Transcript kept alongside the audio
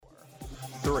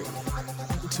3,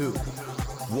 2,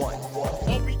 1.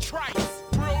 Obi Trice,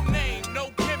 real name, no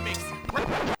gimmicks.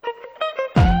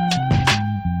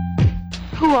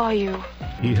 Who are you?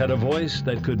 He had a voice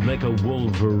that could make a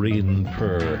wolverine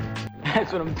purr.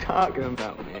 That's what I'm talking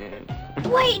about, man.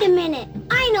 Wait a minute.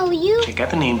 I know you. Check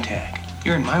out the name tag.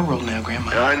 You're in my world now,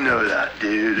 Grandma. I know that,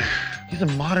 dude. He's a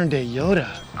modern-day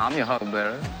Yoda. I'm your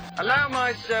huckleberry. Allow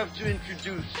myself to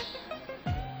introduce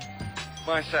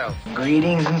myself.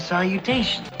 Greetings and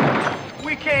salutations.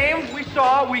 We came, we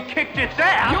saw, we kicked its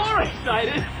ass. You're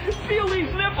excited. Feel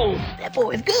these nipples. That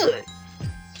boy's good.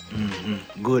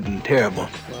 Mm-hmm. Good and terrible.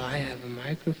 Well, I have a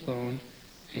microphone,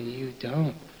 and you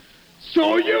don't.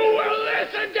 So you will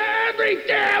listen to every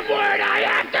damn word I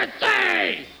have to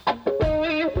say!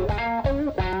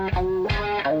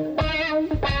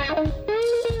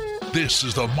 This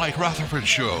is the Mike Rutherford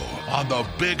Show on the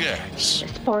Big X.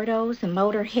 Sportos,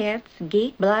 motorheads,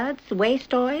 geek bloods,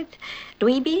 wastoids,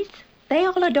 dweebies, they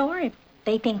all adore him.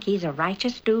 They think he's a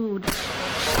righteous dude.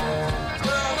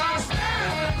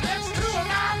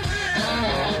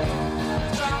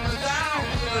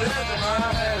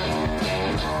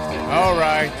 All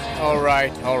right.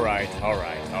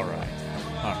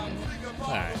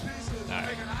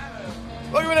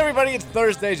 Welcome in, everybody. It's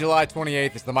Thursday, July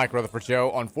 28th. It's the Mike Rutherford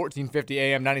Show on 1450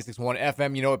 AM, 96.1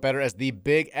 FM. You know it better as the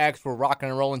Big X. We're rocking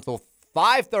and rolling until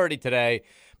 5:30 today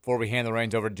before we hand the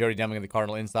reins over to Jody Demling of the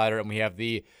Cardinal Insider. And we have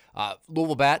the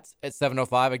Louisville Bats at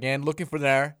 7:05 again, looking for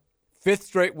their fifth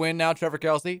straight win now, Trevor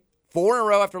Kelsey. 4 in a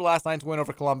row after last night's win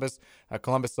over Columbus.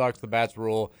 Columbus sucks. The Bats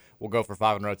rule. We'll go for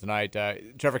 5 in a row tonight.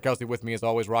 Trevor Kelsey with me as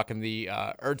always, rocking the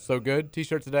Urge So Good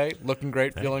t-shirt today. Looking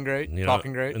great, feeling great,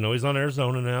 talking great. I know he's on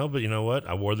Arizona now, but you know what?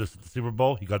 I wore this at the Super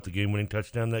Bowl. He got the game-winning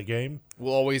touchdown that game.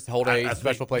 We'll always hold a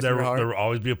special place in your heart. There will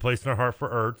always be a place in our heart for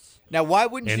Ertz. Now, why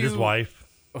wouldn't and you... his wife.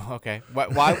 Okay.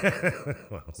 Why?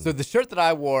 So the shirt that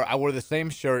I wore the same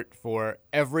shirt for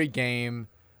every game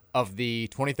of the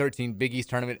 2013 Big East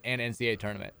tournament and NCAA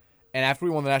tournament. And after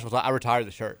we won the national title, I retired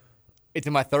the shirt. It's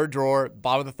in my third drawer,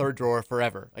 bottom of the third drawer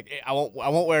forever. Like I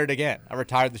won't wear it again. I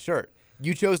retired the shirt.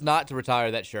 You chose not to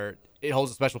retire that shirt. It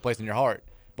holds a special place in your heart.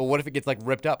 But what if it gets like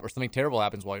ripped up or something terrible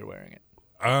happens while you're wearing it?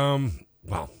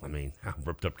 Well, I mean, how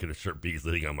ripped up can a shirt be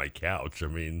sitting on my couch?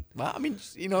 Maybe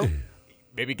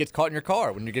it gets caught in your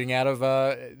car when you're getting out of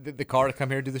the car to come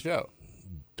here and do the show.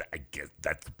 I guess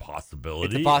that's a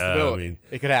possibility. It's a possibility.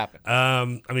 It could happen.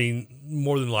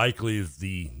 More than likely is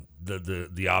the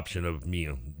option of me,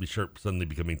 the shirt suddenly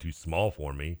becoming too small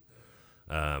for me.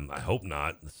 I hope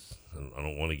not. I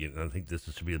don't want to get. I think this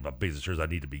should be about big shirts I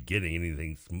need to be getting.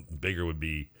 Anything bigger would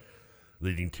be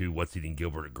leading to what's eating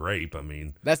Gilbert a grape.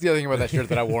 That's the other thing about that shirt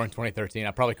that I wore in 2013.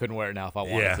 I probably couldn't wear it now if I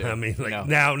wanted to.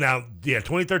 Now,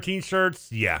 2013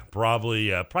 shirts,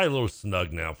 probably a little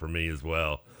snug now for me as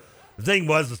well. The thing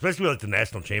was, especially with the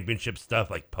national championship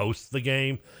stuff, like post the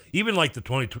game, even like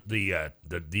the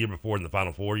year before in the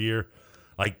Final Four year,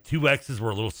 like 2Xs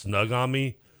were a little snug on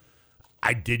me.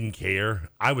 I didn't care.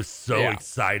 I was so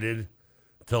excited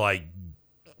to like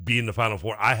be in the Final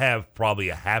Four. I have probably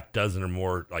a half dozen or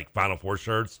more like Final Four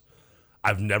shirts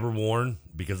I've never worn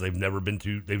because they've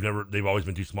always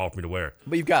been too small for me to wear.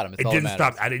 But you've got them. It didn't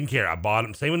stop. I didn't care. I bought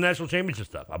them. Same with national championship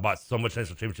stuff. I bought so much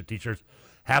national championship t-shirts.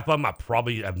 Half of them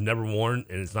I've never worn,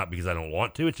 and it's not because I don't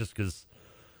want to. It's just because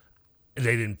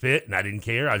they didn't fit, and I didn't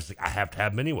care. I was like, I have to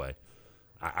have them anyway.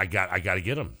 I got to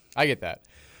get them. I get that.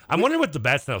 I'm wondering what the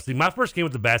Bats now. See, my first game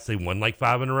with the Bats, they won like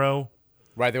 5 in a row.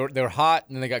 Right, they were hot,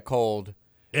 and then they got cold.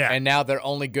 Yeah, and now they're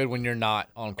only good when you're not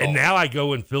on call. And now I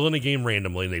go and fill in a game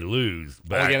randomly, and they lose.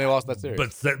 But game they lost that series.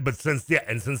 But since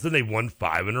then they've won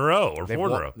 5 in a row or 4 in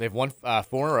a row. They've won 4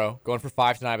 in a row, going for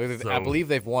 5 tonight. I believe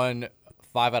they've won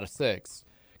 5 out of 6.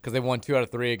 Because they won 2 out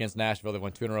of 3 against Nashville. They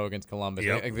won 2 in a row against Columbus.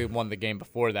 Yep. I think they won the game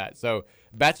before that. So,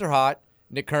 Bats are hot.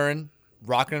 Nick Curran,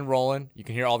 rocking and rolling. You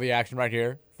can hear all the action right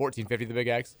here. 1450 the Big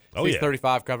X.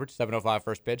 6:35 coverage, 7:05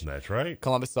 first pitch. That's right.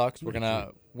 Columbus sucks. We're going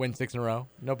to win 6 in a row.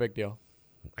 No big deal.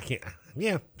 I can't.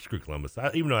 Yeah, screw Columbus.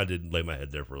 Even though I did lay my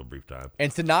head there for a brief time.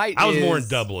 And tonight I was more in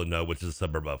Dublin, though, which is a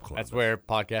suburb of Columbus. That's where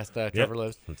podcast Trevor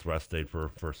lives. That's where I stayed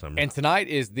for summer. And tonight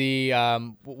is the,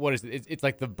 what is it? It's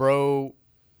like the bro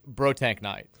tank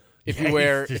night. It's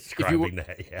what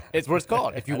it's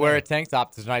called. If you wear a tank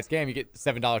top to tonight's game, you get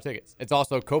 $7 tickets. It's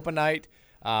also Copa night.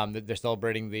 They're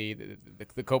celebrating the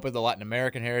Copa, the Latin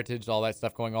American heritage, all that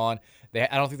stuff going on. I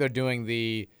don't think they're doing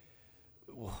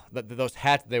those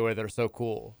hats they wear that are so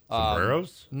cool.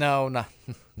 Sombreros? No.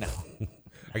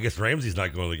 I guess Ramsey's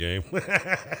not going to the game.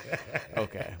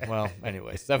 Okay. Well,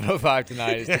 anyway, 7:05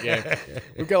 tonight is the game.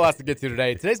 We've got lots to get to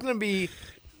today. Today's going to be.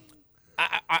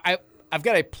 I've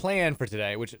got a plan for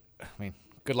today, which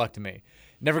Good luck to me.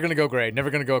 Never going to go great. Never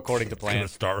going to go according to plan. It's going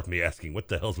to start with me asking, what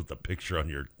the hell's with the picture on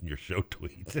your show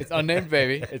tweet? It's unnamed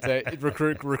baby.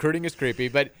 Recruiting is creepy,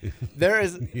 but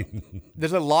there's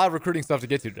a lot of recruiting stuff to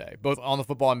get to today, both on the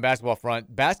football and basketball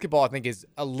front. Basketball, I think, is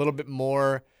a little bit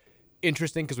more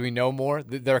interesting because we know more.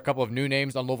 There are a couple of new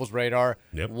names on Louisville's radar.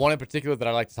 Yep. One in particular that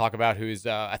I like to talk about who's,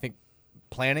 I think,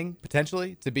 planning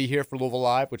potentially to be here for Louisville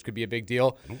Live, which could be a big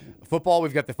deal. Ooh. Football,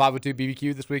 we've got the 502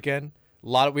 BBQ this weekend.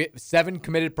 7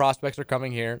 committed prospects are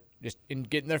coming here, just in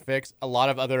getting their fix. A lot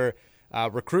of other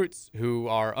recruits who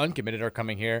are uncommitted are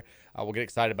coming here. We'll get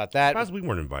excited about that. Surprised we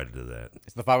weren't invited to that.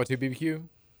 It's the 502 BBQ.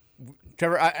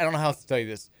 Trevor, I don't know how else to tell you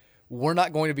this. We're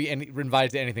not going to be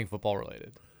invited to anything football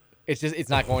related. It's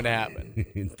not going to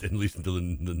happen. At least until the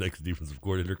next defensive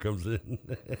coordinator comes in.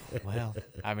 Well,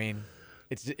 I mean,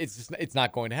 it's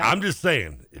not going to happen. I'm just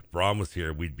saying, if Braun was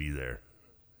here, we'd be there.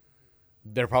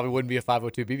 There probably wouldn't be a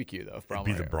 502 BBQ, though. It'd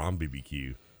be the Braun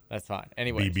BBQ. That's fine.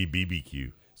 Anyway.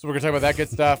 BBQ. So we're going to talk about that good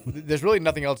stuff. There's really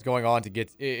nothing else going on to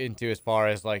get into as far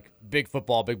as like big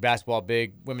football, big basketball,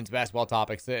 big women's basketball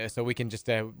topics. So we can just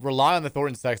rely on the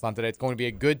Thornton's text line today. It's going to be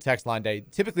a good text line day.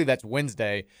 Typically that's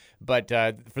Wednesday, but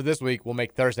for this week, we'll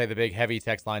make Thursday the big heavy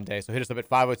text line day. So hit us up at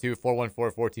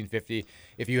 502-414-1450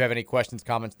 if you have any questions,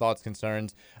 comments, thoughts,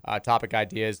 concerns, topic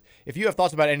ideas. If you have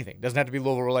thoughts about anything, it doesn't have to be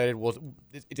Louisville related.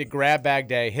 It's a grab bag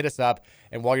day. Hit us up.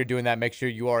 And while you're doing that, make sure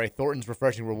you are a Thornton's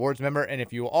Refreshing Rewards member. And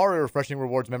if you are a Refreshing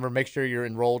Rewards member, make sure you're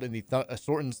enrolled in the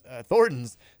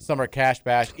Thornton's Summer Cash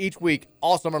Bash. Each week,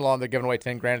 all summer long, they're giving away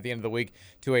 $10,000 at the end of the week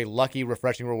to a lucky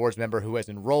Refreshing Rewards member who has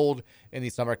enrolled in the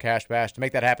Summer Cash Bash. To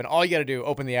make that happen, all you got to do,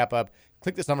 open the app up,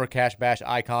 click the Summer Cash Bash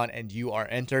icon, and you are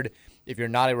entered. If you're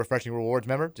not a Refreshing Rewards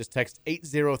member, just text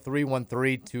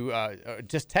 80313 to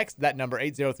just text that number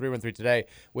 80313 today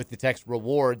with the text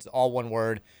rewards, all one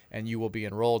word, and you will be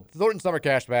enrolled. Thornton Summer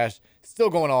Cash Bash still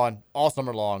going on all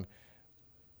summer long.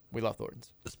 We love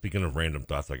Thornton's. Speaking of random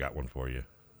thoughts, I got one for you.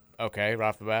 Okay, right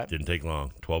off the bat. Didn't take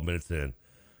long. 12 minutes in.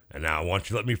 And now I want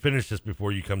you to let me finish this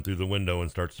before you come through the window and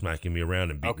start smacking me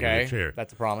around and beating me with a chair.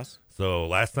 That's a promise. So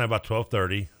last night about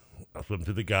 12:30, I was flipping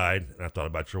through the guide, and I thought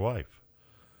about your wife.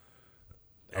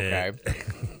 Okay.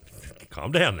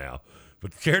 Calm down now.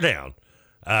 Put the chair down.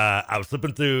 I was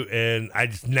flipping through, and I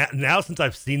just now since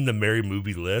I've seen the Mary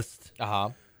movie list,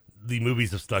 the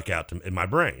movies have stuck out in my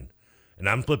brain. And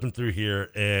I'm flipping through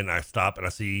here, and I stop, and I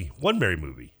see one Mary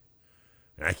movie.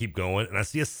 And I keep going, and I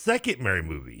see a second Mary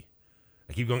movie.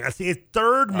 I keep going. I see a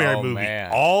third Mary movie,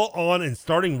 man. All on and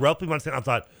starting roughly by the same. I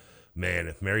thought, man,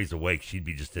 if Mary's awake, she'd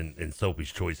be just in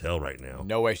Sophie's Choice hell right now.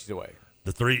 No way she's awake.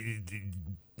 The three,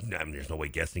 I mean, there's no way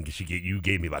guessing because you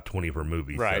gave me about 20 of her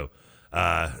movies. Right.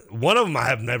 So, one of them I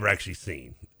have never actually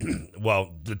seen.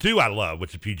 Well, the two I love,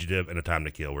 which is Fugitive and A Time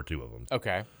to Kill, were two of them.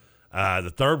 Okay.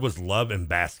 The third was Love and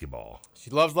Basketball. She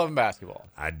loves Love and Basketball.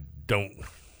 I'm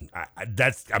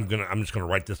just gonna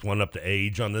write this one up to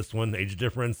age on this one, age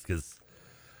difference, because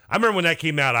I remember when that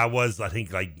came out, I was, I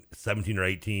think, like 17 or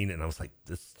 18, and I was like,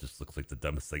 this just looks like the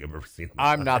dumbest thing I've ever seen.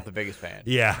 I'm not the biggest fan.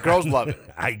 Yeah. Girls love it.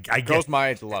 I Girls my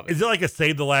age love it. Is it like a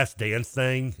Save the Last Dance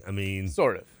thing? I mean.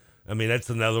 Sort of. I mean, that's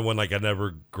another one like I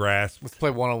never grasped. Let's play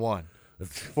 101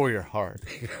 for your heart.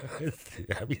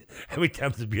 How many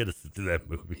times have you had to sit through that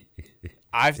movie?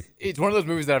 It's one of those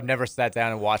movies that I've never sat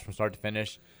down and watched from start to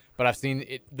finish, but I've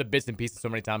seen the bits and pieces so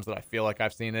many times that I feel like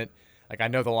I've seen it. Like, I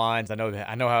know the lines, I know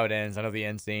how it ends, I know the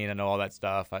end scene, I know all that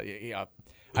stuff.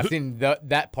 I've seen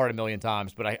that part a million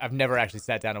times, but I've never actually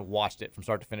sat down and watched it from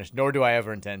start to finish, nor do I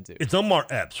ever intend to. It's Omar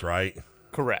Epps, right?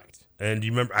 Correct. And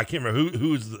you remember? I can't remember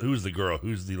who's the girl,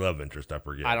 who's the love interest. I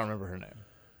forget. I don't remember her name.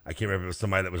 I can't remember if it was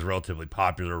somebody that was relatively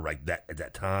popular like that at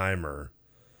that time or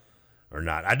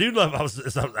not. I do love.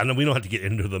 I know we don't have to get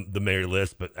into the Mary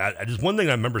list, but I just one thing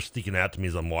I remember sticking out to me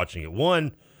as I'm watching it.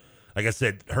 One, like I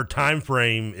said, her time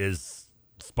frame is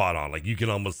spot on. Like you can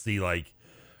almost see like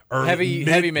heavy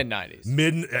mid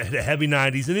 90s, heavy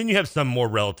 90s, and then you have some more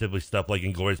relatively stuff like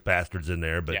Inglourious Bastards in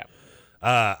there. But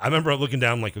I remember looking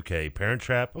down like, okay, Parent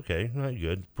Trap, okay, not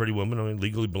good. Pretty Woman, I mean,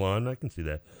 Legally Blonde, I can see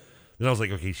that. Then I was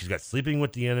like, okay, she's got Sleeping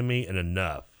with the Enemy and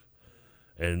Enough.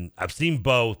 And I've seen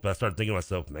both, but I started thinking to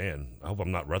myself, man, I hope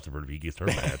I'm not Rutherford if he gets her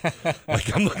mad.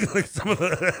 Like, I'm looking like some of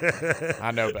the...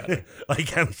 I know better.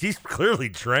 Like, she's clearly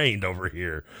trained over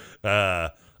here.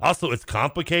 Also, it's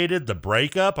complicated, the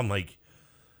breakup. I'm like,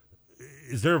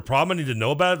 is there a problem I need to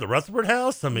know about at the Rutherford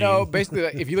house? I mean... No, basically,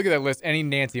 if you look at that list, any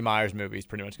Nancy Myers movie is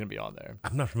pretty much going to be on there.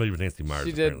 I'm not familiar with Nancy Myers,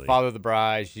 She did apparently. Father of the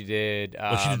Bride. She did...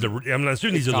 well, she did I'm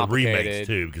assuming these are the remakes,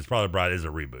 too, because Father of the Bride is a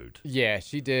reboot. Yeah,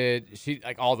 she did...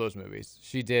 like, all those movies.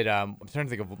 She did... I'm trying to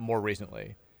think of more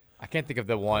recently. I can't think of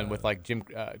the one with like Jim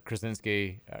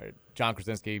Krasinski, John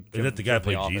Krasinski. Is that the guy who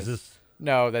played Jesus?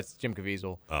 No, that's Jim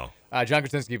Caviezel. Oh. John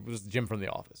Krasinski was Jim from The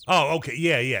Office. Oh, okay.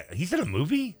 Yeah. He's in a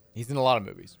movie? He's in a lot of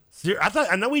movies.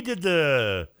 I know he did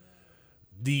the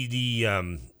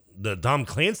Tom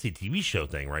Clancy TV show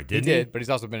thing, right? Didn't he? He did, but he's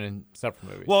also been in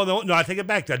several movies. Well, no, I take it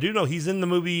back. I do know he's in the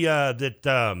movie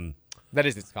that. That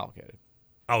is, it's complicated.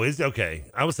 Oh, is okay.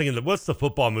 I was thinking, what's the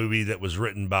football movie that was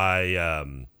written by?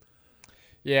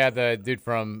 Yeah, the dude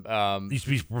from used to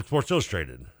be Sports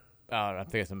Illustrated. I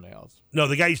think it's something else. No,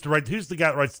 the guy used to write. Who's the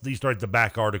guy that used to write the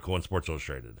back article in Sports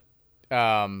Illustrated?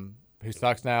 Who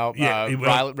sucks now? Yeah,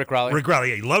 Rick Riley. Rick Riley.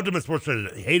 Yeah, he loved him in Sports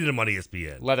Illustrated. He hated him on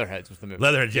ESPN. Leatherheads was the movie.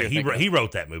 Leatherheads. Yeah, he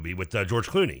wrote that movie with George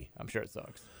Clooney. I'm sure it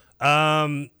sucks.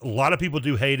 A lot of people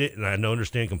do hate it, and I don't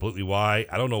understand completely why.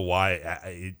 I don't know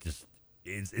why.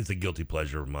 It's a guilty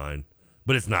pleasure of mine,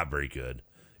 but it's not very good.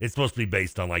 It's supposed to be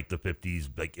based on like the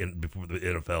 50s, like before the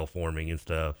NFL forming and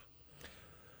stuff.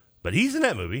 But he's in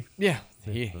that movie. Yeah,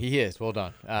 he is. Well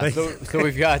done. So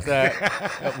we've got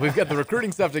the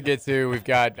recruiting stuff to get to. We've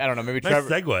got, I don't know, maybe nice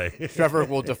Trevor. Segue. Trevor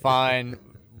will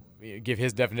give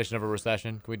his definition of a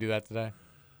recession. Can we do that today?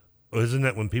 Well, isn't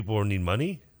that when people need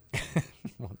money?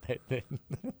 Well,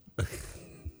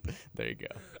 there you go.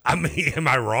 I mean, am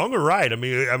I wrong or right? I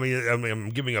mean, I'm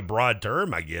giving a broad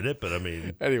term. I get it, but I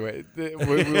mean, anyway, I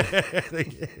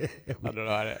don't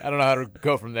know how to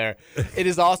go from there. It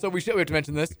is also we have to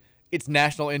mention this. It's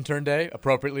National Intern Day,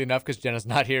 appropriately enough, because Jenna's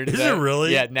not here today. Is it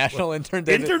really? Yeah, National Intern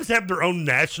Day. Interns have their own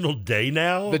national day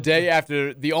now? The day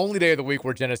after, the only day of the week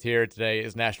where Jenna's here today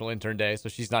is National Intern Day, so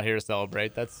she's not here to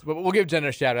celebrate. We'll give Jenna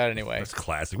a shout out anyway. That's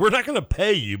classic. We're not going to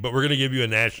pay you, but we're going to give you a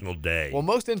national day. Well,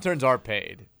 most interns are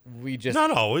paid.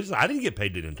 Not always. I didn't get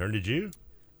paid to intern. Did you?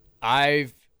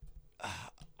 I've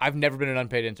never been an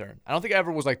unpaid intern. I don't think I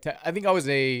ever was like. I think I was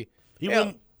I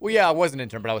was an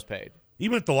intern, but I was paid.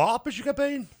 Even at the law office, you got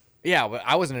paid? Yeah, but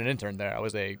I wasn't an intern there. I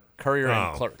was a courier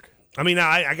and clerk. I mean,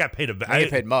 I got paid. I didn't get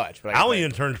paid much, but I only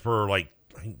interned for I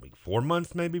think 4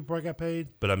 months maybe before I got paid.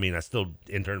 But I mean, I still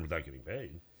interned without getting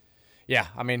paid. Yeah,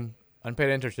 I mean, unpaid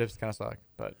internships kind of suck,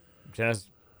 but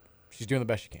she's doing the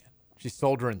best she can. She's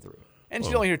soldiering through it. And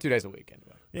she's only here 2 days a week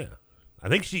anyway. Yeah. I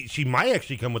think she might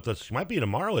actually come with us. She might be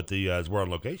tomorrow at the as we're on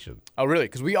location. Oh, really?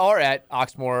 Because we are at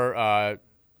Oxmoor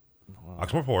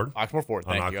Ford. Oxmoor Ford,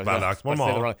 thank you. By the Oxmoor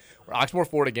Mall. We're Oxmoor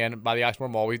Ford again, by the Oxmoor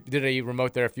Mall. We did a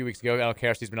remote there a few weeks ago. I know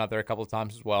Karasty's been out there a couple of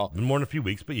times as well. Been more than a few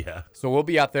weeks, but yeah. So we'll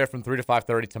be out there from 3 to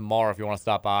 5:30 tomorrow if you want to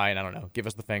stop by and, I don't know, give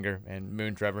us the finger and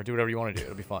moon Trevor. Do whatever you want to do.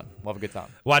 It'll be fun. We'll have a good time.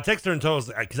 Well, I texted her and told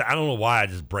her, because I don't know why I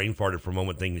just brain farted for a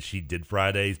moment thinking that she did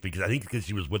Fridays, because I think because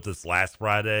she was with us last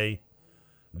Friday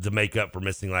to make up for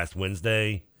missing last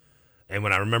Wednesday. And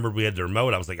when I remembered we had the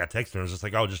remote, I was like, I texted her. I was just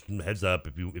like, oh, just heads up.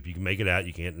 If you can make it out,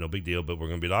 you can't. No big deal. But we're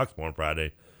going to be at Oxmoor on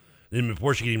Friday. And then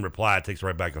before she could even reply, I text her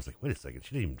right back. I was like, wait a second.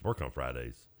 She didn't even work on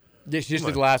Fridays. Yeah, she just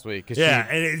did last week.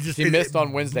 Yeah, she missed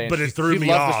on Wednesday. But it threw me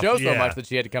off. She off. loved the show so much that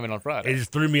she had to come in on Friday. It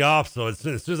just threw me off. So as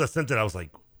soon as I sent it, I was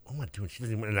like, what am I doing? She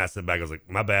doesn't even. And I sent back. I was like,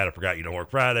 my bad. I forgot you don't work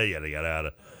Friday. Yada, yada,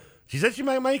 yada. She said she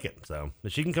might make it. So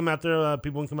if she can come out there,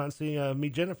 people can come out and see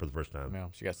meet Jenna for the first time.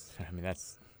 Well,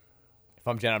 that's. If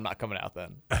I'm Jenna, I'm not coming out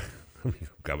then.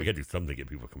 God, we got to do something to get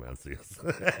people to come out and see us.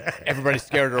 Everybody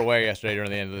scared her away yesterday during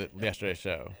the end of yesterday's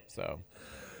show. So,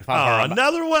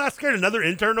 another one. I scared another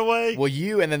intern away. Well,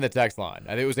 you and then the text line.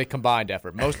 I think it was a combined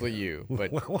effort. Mostly you,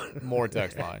 but more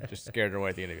text line. Just scared her away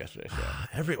at the end of yesterday's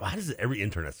show. Why does every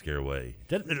intern have scare away?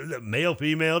 Male,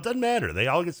 female, it doesn't matter. They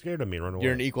all get scared of me and run away.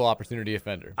 You're an equal opportunity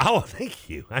offender. Oh, thank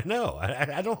you. I know.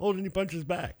 I don't hold any punches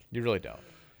back. You really don't.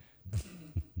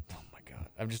 Oh my God.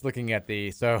 I'm just looking at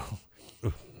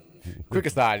quick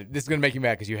aside, this is going to make you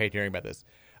mad because you hate hearing about this.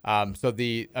 I'm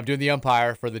doing the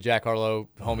umpire for the Jack Harlow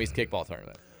Homies kickball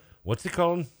tournament. What's it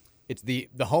called? It's the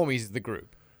Homies is the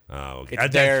group. Oh, okay.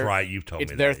 That's right. You've told me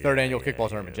It's their third annual kickball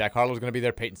tournament. Jack Harlow's going to be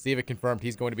there. Peyton Sievek confirmed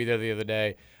he's going to be there the other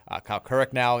day. Kyle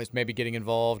Couric now is maybe getting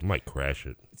involved. I might crash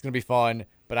it. It's going to be fun,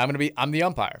 but I'm the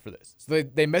umpire for this. So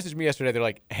they messaged me yesterday. They're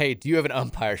like, hey, do you have an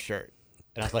umpire shirt?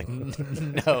 And I was like,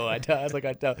 no, I don't.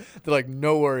 They're like,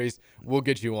 no worries. We'll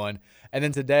get you one. And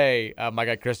then today, my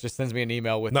guy Chris just sends me an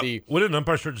email with Would an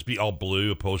umpire shirt just be all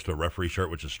blue opposed to a referee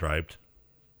shirt, which is striped?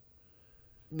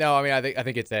 No, I mean, I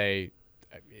think it's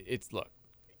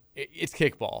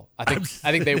kickball. I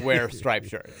think they wear striped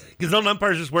shirts. Because don't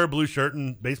umpires just wear a blue shirt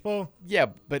in baseball? Yeah,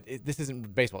 but this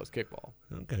isn't baseball. It's kickball.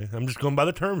 Okay, I'm just going by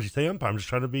the terms. You say umpire. I'm just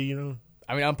trying to be,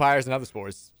 I mean, umpires in other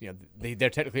sports, they're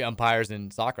technically umpires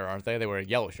in soccer, aren't they? They wear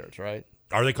yellow shirts, right?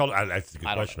 Are they called? That's a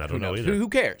good question. I don't know either. Who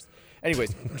cares?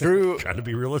 Anyways, Drew trying to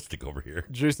be realistic over here.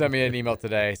 Drew sent me an email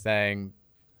today saying,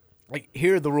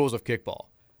 here are the rules of kickball.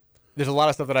 there's a lot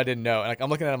of stuff that I didn't know. And like I'm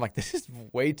looking at it, I'm like, this is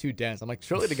way too dense. I'm like,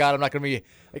 surely to God, I'm not going to be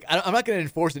like, I'm not going to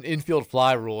enforce an infield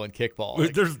fly rule in kickball.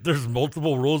 Like, there's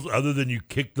multiple rules other than you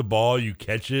kick the ball, you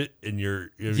catch it, and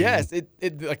yes,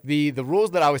 it like the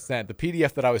rules that I was sent, the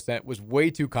PDF that I was sent was way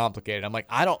too complicated. I'm like,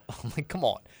 I'm like, come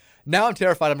on. Now I'm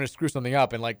terrified I'm going to screw something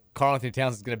up, and like Karl-Anthony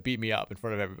Towns is going to beat me up in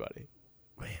front of everybody.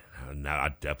 Man, now I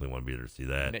definitely want to be there to see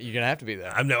that. You're going to have to be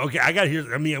there. I'm okay. I got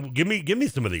here. I mean, give me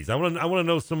some of these. I want to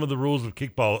know some of the rules of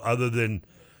kickball other than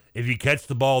if you catch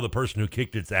the ball, the person who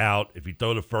kicked it's out. If you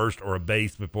throw to first or a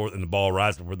base and the ball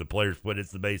rises before the player's foot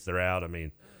hits the base, they're out. I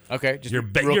mean, okay, just your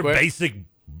basic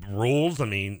rules. I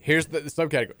mean, here's the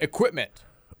subcategory: equipment.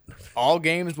 All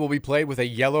games will be played with a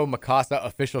yellow Mikasa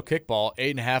official kickball,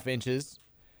 8.5 inches.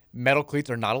 Metal cleats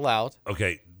are not allowed.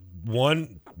 Okay.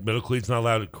 1, metal cleats not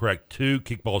allowed. Correct. 2,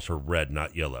 kickballs are red,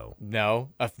 not yellow. No,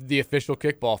 the official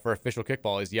kickball for official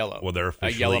kickball is yellow. Well, they're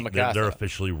officially yellow Mikasa. They're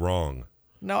officially wrong.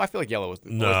 No, I feel like yellow was the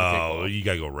No, kickball. you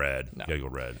gotta go red. No. You gotta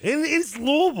go red. And it's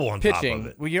Louisville on pitching, top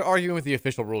of it. Well, you're arguing with the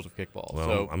official rules of kickball. Well,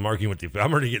 so I'm arguing with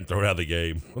I'm already getting thrown out of the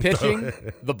game. Pitching,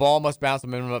 the ball must bounce a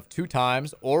minimum of 2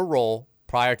 times or roll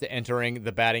prior to entering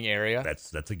the batting area.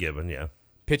 That's a given, yeah.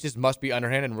 Pitches must be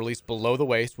underhand and released below the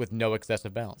waist with no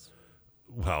excessive bounce.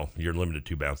 Well, you're limited to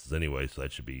 2 bounces anyway, so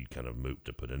that should be kind of moot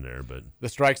to put in there. But the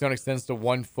strike zone extends to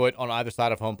 1 foot on either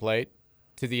side of home plate,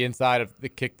 to the inside of the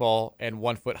kickball, and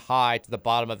 1 foot high to the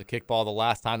bottom of the kickball the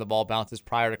last time the ball bounces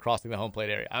prior to crossing the home plate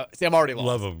area. I'm already lost.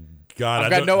 Love of God,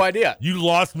 I've got no idea. You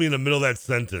lost me in the middle of that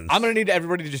sentence. I'm gonna need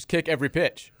everybody to just kick every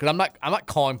pitch because I'm not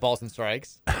calling balls and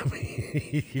strikes. I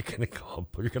mean, you're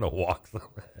gonna walk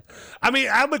somewhere. I mean,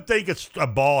 I would think a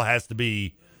ball has to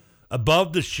be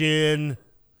above the shin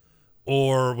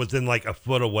or within like a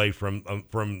foot away from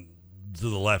to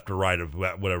the left or right of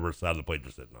whatever side of the plate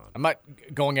you're sitting on. I'm not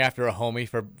going after a homie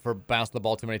for bouncing the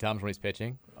ball too many times when he's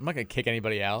pitching. I'm not gonna kick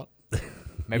anybody out.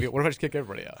 Maybe what if I just kick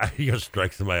everybody out? You're gonna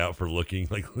strike somebody out for looking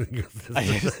like I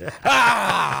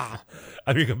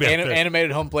mean, you're gonna be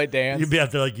animated home plate dance. You'd be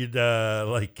out there like you'd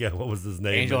what was his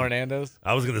name? Angel Hernandez.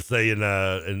 I was gonna say in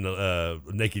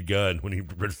Naked Gun when he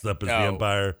dressed up as the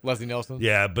umpire. Leslie Nielsen.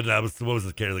 Yeah, but what was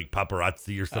his character, like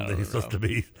paparazzi or something? He's supposed to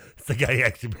be. It's the guy he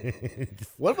actually.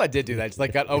 What if I did do that? Just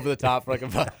like got over the top for like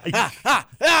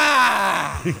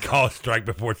call a strike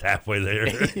before it's halfway there.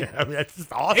 I mean, that's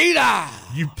just awesome.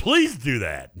 You please do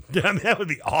that. I mean, that would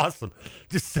be awesome.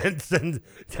 Just send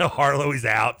tell Harlow he's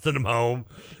out, send him home.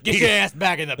 Get your ass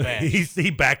back in the bench. He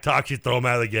back talks you, throw him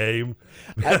out of the game.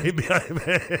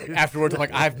 Afterwards, I'm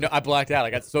like, I blacked out.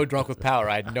 I got so drunk with power,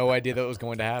 I had no idea that was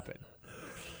going to happen.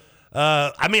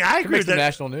 I mean, I agree with that.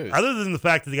 National news. Other than the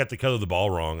fact that they got the color of the ball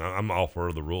wrong, I'm all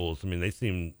for the rules. I mean, they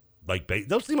seem like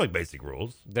those seem like basic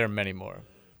rules. There are many more.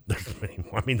 There's many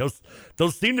more. I mean, those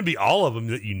seem to be all of them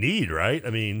that you need, right? I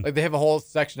mean, like they have a whole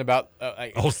section about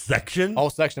whole section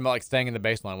about like staying in the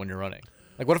baseline when you're running.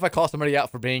 Like, what if I call somebody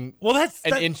out for being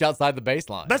an inch outside the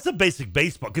baseline? That's a basic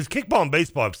baseball, because kickball and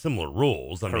baseball have similar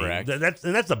rules. Correct. I mean,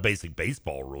 that's a basic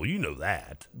baseball rule. You know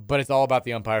that. But it's all about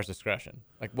the umpire's discretion.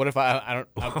 Like, what if am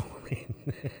I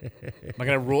going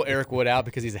to rule Eric Wood out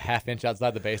because he's a half inch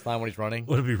outside the baseline when he's running?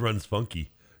 What if he runs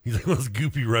funky? He's like one of those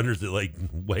goopy runners that like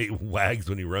wags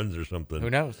when he runs or something. Who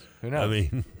knows? I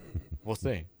mean, we'll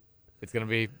see. It's gonna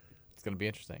be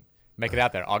interesting. Make it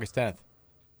out there, August 10th,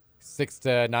 6 to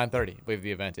 9:30. I believe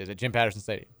the event is at Jim Patterson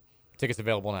Stadium. Tickets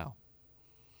available now.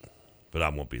 But I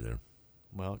won't be there.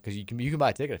 Well, because you can buy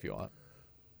a ticket if you want.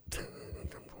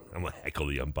 I'm gonna heckle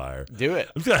the umpire. Do it.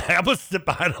 I'm gonna sit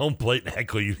behind home plate and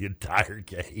heckle you the entire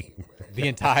game. The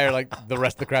entire the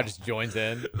rest of the crowd just joins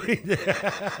in.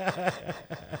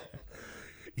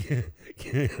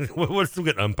 What's some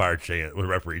good umpire chant? What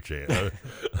referee chant?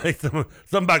 Like something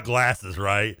about glasses,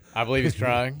 right? I believe he's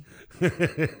trying.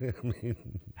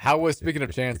 How was, speaking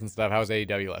of chants and stuff, how was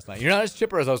AEW last night? You're not as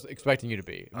chipper as I was expecting you to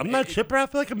be. I'm not chipper. I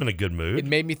feel like I'm in a good mood. It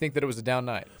made me think that it was a down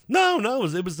night. No, it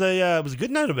was a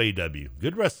good night of AEW.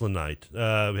 Good wrestling night. We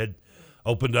had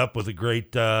opened up with a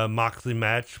great Moxley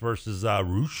match versus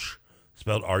Rush,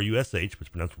 spelled R-U-S-H, but it's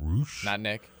pronounced Rush. Not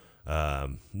Nick.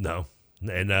 No,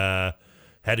 and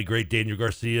had a great Daniel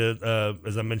Garcia,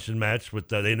 as I mentioned, match with.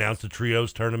 They announced a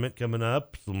trios tournament coming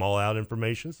up. Some all out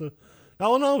information. So.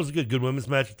 All in all, it was a good women's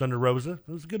match with Thunder Rosa.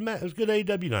 It was a good match. It was a good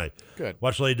AEW night. Good.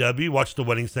 Watched AEW, watched The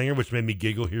Wedding Singer, which made me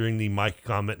giggle hearing the Mike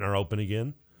comment in our open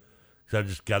again. So I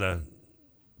just got a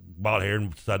wild hair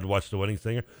and decided to watch The Wedding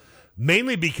Singer.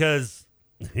 Mainly because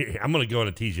I'm going to go on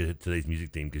and tease you today's music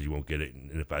theme because you won't get it.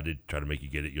 And if I did try to make you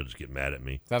get it, you'll just get mad at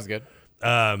me. Sounds good.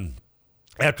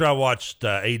 After I watched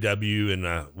AEW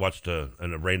and watched a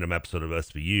random episode of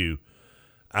SVU,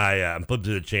 I flipped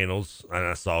through the channels, and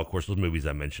I saw, of course, those movies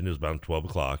I mentioned. It was about 12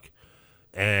 o'clock.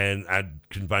 and I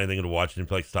couldn't find anything to watch. Didn't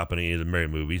feel like stopping any of the Mary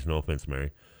movies. No offense,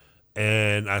 Mary.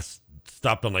 And I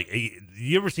stopped on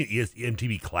you ever seen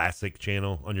MTV Classic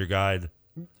channel on your guide?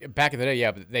 Back in the day,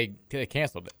 yeah, but they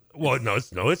canceled it. Well, no,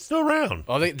 it's still around.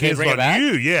 Oh, they canceled bring it on back?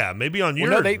 you, yeah, maybe on your.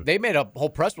 Well, no, they made a whole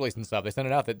press release and stuff. They sent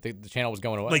it out that the channel was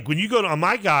going away. Like when you go on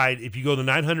my guide, if you go to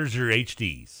 900s or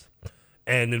HDs,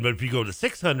 and then but if you go to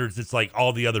 600s, it's like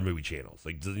all the other movie channels,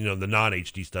 like the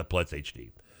non-HD stuff plus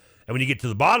HD. And when you get to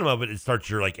the bottom of it, it starts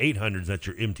your like 800s. That's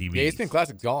your MTV. Yeah, ESPN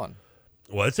Classic's gone.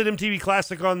 Well, it's an MTV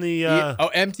Classic on the.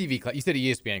 MTV Classic. You said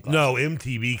ESPN Classic. No,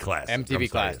 MTV Classic. MTV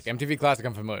Classic. MTV Classic.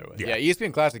 I'm familiar with. Yeah,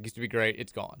 ESPN Classic used to be great.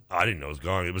 It's gone. I didn't know it was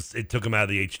gone. It took them out of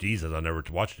the HDs, as I never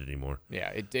watched it anymore.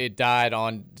 Yeah, it died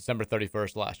on December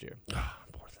 31st last year. Oh,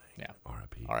 poor thing. Yeah.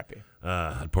 R.I.P.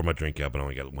 I'd pour my drink out, but I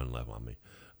only got one left on me.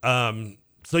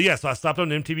 So I stopped on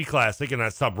MTV Classic, and I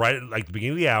stopped right at like the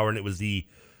beginning of the hour, and it was the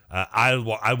I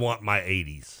Want My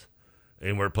 80s,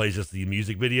 and where it plays just the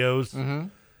music videos. Mm-hmm.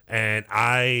 And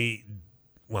I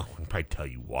can probably tell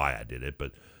you why I did it,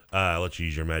 but I'll let you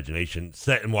use your imagination.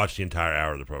 Sat and watched the entire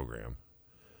hour of the program.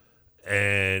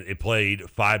 And it played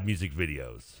 5 music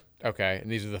videos. Okay,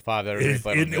 and these are the 5 that are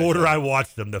played. In order I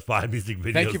watched them, the 5 music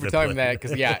videos. Thank you for telling me that,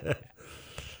 because,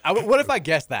 what if I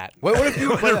guessed that? What if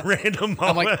you played a random moment?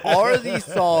 I'm like, are these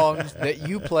songs that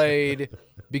you played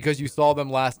because you saw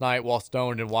them last night while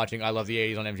stoned and watching I Love the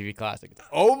 80s on MTV Classic?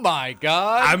 Oh, my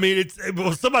God. I mean,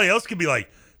 somebody else could be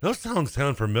like, those songs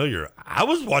sound familiar. I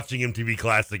was watching MTV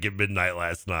Classic at midnight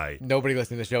last night. Nobody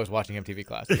listening to the show is watching MTV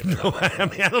Classic. No, I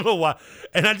mean, I don't know why.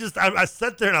 And I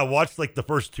sat there and I watched like the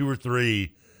first 2 or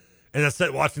 3, and I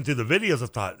sat watching through the videos. I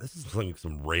thought, this is like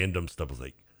some random stuff. I was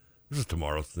like, this is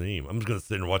tomorrow's theme. I'm just going to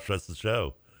sit and watch the rest of the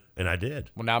show. And I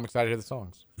did. Well, now I'm excited to hear the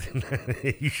songs.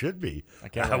 You should be.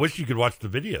 I wish you could watch the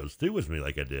videos too with me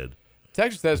like I did.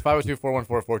 Texas says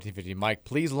 502-414-1450. Mike,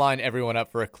 please line everyone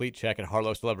up for a cleat check at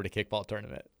Harlow Celebrity Kickball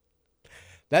Tournament.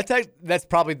 That's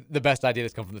probably the best idea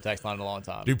that's come from the text line in a long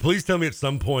time. Dude, please tell me at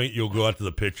some point you'll go out to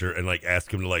the pitcher and like ask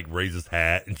him to like raise his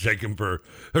hat and check him for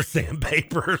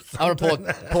sandpaper or something. I'm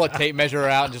gonna pull a tape measure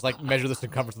out and just like measure the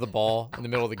circumference of the ball in the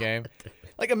middle of the game.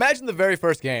 Like, imagine the very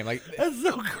first game. Like, that's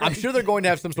so crazy. I'm sure they're going to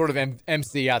have some sort of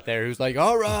MC out there who's like,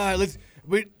 all right,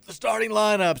 the starting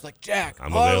lineups. Like, Jack,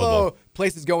 I'm Harlow, available.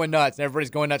 place is going nuts, and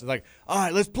everybody's going nuts. It's like, all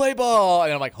right, let's play ball.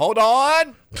 And I'm like, hold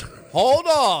on.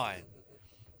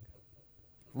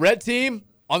 Red team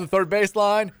on the third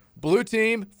baseline, blue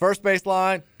team, first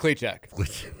baseline, cleat check.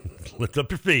 Lift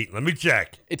up your feet. Let me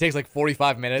check. It takes like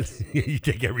 45 minutes. You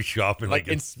take every shot and like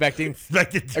inspecting.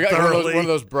 Inspect it I got thoroughly. one of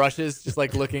those brushes, just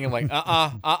like looking. I'm like,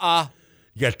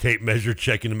 You got tape measure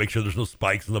checking to make sure there's no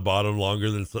spikes in the bottom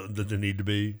longer than there need to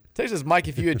be. Texas Mike,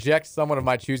 if you eject someone of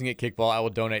my choosing at kickball, I will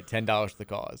donate $10 to the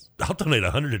cause. I'll donate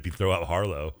 $100 if you throw out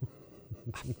Harlow.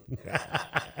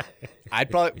 I'd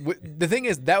probably. The thing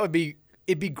is, it'd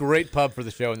be great pub for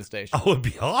the show in the station. Oh, it'd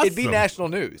be awesome. It'd be national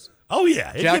news. Oh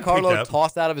yeah, Jack Harlow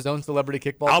tossed out of his own celebrity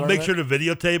kickball. I'll tournament. make sure to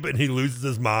videotape it, and he loses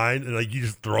his mind, and like you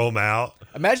just throw him out.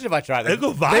 Imagine if I tried that. It'd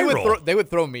go viral. They would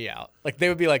throw me out. Like they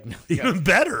would be like, no, even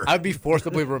better. I'd be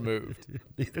forcibly removed.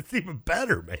 It's even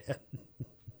better, man.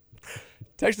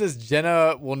 Texas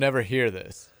Jenna will never hear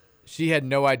this. She had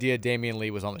no idea Damian Lee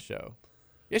was on the show.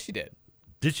 Yes, she did.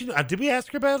 Did she? Did we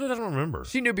ask her about it? I don't remember.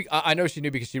 She knew. I know she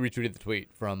knew because she retweeted the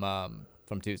tweet from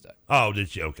Tuesday. Oh, did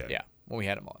she? Okay. Yeah, when we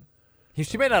had him on.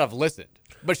 She may not have listened,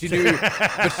 but she knew.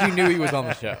 But she knew he was on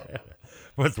the show.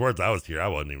 What's worse, I was here. I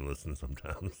wasn't even listening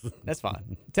sometimes. That's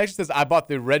fine. Texas says, I bought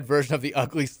the red version of the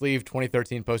ugly sleeve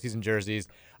 2013 postseason jerseys.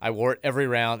 I wore it every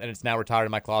round, and it's now retired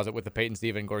in my closet with the Peyton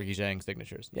Steven and Gorgie Zhang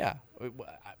signatures. Yeah.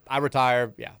 I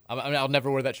retire. Yeah. I'll never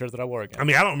wear that shirt that I wore again. I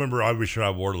mean, I don't remember every shirt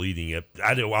I wore leading up.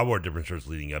 I wore different shirts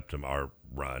leading up to our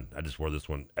run. I just wore this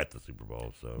one at the Super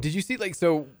Bowl. So did you see, like,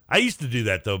 so? I used to do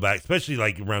that, though, back, especially,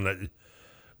 like, around that.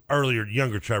 Earlier,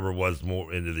 younger Trevor was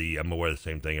more into I'm going to wear the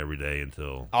same thing every day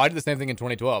until... Oh, I did the same thing in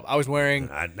 2012. I was wearing...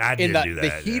 I didn't do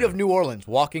that. The heat of New Orleans,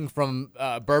 walking from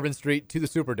Bourbon Street to the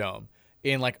Superdome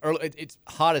in, like, early... It's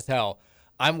hot as hell.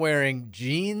 I'm wearing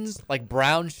jeans, like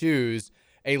brown shoes,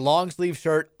 a long-sleeve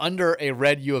shirt under a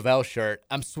red U of L shirt.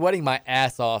 I'm sweating my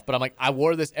ass off, but I'm like, I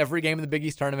wore this every game of the Big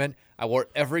East tournament. I wore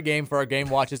it every game for our game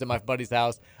watches at my buddy's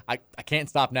house. I can't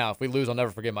stop now. If we lose, I'll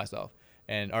never forgive myself.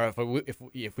 Or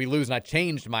if we lose and I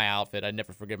changed my outfit, I'd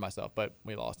never forgive myself. But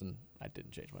we lost and I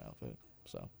didn't change my outfit,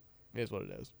 so it is what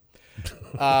it is.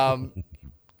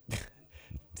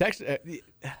 Text.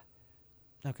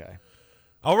 Okay.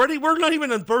 Already, we're not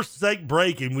even in the first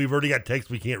break, and we've already got text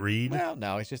we can't read. Well,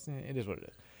 no, it's just it is what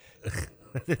it is.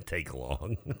 It didn't take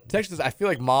long. Texas, I feel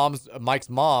like Mike's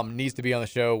mom needs to be on the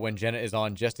show when Jenna is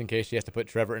on, just in case she has to put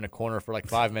Trevor in a corner for like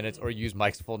 5 minutes or use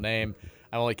Mike's full name.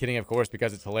 I'm only kidding, of course,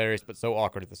 because it's hilarious, but so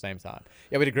awkward at the same time.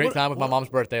 Yeah, we had a great time with my mom's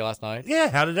birthday last night. Yeah,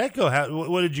 how did that go?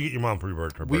 What did you get your mom for her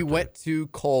birthday? We went to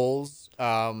Kohl's.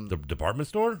 The department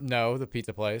store? No, the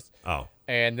pizza place. Oh.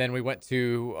 And then we went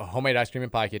to a homemade ice cream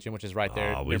and pie kitchen, which is right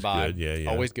there Always nearby. good. Yeah.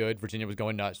 Always good. Virginia was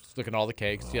going nuts, just looking at all the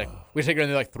cakes. We had to take her in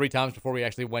there like 3 times before we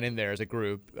actually went in there as a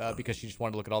group because she just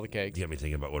wanted to look at all the cakes. You got me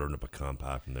thinking about ordering a pecan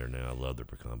pie from there now. I love their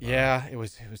pecan pie. Yeah, it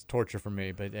was torture for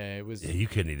me, but it was. Yeah, you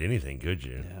couldn't eat anything, could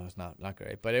you? Yeah, it was not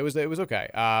great, but it was okay.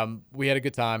 We had a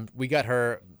good time. We got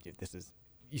her.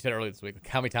 You said earlier this week, like,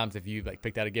 how many times have you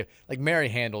picked out a gift? Like Mary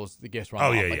handles the gifts for my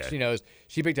mom. Yeah. She knows.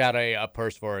 She picked out a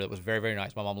purse for her that was very, very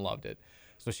nice. My mom loved it.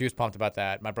 So she was pumped about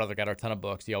that. My brother got her a ton of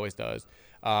books. He always does.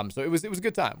 So it was a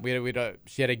good time.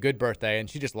 She had a good birthday, and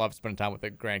she just loved spending time with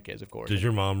the grandkids, of course. Does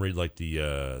your mom read like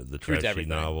the trashy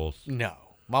novels? No.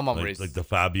 My mom reads like the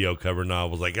Fabio cover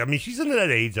novels. Like, I mean, she's into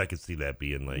that age. I could see that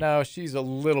being like. No, she's a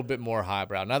little bit more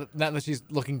highbrow. Not that she's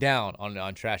looking down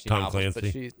on trashy Tom novels, Clancy?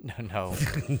 but she's no.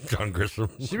 John Grisham.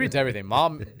 She reads everything.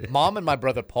 Mom and my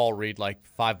brother Paul read like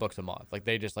 5 books a month. Like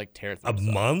they just like tear through a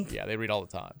stuff. month. Yeah, they read all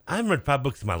the time. I haven't read 5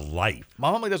 books in my life.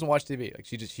 My mom doesn't watch TV. Like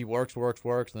she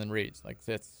works, and then reads. Like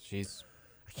she's.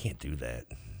 I can't do that.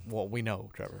 Well, we know,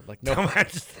 Trevor. Like no,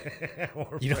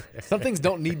 some things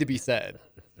don't need to be said.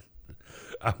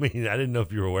 I mean, I didn't know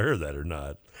if you were aware of that or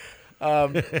not.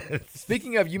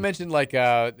 Speaking of, you mentioned like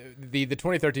the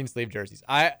 2013 sleeve jerseys.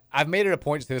 I've made it a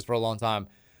point to say this for a long time.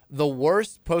 The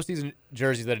worse postseason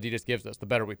jerseys that Adidas gives us, the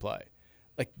better we play.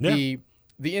 Like the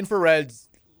infrareds.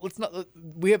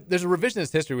 There's a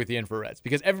revisionist history with the infrareds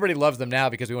because everybody loves them now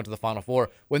because we went to the Final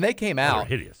Four. When they came out,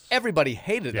 hideous. Everybody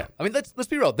hated them. I mean, let's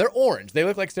be real. They're orange. They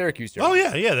look like Syracuse jerseys. Oh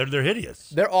yeah, they're hideous.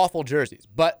 They're awful jerseys,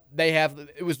 but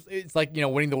it's like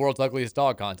winning the world's ugliest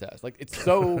dog contest. Like it's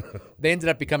so they ended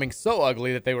up becoming so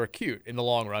ugly that they were cute in the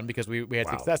long run because we had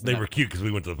success. They were cute because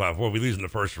we went to the Final Four. We lose in the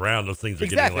first round. Those things are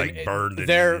getting like burned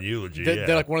in eulogy.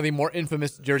 They're like one of the more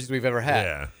infamous jerseys we've ever had.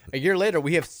 Yeah. A year later,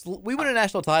 we win a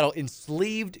national title in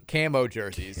sleeved camo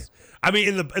jerseys. I mean,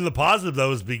 in the positive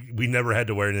though is we never had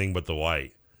to wear anything but the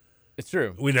white. It's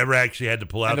true. We never actually had to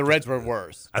pull out. And the Reds were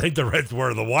worse. I think the Reds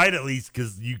were the white at least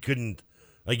because you couldn't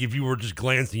if you were just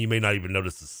glancing, you may not even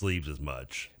notice the sleeves as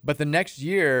much. But the next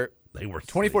year, they were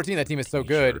 2014. That team is so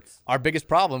good. Our biggest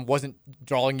problem wasn't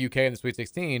drawing UK in the Sweet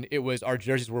 16. It was our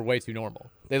jerseys were way too normal.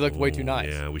 They looked way too nice.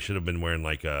 Yeah, we should have been wearing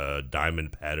like a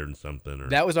diamond pattern something.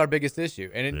 That was our biggest issue.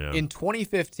 And in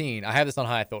 2015, I have this on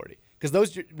high authority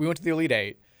because we went to the Elite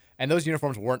Eight. And those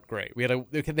uniforms weren't great.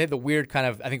 They had the weird kind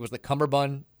of, I think it was the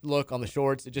cummerbund look on the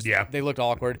shorts. They looked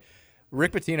awkward.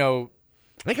 Rick Pitino.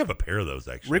 I think I have a pair of those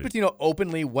actually. Rick Pitino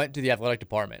openly went to the athletic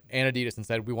department and Adidas and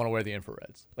said, "We want to wear the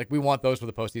infrareds. Like we want those for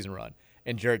the postseason run."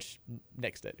 And Jurich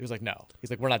nixed it. He was like, "No." He's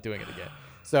like, "We're not doing it again."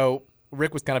 So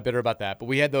Rick was kind of bitter about that. But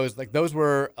we had those. Like those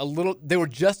were they were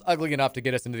just ugly enough to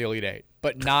get us into the Elite Eight,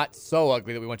 but not so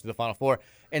ugly that we went to the Final Four.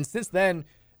 And since then.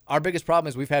 Our biggest problem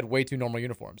is we've had way too normal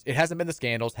uniforms. It hasn't been the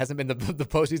scandals, hasn't been the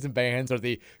postseason bans or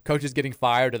the coaches getting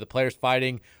fired or the players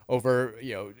fighting over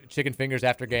chicken fingers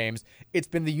after games. It's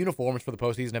been the uniforms for the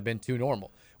postseason have been too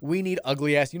normal. We need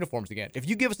ugly ass uniforms again. If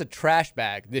you give us a trash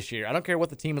bag this year, I don't care what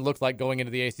the team looks like going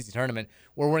into the ACC tournament,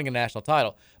 we're winning a national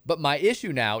title. But my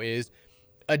issue now is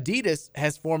Adidas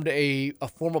has formed a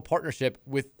formal partnership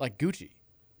with like Gucci.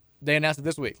 They announced it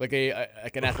this week, like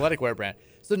an athletic wear brand.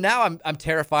 So now I'm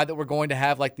terrified that we're going to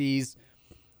have like these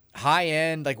high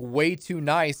end, like way too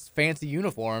nice, fancy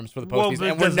uniforms for the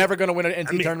postseason, and we're never going to win an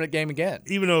NCAA tournament game again.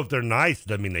 Even though if they're nice,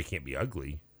 doesn't mean they can't be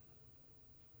ugly.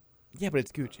 Yeah, but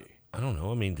it's Gucci. I don't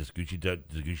know. I mean, does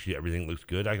Gucci everything looks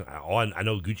good? I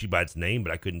know Gucci by its name,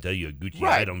 but I couldn't tell you a Gucci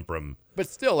item from. But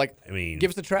still, give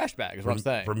us a trash bag. Is what I'm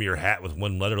saying. From your hat with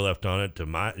one letter left on it to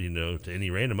to any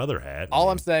random other hat. All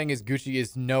I'm saying is Gucci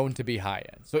is known to be high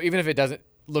end. So even if it doesn't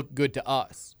look good to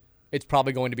us, it's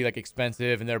probably going to be like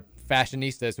expensive, and they're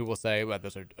fashionistas who will say, "Well,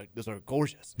 those are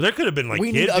gorgeous." But there could have been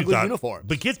we kids need ugly who uniforms.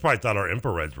 But kids probably thought our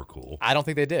infrareds were cool. I don't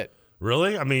think they did.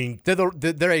 Really? I mean,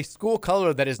 they're a school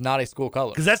color that is not a school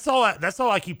color. Because that's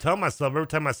all I keep telling myself every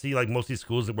time I see like most of these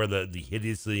schools that wear the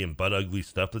hideously and butt ugly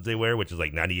stuff that they wear, which is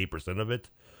like 98% of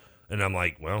it. And I'm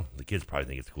like, well, the kids probably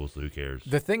think it's cool, so who cares?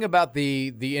 The thing about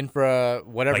the infra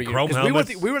whatever like chrome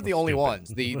helmets, we were the only ones.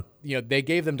 They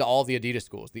gave them to all the Adidas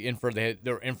schools.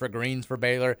 There were infra greens for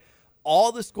Baylor.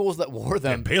 All the schools that wore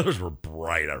them, Baylor's were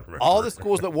bright. I remember all the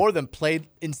schools that wore them played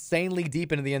insanely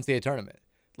deep into the NCAA tournament.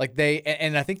 Like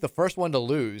and I think the first one to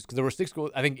lose, because there were 6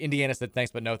 schools. I think Indiana said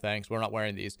thanks, but no thanks. We're not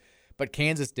wearing these. But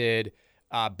Kansas did.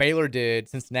 Baylor did,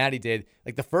 Cincinnati did.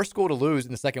 Like the first school to lose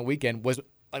in the second weekend was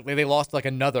like they lost like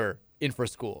another infra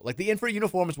school. Like the infra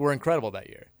uniforms were incredible that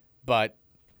year, but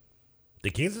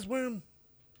did Kansas wear them?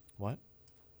 What?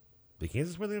 Did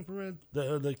Kansas wear the infrared?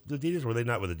 The Adidas? Were they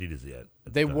not with Adidas yet?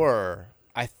 They were.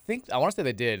 I want to say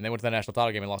they did, and they went to the national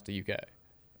title game and lost to UK.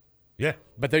 Yeah,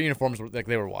 but their uniforms were like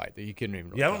they were white. You couldn't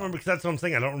even. Yeah, I don't remember because that's what I'm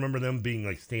saying. I don't remember them being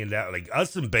like stand out. Like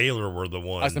us and Baylor were the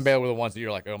ones. Us and Baylor were the ones that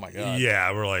you're like, oh my god.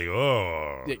 Yeah, we're like,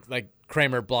 oh. Yeah, like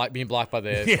Kramer being blocked by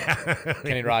the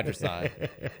Kenny Rogers sign.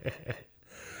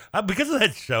 Because of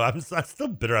that show, I'm still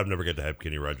bitter. I've never got to have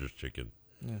Kenny Rogers chicken.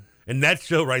 Yeah. And that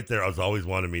show right there, I was always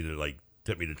wanting me to like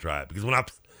tip me to try it because by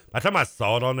the time I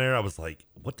saw it on there, I was like,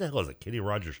 what the hell is a Kenny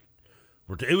Rogers?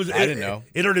 I didn't know.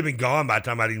 It had already been gone by the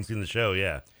time I'd even seen the show.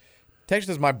 Yeah. Text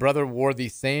says, my brother wore the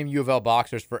same U of L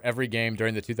boxers for every game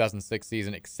during the 2006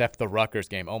 season except the Rutgers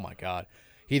game. Oh, my God.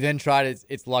 He then tried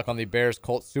its luck on the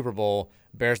Bears-Colts Super Bowl.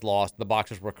 Bears lost. The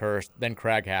boxers were cursed. Then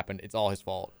Craig happened. It's all his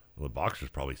fault. Well, the boxers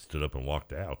probably stood up and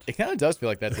walked out. It kind of does feel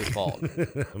like that's his fault.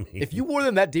 If you wore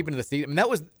them that deep into the season, I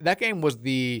mean, that game was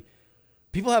the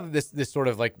 – people have this sort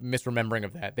of like misremembering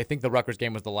of that. They think the Rutgers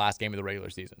game was the last game of the regular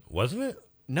season. Wasn't it?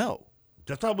 No.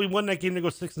 I thought we won that game to go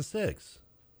 6-6.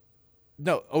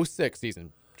 No, 06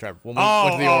 season, Trevor. When we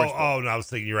went to the Orange Bowl. No, I was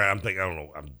thinking you're right. I don't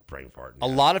know. I'm brain farting. A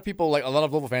lot of people, like a lot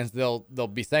of Louisville fans, they'll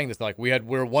be saying this. They're like,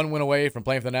 we're one win away from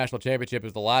playing for the national championship. It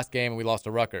was the last game, and we lost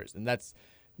to Rutgers, and that's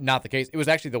not the case. It was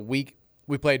actually the week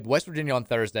we played West Virginia on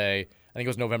Thursday. I think it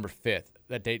was November 5th.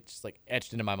 That date just like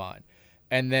etched into my mind,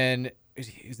 and then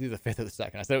it was either the 5th or the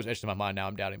 2nd. I said it was etched in my mind. Now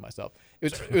I'm doubting myself.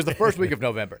 It was the first week of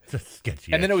November.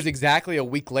 Sketchy. And then it was exactly a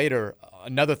week later,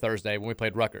 another Thursday, when we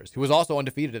played Rutgers, who was also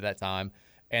undefeated at that time,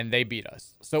 and they beat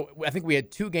us. So I think we had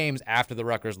 2 games after the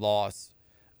Rutgers loss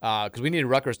because we needed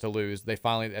Rutgers to lose. I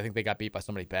think they got beat by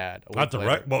somebody bad. Not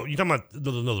well, you're talking about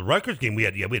the Rutgers game. We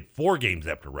had 4 games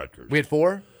after Rutgers. We had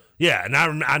 4? Yeah, and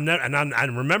I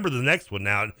remember the next one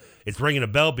now. It's ringing a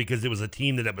bell because it was a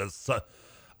team that was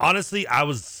honestly, I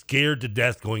was scared to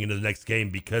death going into the next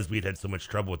game because we had so much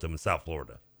trouble with them in South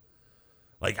Florida.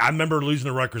 Like, I remember losing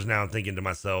to Rutgers now and thinking to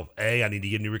myself, I need to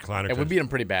get a new recliner. And we beat them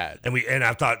pretty bad. And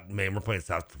I thought, man, we're playing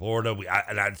South Florida.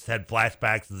 I just had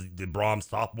flashbacks to the Brahms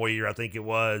sophomore year, I think it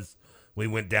was. We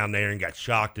went down there and got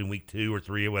shocked in week 2 or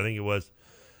 3, I think it was.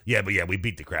 Yeah, but we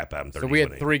beat the crap out of them. So we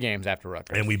had 3 games after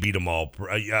Rutgers. And we beat them all.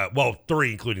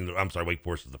 3, including Wake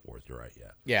Forest is the 4th. You're right,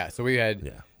 yeah. Yeah, so we had.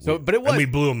 Yeah. But it was. And we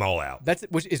blew them all out.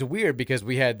 Which is weird because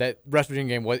we had that West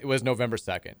Virginia game was November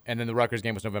 2nd, and then the Rutgers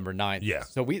game was November 9th. Yeah.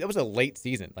 So that was a late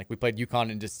season. Like we played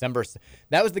UConn in December.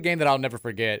 That was the game that I'll never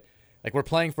forget. Like we're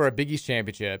playing for a Big East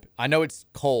championship. I know it's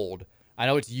cold. I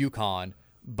know it's UConn,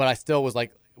 but I still was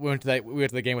like, we went to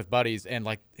the game with buddies, and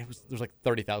like there's like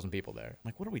 30,000 people there. I'm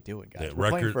like, what are we doing, guys? Yeah, we're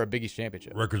playing for a Big East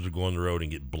championship. Rutgers would go on the road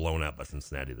and get blown out by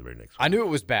Cincinnati the very next week. I knew it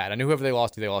was bad. I knew whoever they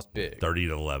lost to, they lost big.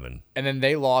 30-11. And then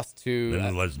they lost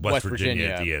to West Virginia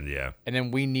at the end, yeah. And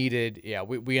then we ended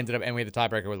up, and we had the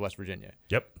tiebreaker with West Virginia.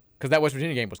 Yep. Because that West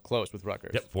Virginia game was close with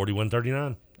Rutgers. Yep,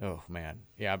 41-39. Oh, man.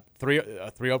 Yeah, 3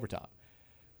 overtime.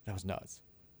 That was nuts.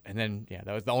 And then,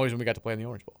 that was the only reason we got to play in the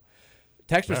Orange Bowl.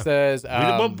 Texter says...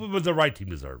 but the right team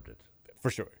deserved it. For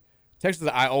sure. Texter says,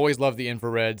 I always love the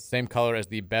infrared, same color as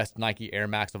the best Nike Air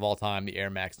Max of all time, the Air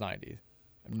Max 90s.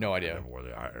 I have no idea. I never wore the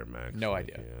Air Max. No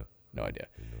idea. Yeah. No idea.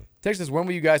 Texter says, when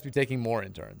will you guys be taking more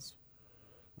interns?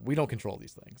 We don't control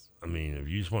these things. I mean, if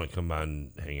you just want to come by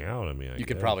and hang out, I mean, you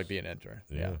could probably be an intern.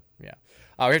 Yeah.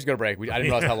 We have to go to break. I didn't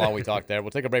realize how long we talked there.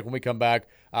 We'll take a break when we come back.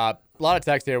 A lot of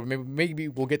text here. Maybe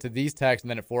we'll get to these texts, and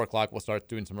then at 4 o'clock we'll start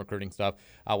doing some recruiting stuff.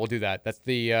 We'll do that. That's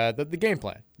the game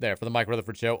plan there for the Mike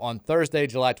Rutherford Show on Thursday,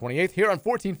 July 28th, here on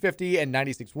 1450 and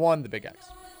 96.1 The Big X.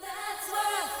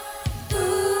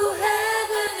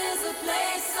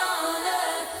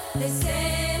 They say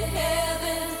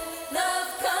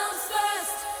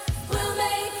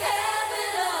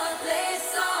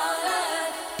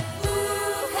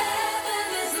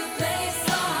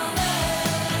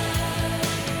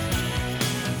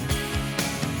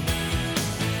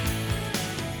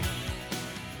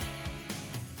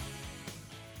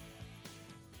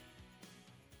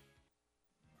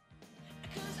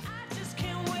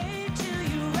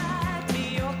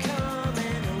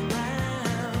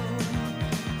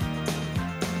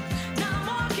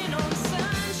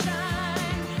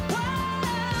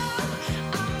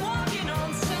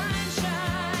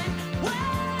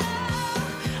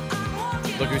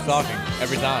Look who's talking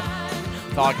every time.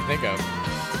 That's all I can think of.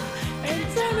 And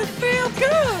then it feels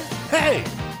good. Hey!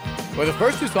 Well, the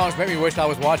first 2 songs make me wish I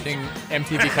was watching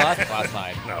MTV Classic last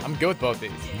night. No. I'm good with both these.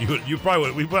 We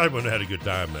probably would have had a good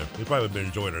time, man. We probably would have been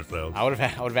enjoying ourselves. I would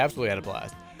have absolutely had a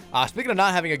blast. Speaking of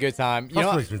not having a good time, you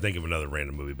know, makes me think of another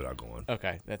random movie, but I'll go on.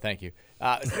 Okay, thank you.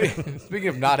 Speaking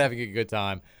of not having a good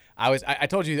time, I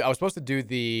told you I was supposed to do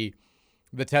the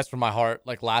test for my heart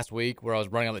like last week where I was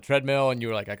running on the treadmill and you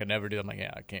were like, I could never do it. I'm like,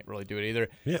 yeah, I can't really do it either.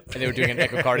 Yep. And they were doing an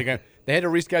echocardiogram. They had to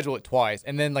reschedule it twice.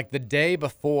 And then like the day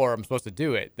before I'm supposed to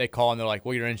do it, they call and they're like,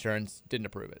 well, your insurance didn't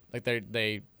approve it. Like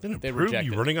they rejected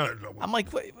you running on it. I'm like,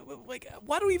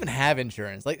 why do we even have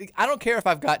insurance? Like, I don't care if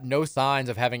I've got no signs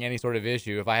of having any sort of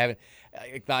issue. If I haven't,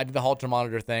 I did the Holter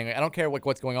monitor thing. I don't care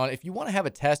what's going on. If you want to have a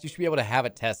test, you should be able to have a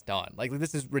test done. Like,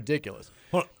 this is ridiculous.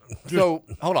 So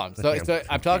hold on. So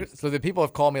I'm talking. So the people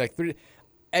have called me like 3.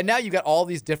 And now you got all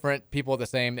these different people at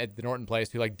the Norton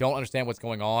place who like don't understand what's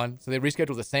going on. So they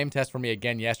rescheduled the same test for me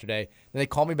again yesterday. Then they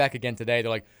call me back again today. They're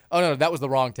like, "Oh no, that was the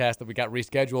wrong test that we got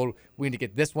rescheduled. We need to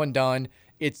get this one done.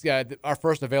 It's our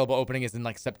first available opening is in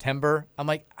like September." I'm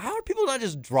like, how are people not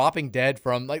just dropping dead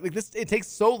from like this? It takes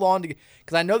so long to get,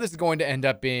 because I know this is going to end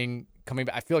up being coming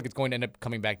back. I feel like it's going to end up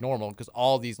coming back normal because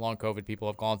all these long COVID people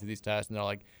have gone through these tests and they're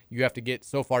like, you have to get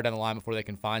so far down the line before they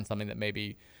can find something that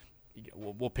maybe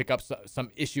we'll pick up some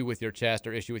issue with your chest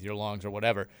or issue with your lungs or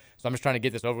whatever. So I'm just trying to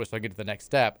get this over with so I get to the next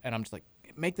step. And I'm just like,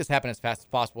 make this happen as fast as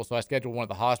possible. So I scheduled one at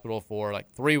the hospital for like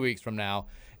 3 weeks from now.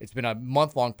 It's been a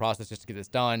month-long process just to get this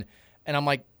done. And I'm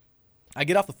like, I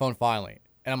get off the phone finally.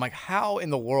 And I'm like, how in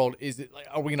the world is it? Like,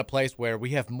 are we in a place where we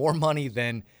have more money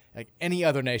than like any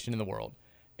other nation in the world?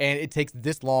 And it takes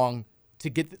this long to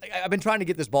get. I've been trying to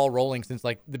get this ball rolling since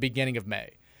like the beginning of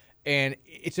May. And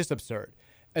it's just absurd.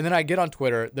 And then I get on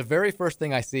Twitter. The very first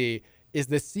thing I see is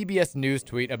this CBS News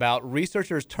tweet about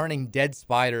researchers turning dead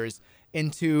spiders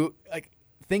into like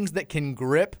things that can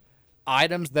grip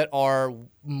items that are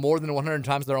more than 100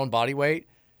 times their own body weight.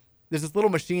 There's this little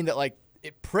machine that like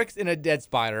it pricks in a dead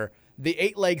spider. The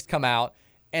 8 legs come out,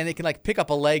 and they can like pick up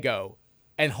a Lego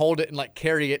and hold it and like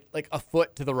carry it like a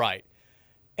foot to the right.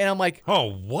 And I'm like,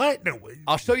 oh, what? No.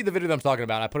 I'll show you the video that I'm talking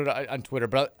about. I put it on Twitter,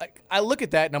 but I look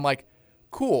at that and I'm like,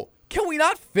 cool. Can we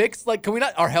not fix, can we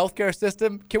not, our healthcare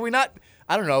system, can we not,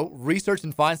 I don't know, research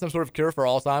and find some sort of cure for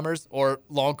Alzheimer's or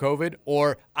long COVID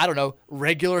or, I don't know,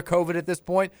 regular COVID at this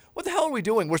point? What the hell are we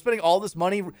doing? We're spending all this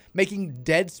money making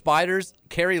dead spiders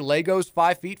carry Legos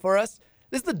 5 feet for us?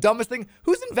 This is the dumbest thing.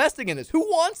 Who's investing in this? Who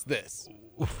wants this?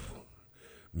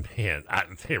 Man, I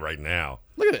can tell you right now.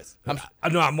 Look at this.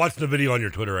 I'm watching the video on your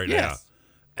Twitter right now. Yes.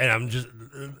 And I'm just,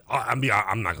 I'm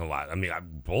not going to lie. I mean,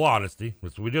 full honesty.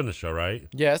 That's what we do on the show, right?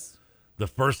 Yes. The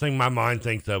first thing my mind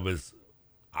thinks of is,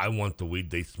 I want the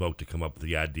weed they smoke to come up with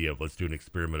the idea of let's do an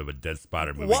experiment of a dead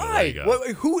spider moving. Why?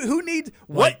 Who needs,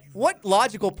 what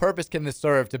logical purpose can this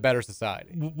serve to better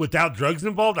society? Without drugs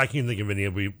involved, I can't think of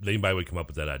anybody would come up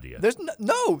with that iddia.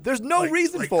 There's no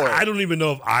reason for it. I don't even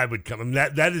know if I would come. I mean,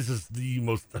 that is just the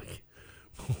most,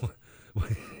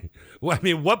 well, I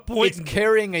mean, what point? It's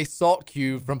carrying a salt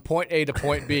cube from point A to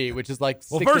point B, which is like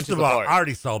 6 first inches of all, apart. I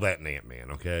already saw that in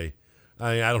Ant-Man, okay?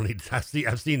 I mean, I don't need to,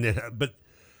 I've seen it, but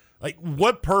like,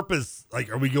 what purpose, like,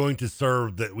 are we going to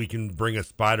serve that we can bring a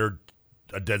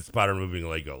dead spider moving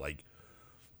Lego? Like,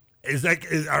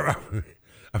 are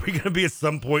we going to be at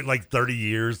some point in like 30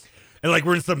 years? And like,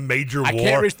 we're in some major war. I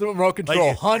can't reach the remote control.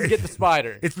 Like, Hun, get the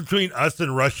spider. It's between us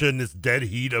and Russia in this dead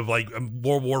heat of like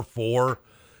World War IV.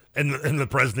 And the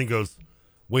president goes,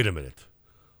 wait a minute.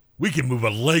 We can move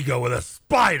a Lego with a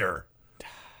spider.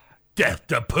 Death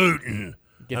to Putin.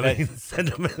 Send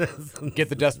him get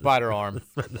the death spider arm.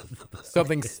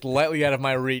 Something slightly out of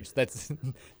my reach. It's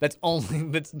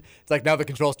like now the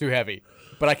control's too heavy,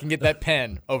 but I can get that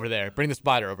pen over there. Bring the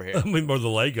spider over here. I mean, or the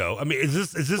Lego. I mean, is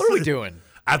this? What are we doing?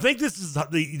 I think this is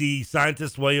the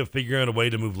scientist's way of figuring out a way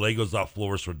to move Legos off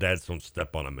floors so dads don't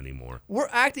step on them anymore. We're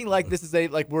acting like this is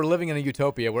we're living in a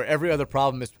utopia where every other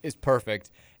problem is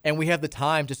perfect, and we have the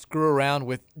time to screw around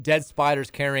with dead spiders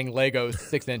carrying Legos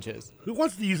 6 inches. Who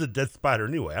wants to use a dead spider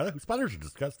anyway? Spiders are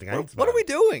disgusting. I hate spiders. What are we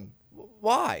doing?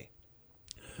 Why?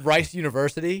 Rice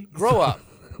University? Grow up.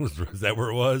 Is that where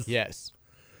it was? Yes.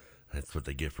 That's what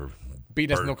they get for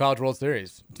beating us in the College World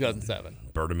Series 2007.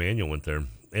 Bert Emanuel went there.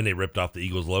 And they ripped off the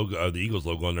Eagles logo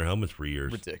on their helmets for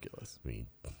years. Ridiculous. I mean,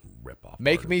 rip off.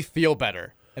 Make me feel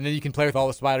better, and then you can play with all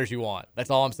the spiders you want. That's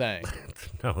all I'm saying.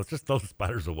 No, let's just throw the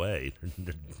spiders away.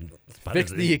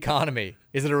 Fix the economy.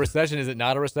 Is it a recession? Is it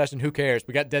not a recession? Who cares?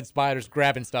 We got dead spiders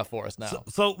grabbing stuff for us now.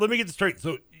 So let me get this straight.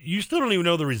 So you still don't even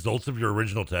know the results of your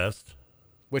original test?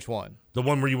 Which one? The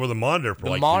one where you were the monitor for.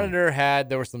 The monitor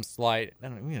there was some slight. We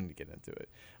don't need to get into it.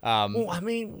 Well, I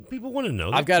mean, people want to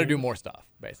know. I've got to do more stuff,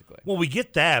 basically. Well, we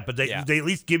get that, but they at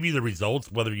least give you the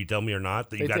results, whether you tell me or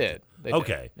not. They did.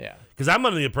 Okay. Yeah. Because I'm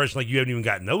under the impression like you haven't even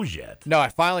gotten those yet. No, I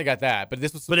finally got that, but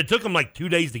this was. But it took them like 2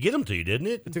 days to get them to you, didn't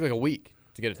it? It took like a week.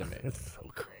 to get it to me. It's so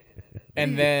crazy.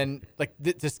 And then, like,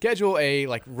 to schedule a,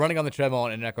 like, running on the treadmill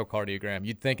and an echocardiogram,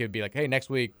 you'd think it would be like, hey, next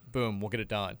week, boom, we'll get it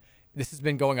done. This has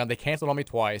been going on. They canceled on me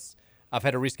twice. I've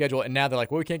had to reschedule, and now they're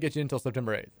like, well, we can't get you until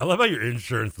September 8th. I love how your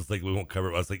insurance is like, we won't cover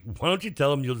it. I was like, why don't you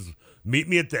tell them you'll just meet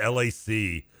me at the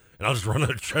LAC, and I'll just run on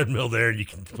a treadmill there, and you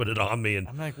can put it on me, and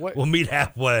I'm like, what? We'll meet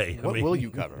halfway. What will you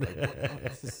cover?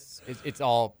 It's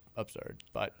all absurd,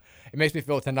 but it makes me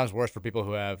feel 10 times worse for people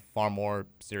who have far more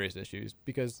serious issues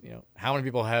because, how many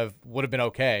people would have been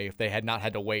okay if they had not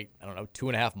had to wait,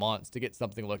 2.5 months to get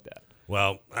something looked at?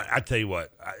 Well, I tell you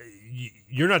what,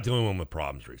 you're not the only one with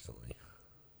problems recently.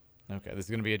 Okay, this is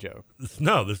going to be a joke.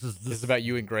 No, this is about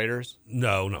you and graders?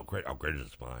 No, graders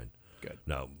is fine. Good.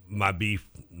 No, my beef,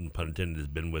 pun intended, has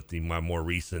been with my more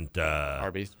recent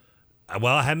Arby's.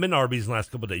 Well, I haven't been to Arby's in the last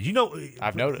couple of days.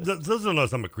 I've noticed. Those don't know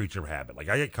I'm a creature of habit. Like,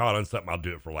 I get caught on something, I'll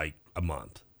do it for like a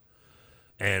month.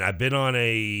 And I've been on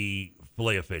a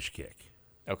filet of fish kick.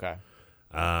 Okay.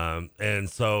 And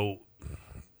so,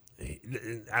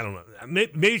 I don't know.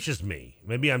 Maybe it's just me.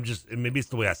 Maybe it's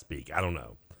the way I speak. I don't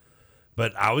know.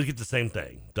 But I always get the same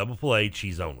thing. Double filet,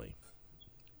 cheese only.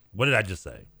 What did I just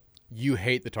say? You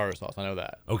hate the tartar sauce. I know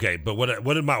that. Okay, but what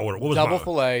did my order? What was double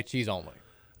filet, cheese only.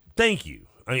 Thank you.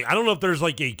 I mean, I don't know if there's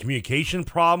like a communication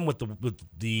problem with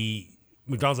the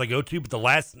McDonald's I go to, but the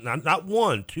last not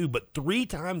 1, 2, but 3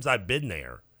 times I've been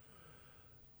there,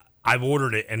 I've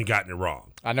ordered it and gotten it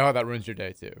wrong. I know how that ruins your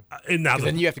day too. And now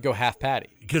then you have to go half patty.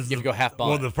 Because you have to go half bun.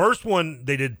 Well, the first one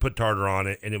they did put tartar on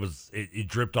it, and it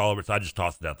dripped all over it, so I just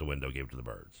tossed it out the window, gave it to the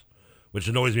birds, which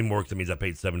annoys me more because it means I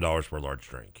paid $7 for a large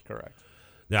drink. Correct.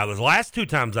 Now, the last 2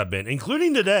 times I've been,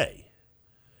 including today,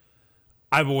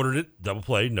 I've ordered it double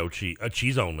filet, no cheese,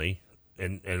 cheese only,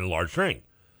 and a large drink.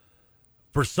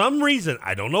 For some reason,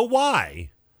 I don't know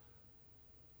why,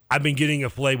 I've been getting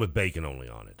a filet with bacon only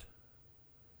on it.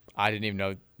 I didn't even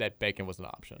know that bacon was an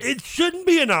option. It shouldn't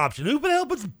be an option. Who the hell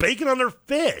puts bacon on their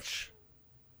fish?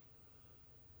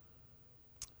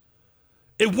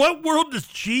 In what world does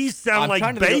cheese sound like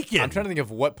bacon? I'm trying to think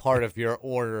of what part of your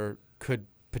order could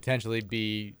potentially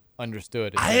be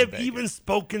understood. I have even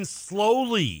spoken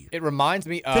slowly. It reminds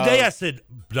me of... Today I said,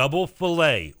 double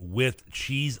filet with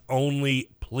cheese only,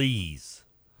 please.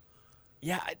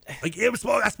 Yeah.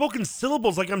 I spoke in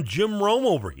syllables like I'm Jim Rome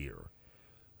over here.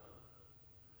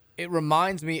 It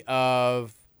reminds me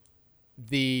of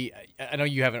I know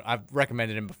you haven't, I've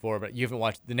recommended him before, but you haven't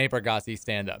watched the Nate Bargatze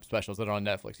stand-up specials that are on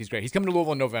Netflix. He's great. He's coming to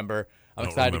Louisville in November. I'm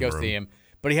excited to go see him.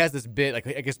 But he has this bit, like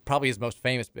I guess probably his most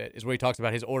famous bit, is where he talks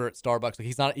about his order at Starbucks.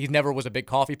 Like he never was a big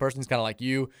coffee person. He's kind of like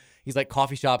you. He's like,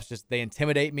 coffee shops they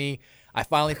intimidate me. I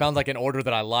finally found like an order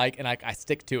that I like, and I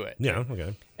stick to it. Yeah,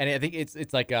 okay. And I think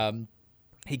it's like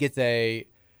he gets a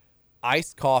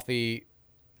iced coffee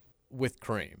with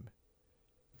cream.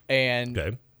 And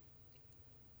okay.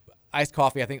 Iced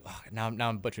coffee, I think, now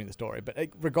I'm butchering the story, but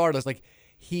regardless, like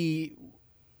he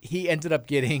ended up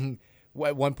getting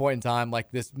at one point in time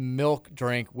like this milk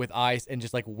drink with ice and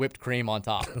just like whipped cream on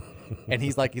top. And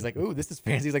he's like, ooh, this is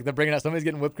fancy. He's like, they're bringing out, somebody's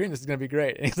getting whipped cream. This is gonna be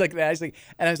great. And he's like, and I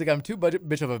was like, I'm too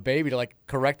much of a baby to like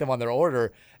correct them on their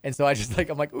order. And so I just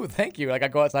I'm like, ooh, thank you. Like I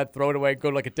go outside, throw it away,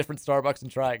 go to like a different Starbucks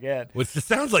and try again. Which just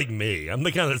sounds like me. I'm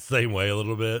the kind of the same way a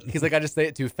little bit. He's like, I just say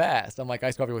it too fast. I'm like,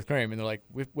 iced coffee with cream, and they're like,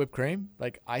 whipped cream,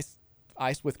 like ice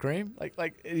with cream, like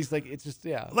he's like, it's just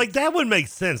like that would make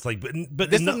sense. Like, but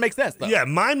this doesn't make sense though. Yeah,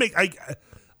 mine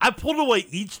I pulled away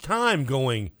each time,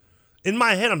 going in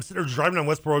my head. I'm sitting there driving down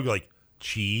Westboro, like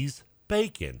cheese,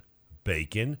 bacon,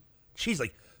 cheese.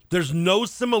 Like there's no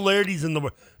similarities in the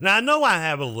word. Now I know I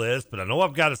have a list, but I know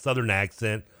I've got a Southern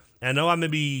accent. And I know I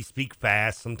maybe speak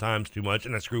fast sometimes too much,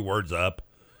 and I screw words up.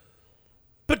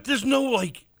 But there's no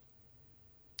like.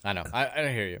 I know. I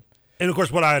hear you. And of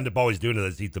course, what I end up always doing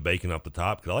is eat the bacon off the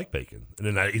top because I like bacon, and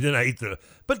then I eat the.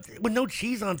 But with no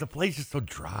cheese on it, the filet's just so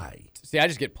dry. See, I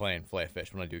just get plain filet of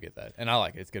fish when I do get that, and I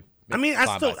like it. It's good. I mean,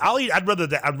 I'll eat. I'd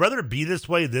rather it be this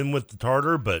way than with the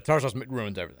tartar, but tartar sauce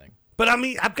ruins everything. But I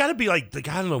mean, I've got to be like the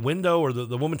guy in the window or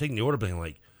the woman taking the order, being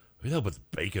like, who the hell puts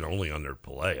bacon only on their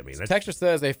filet? I mean, texture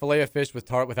says a filet of fish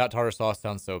without tartar sauce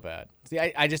sounds so bad. See,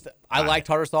 I like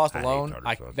tartar sauce alone.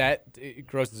 It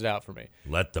grosses it out for me.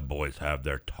 Let the boys have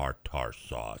their tartar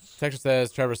sauce. Texture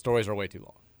says Trevor's stories are way too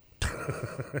long.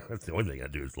 That's the only thing I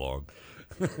do is long.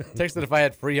 Text that if I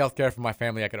had free health care for my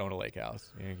family, I could own a lake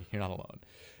house. You're not alone.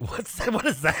 What's that? What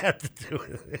does that have to do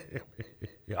with it?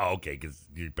 Oh, okay, because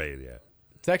you're paying, yeah.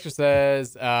 Texture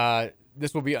says,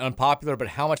 this will be unpopular, but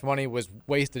how much money was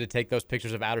wasted to take those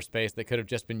pictures of outer space that could have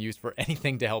just been used for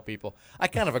anything to help people? I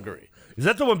kind of agree. Is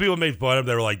that the one people made fun of?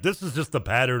 They were like, this is just the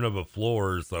pattern of a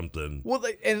floor or something. Well,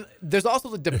 and there's also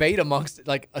the debate amongst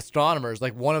like astronomers.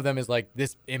 Like one of them is like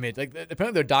this image, like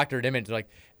apparently their doctored image, like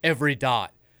every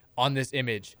dot on this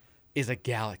image is a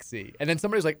galaxy. And then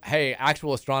somebody's like, hey,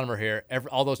 actual astronomer here,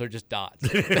 all those are just dots.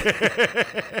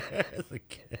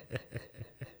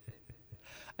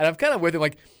 And I'm kind of with him,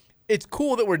 like, it's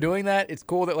cool that we're doing that. It's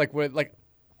cool that, like, we're, like,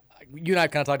 you and I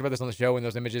kind of talked about this on the show when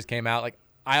those images came out. Like,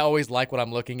 I always like what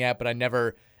I'm looking at, but I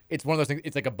never, it's one of those things,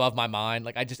 it's, like, above my mind.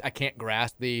 Like, I can't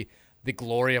grasp the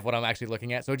glory of what I'm actually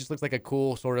looking at. So it just looks like a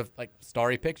cool sort of, like,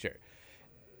 starry picture.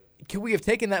 Could we have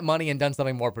taken that money and done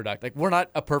something more productive? Like, we're not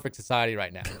a perfect society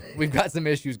right now. We've got some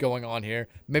issues going on here.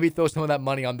 Maybe throw some of that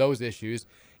money on those issues.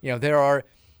 You know,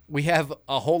 we have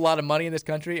a whole lot of money in this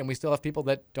country, and we still have people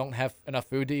that don't have enough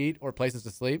food to eat or places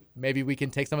to sleep. Maybe we can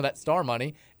take some of that star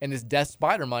money and this Death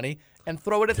Spider money and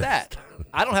throw it at that.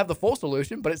 I don't have the full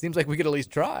solution, but it seems like we could at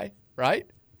least try, right?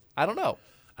 I don't know.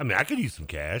 I mean, I could use some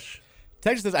cash.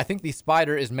 Texas says, I think the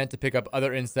spider is meant to pick up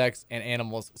other insects and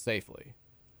animals safely.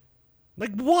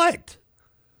 Like what?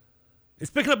 It's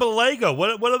picking up a Lego.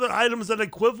 What other items is that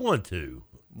equivalent to?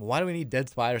 Why do we need dead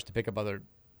spiders to pick up other?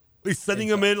 He's sending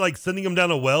them in, like sending them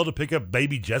down a well to pick up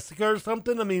baby Jessica or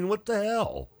something? I mean, what the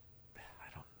hell?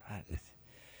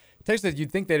 Texas says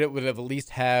you'd think that it would have at least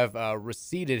have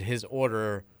repeated his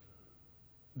order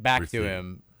back to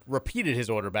him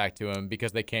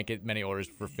because they can't get many orders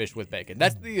for fish with bacon.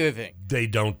 That's the other thing. They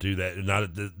don't do that. Not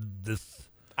at this.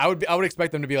 I would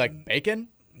expect them to be like, bacon?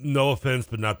 No offense,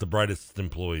 but not the brightest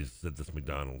employees at this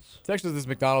McDonald's. Texas, this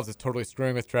McDonald's is totally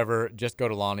screwing with Trevor. Just go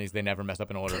to Lonnie's. They never mess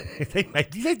up an order. Do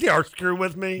you think they are screwing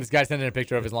with me? This guy sent in a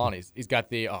picture of his Lonnie's. He's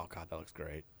got oh, God, that looks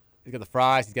great. He's got the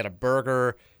fries. He's got a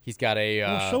burger. He's got a...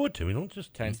 show it to me. Don't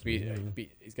just...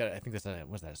 He's got, I think that's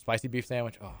a spicy beef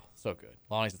sandwich. Oh, so good.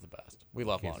 Lonnie's is the best. We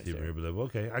love Lonnie's here.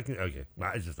 Okay, okay.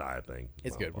 It's just a thing.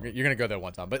 It's good. You're going to go there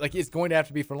one time. But like, it's going to have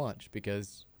to be for lunch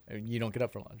because you don't get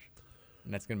up for lunch.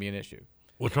 And that's going to be an issue.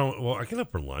 What's wrong? Well, I get up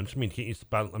for lunch. I mean, can't you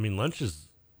spot? I mean, lunch is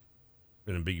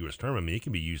an ambiguous term. I mean, it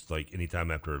can be used like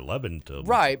anytime after 11 to.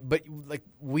 Right, but like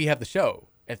we have the show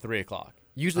at 3:00.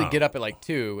 Usually get up at like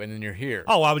 2, and then you're here.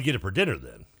 Oh, I would get it for dinner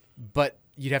then. But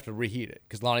you'd have to reheat it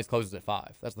because Lonnie's closes at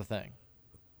 5. That's the thing.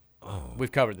 Oh,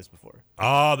 we've covered this before.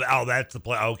 Oh, that's the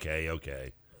play.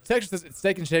 Okay. Texas says,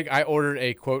 Steak and Shake, I ordered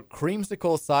a, quote,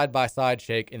 creamsicle side-by-side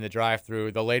shake in the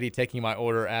drive-thru. The lady taking my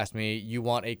order asked me, you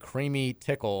want a creamy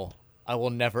tickle? I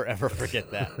will never, ever forget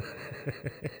that.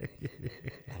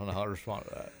 I don't know how to respond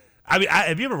to that. I mean,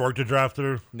 have you ever worked a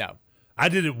drive-thru? No. I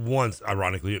did it once,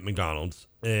 ironically, at McDonald's,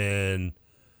 and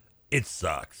it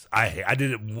sucks. I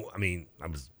did it, I mean, I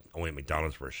was only at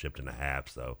McDonald's for a shift and a half,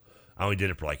 so I only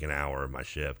did it for like an hour of my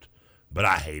shift, but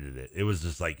I hated it. It was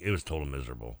just like, it was total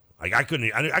miserable. Like, I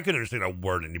couldn't understand a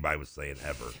word anybody was saying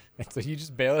ever. So you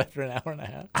just bailed after an hour and a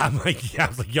half? I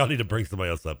was like, y'all need to bring somebody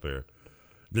else up here.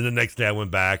 Then the next day I went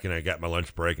back and I got my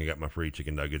lunch break and got my free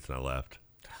chicken nuggets and I left.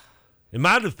 In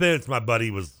my defense, my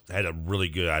buddy had a really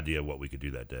good idea of what we could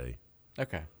do that day.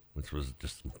 Okay. Which was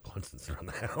just some blunts around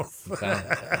the house. That's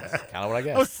kind of what I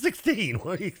guess. I was 16.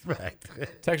 What do you expect?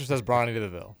 Texas says Bronny to the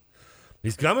Ville.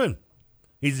 He's coming.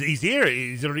 He's here.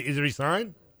 Is it already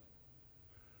signed?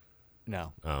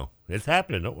 No. Oh, it's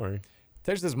happening. Don't worry.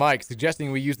 Texas says Mike,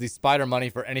 suggesting we use the spider money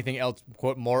for anything else,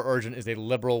 quote, more urgent is a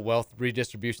liberal wealth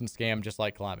redistribution scam just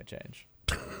like climate change.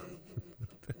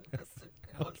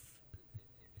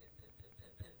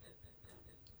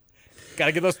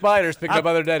 Gotta get those spiders picking up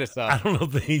other data stuff. I don't know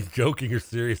if he's joking or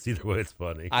serious. Either way, it's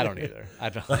funny. I don't either. I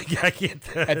don't. Like, I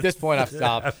can't. At this point, I've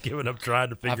stopped. I've given up trying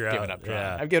to figure out.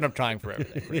 I've given up trying for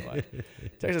everything, pretty much.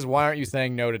 Texas, why aren't you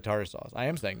saying no to tartar sauce? I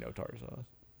am saying no tartar sauce.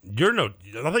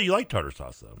 I thought you like tartar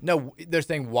sauce, though. No, they're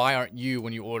saying, why aren't you,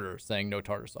 when you order, saying no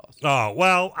tartar sauce? Oh,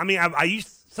 well, I mean,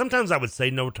 sometimes I would say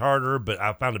no tartar, but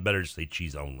I found it better to say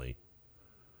cheese only.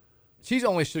 Cheese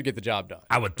only should get the job done.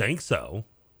 I would think so.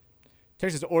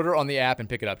 Texas, order on the app and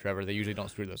pick it up, Trevor. They usually don't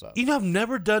screw those up. You know, I've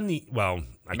never done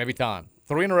maybe time.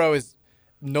 3 in a row is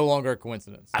no longer a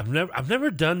coincidence. I've never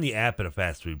done the app at a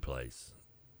fast food place.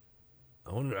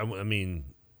 I mean,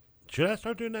 should I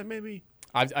start doing that maybe?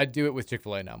 I do it with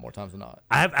Chick-fil-A now more times than not.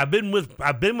 I've been with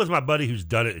my buddy who's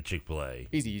done it at Chick-fil-A.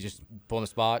 Easy, you just pull in the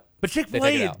spot. But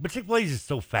Chick-fil-A is just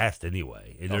so fast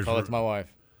anyway. Don't tell that to my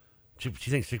wife. She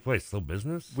thinks Chick-fil-A is slow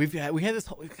business. We had this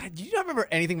whole. God, do you not remember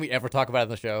anything we ever talk about on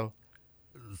the show?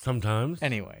 Sometimes.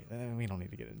 Anyway, we don't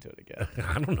need to get into it again.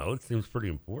 I don't know. It seems pretty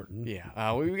important.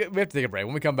 Yeah, we have to take a break.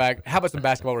 When we come back, how about some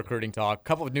basketball recruiting talk? A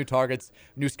couple of new targets,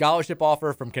 new scholarship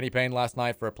offer from Kenny Payne last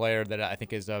night for a player that I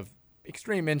think is of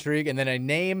extreme intrigue, and then a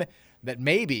name that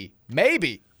maybe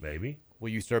will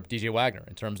usurp DJ Wagner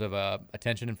in terms of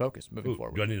attention and focus moving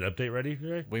forward. Do I need an update ready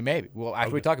today? We maybe. Well,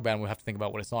 after we talk about him, we'll have to think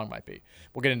about what a song might be.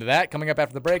 We'll get into that coming up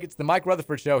after the break. It's the Mike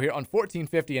Rutherford Show here on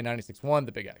 1450 and 96.1,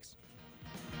 The Big X.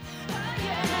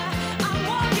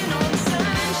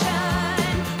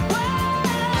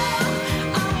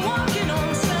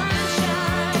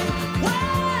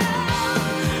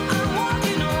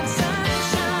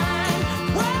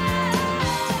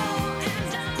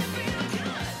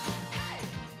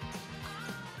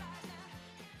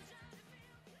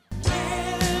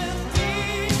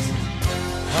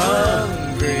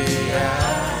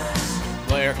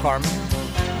 Blair Carmen.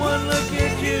 One look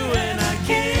at you and I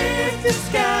kiss the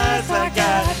skies. I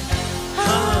got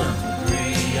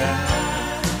hungry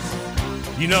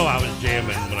eyes. You know I was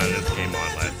jamming when this came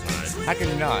on last night. How can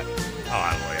you not?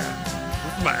 Oh,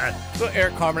 yeah. So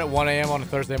Eric Carmen at 1 a.m. on a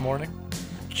Thursday morning.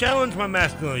 Challenge my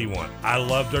masculinity you want. I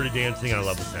love Dirty Dancing and I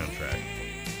love the soundtrack.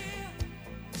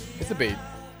 It's a beat.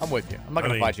 I'm with you. I'm not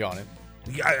going to fight you on it.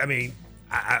 I mean,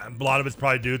 a lot of it's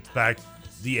probably due to the fact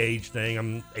the age thing.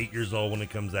 I'm 8 years old when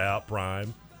it comes out,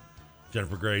 prime.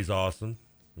 Jennifer Grey's awesome.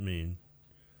 I mean,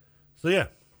 so yeah.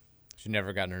 She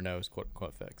never gotten her nose quote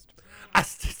unquote fixed. I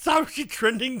saw she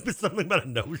trending with something about a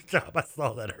nose job. I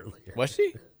saw that earlier. Was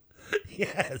she?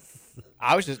 Yes.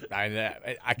 I was just,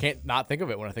 I can't not think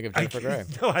of it when I think of Jennifer Grey.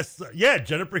 No,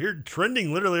 Jennifer here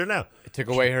trending literally right now. It took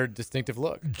away her distinctive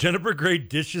look. Jennifer Grey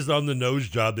dishes on the nose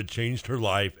job that changed her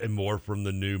life and more from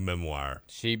the new memoir.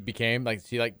 She became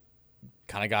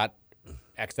kind of got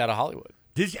X'd out of Hollywood.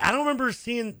 I don't remember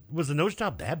seeing, was the nose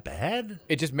job that bad?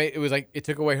 It just it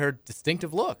took away her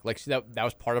distinctive look. Like that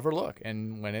was part of her look.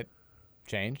 And when it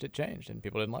changed, and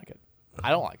people didn't like it. I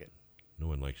don't like it. No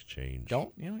one likes change.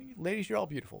 Ladies, you're all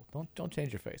beautiful. Don't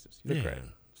change your faces. You look great.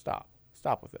 Stop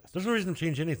with this. There's no reason to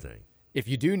change anything. If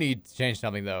you do need to change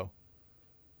something, though,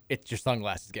 it's your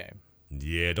sunglasses game.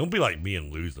 Yeah, don't be like me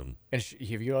and lose them. And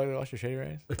have you already lost your Shady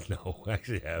Rays? No, I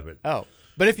actually haven't. Oh,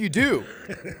 but if you do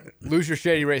lose your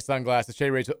Shady Rays sunglasses,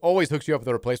 Shady Rays always hooks you up with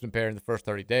a replacement pair in the first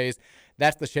 30 days.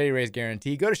 That's the Shady Rays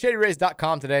guarantee. Go to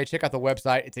ShadyRays.com today. Check out the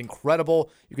website. It's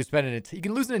incredible. You can you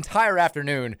can lose an entire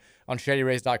afternoon on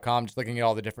ShadyRays.com just looking at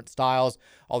all the different styles,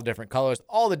 all the different colors,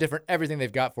 all the different everything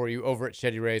they've got for you over at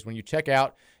Shady Rays. When you check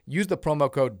out, use the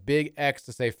promo code BIGX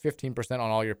to save 15% on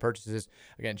all your purchases.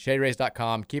 Again,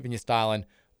 ShadyRays.com, keeping you styling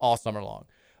all summer long.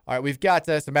 All right, we've got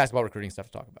some basketball recruiting stuff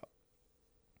to talk about.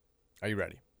 Are you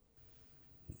ready?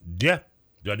 Yeah.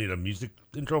 Do I need a music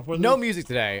intro for this? No music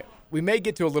today. We may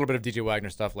get to a little bit of DJ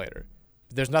Wagner stuff later.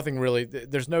 There's nothing really,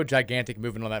 there's no gigantic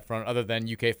movement on that front other than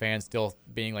UK fans still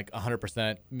being like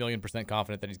 100%, million%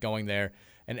 confident that he's going there,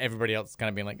 and everybody else kind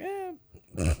of being like,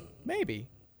 maybe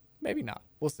not.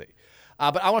 We'll see.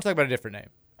 But I want to talk about a different name.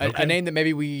 A name that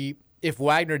maybe if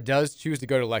Wagner does choose to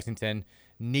go to Lexington,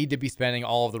 need to be spending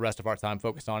all of the rest of our time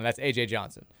focused on, and that's A.J.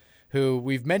 Johnson, who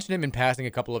we've mentioned him in passing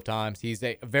a couple of times. He's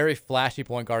a very flashy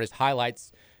point guard. His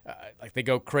highlights, they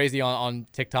go crazy on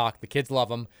TikTok. The kids love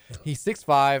him. He's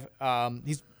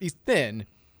 6'5". He's thin,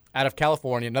 out of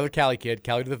California. Another Cali kid,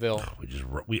 Cali to the Ville.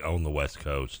 We own the West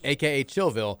Coast, a.k.a.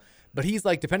 Chillville. But he's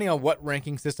like, depending on what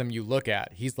ranking system you look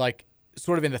at, he's like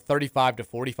sort of in the 35 to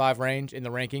 45 range in the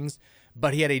rankings.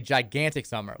 But he had a gigantic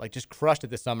summer, like just crushed it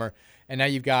this summer. And now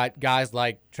you've got guys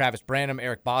like Travis Branham,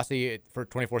 Eric Bossy for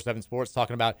 24/7 Sports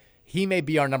talking about he may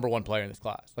be our number one player in this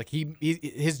class. Like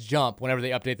his jump, whenever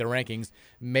they update their rankings,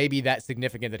 may be that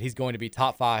significant that he's going to be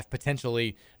top 5,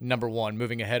 potentially number 1,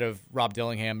 moving ahead of Rob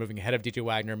Dillingham, moving ahead of DJ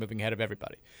Wagner, moving ahead of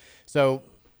everybody. So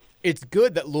it's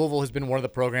good that Louisville has been one of the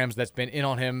programs that's been in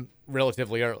on him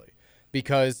relatively early,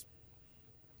 because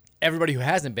everybody who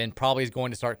hasn't been probably is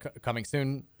going to start coming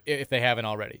soon if they haven't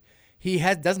already. He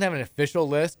doesn't have an official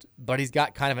list, but he's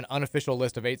got kind of an unofficial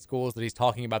list of 8 schools that he's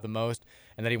talking about the most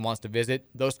and that he wants to visit.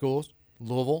 Those schools: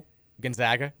 Louisville,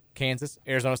 Gonzaga, Kansas,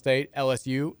 Arizona State,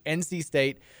 LSU, NC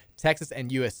State, Texas,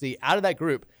 and USC. Out of that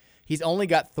group, he's only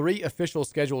got 3 official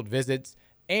scheduled visits,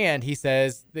 and he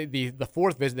says the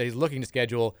 4th visit that he's looking to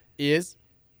schedule is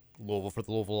Louisville for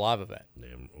the Louisville Live event.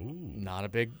 Damn. Ooh. Not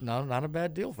a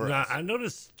bad deal for us. I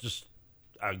noticed just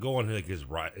I go on like his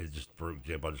just for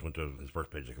example, I just went to his first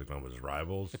page. I clicked on his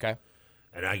rivals. Okay.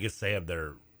 And I guess they have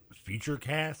their future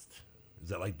cast. Is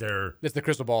that like their? It's the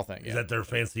crystal ball thing. Is that their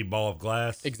fancy ball of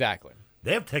glass? Exactly.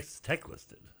 They have Texas Tech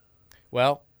listed.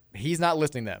 Well, He's not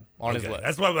listing them on his list.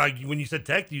 That's why when you said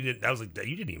Tech, I was like,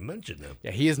 you didn't even mention them.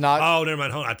 Yeah, he is not. Oh, never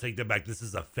mind. Hold on, I take that back. This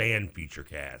is a fan feature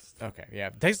cast. Okay,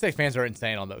 yeah. Texas Tech fans are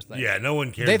insane on those things. Yeah, no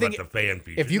one cares about the fan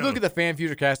feature. If you look at the fan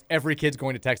future cast, every kid's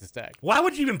going to Texas Tech. Why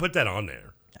would you even put that on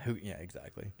there? Yeah,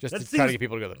 exactly. Just to try to get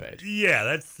people to go to the page. Yeah,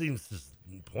 that seems just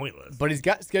pointless. But he's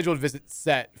got scheduled visits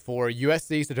set for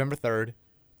USC September 3rd,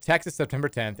 Texas September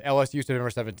 10th, LSU September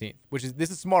 17th,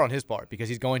 this is smart on his part because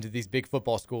he's going to these big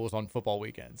football schools on football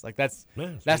weekends. Like that's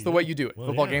the way you do it. Well,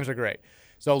 football games are great.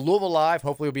 So Louisville Live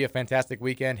hopefully will be a fantastic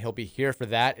weekend. He'll be here for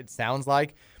that, it sounds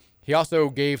like. He also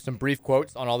gave some brief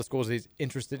quotes on all the schools that he's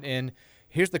interested in.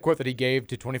 Here's the quote that he gave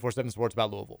to 24/7 Sports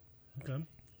about Louisville. Okay.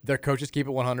 Their coaches keep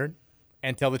it 100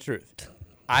 and tell the truth.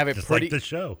 I have Just like the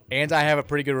show. And I have a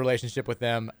pretty good relationship with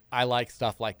them. I like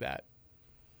stuff like that.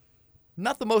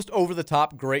 Not the most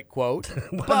over-the-top great quote,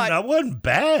 but that wasn't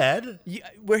bad. Yeah,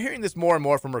 we're hearing this more and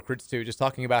more from recruits too, just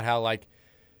talking about how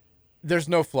there's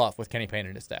no fluff with Kenny Payne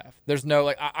and his staff. There's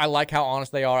no I like how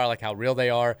honest they are. I like how real they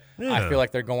are. Yeah. I feel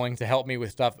like they're going to help me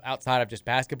with stuff outside of just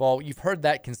basketball. You've heard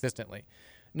that consistently.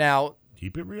 Now,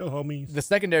 keep it real, homies. The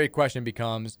secondary question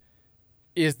becomes,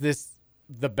 is this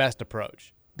the best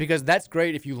approach? Because that's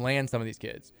great if you land some of these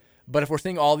kids. But if we're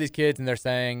seeing all these kids and they're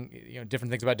saying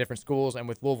different things about different schools, and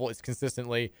with Louisville it's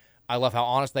consistently, I love how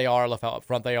honest they are, I love how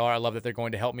upfront they are, I love that they're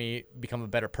going to help me become a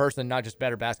better person, not just a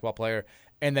better basketball player,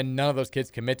 and then none of those kids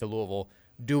commit to Louisville,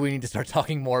 do we need to start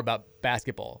talking more about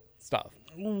basketball stuff?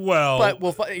 Well,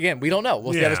 but we don't know.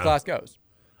 We'll see how this class goes.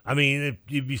 I mean,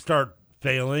 if you start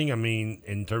failing,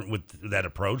 with that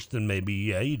approach, then maybe,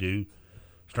 you do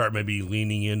start maybe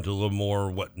leaning into a little more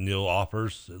what Neil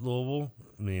offers at Louisville.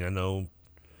 I mean, I know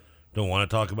don't want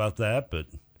to talk about that, but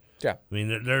yeah, I mean,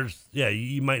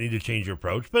 you might need to change your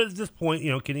approach. But at this point,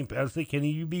 Kenny, I would say,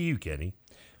 Kenny, you be you, Kenny.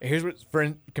 Here's what,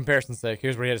 for comparison's sake,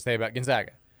 here's what he had to say about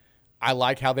Gonzaga. I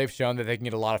like how they've shown that they can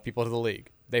get a lot of people to the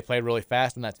league. They play really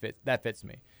fast, and that fits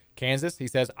me. Kansas, he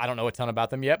says, I don't know a ton about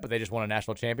them yet, but they just won a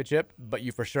national championship. But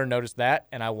you for sure noticed that,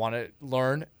 and I want to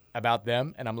learn about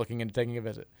them, and I'm looking into taking a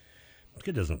visit. This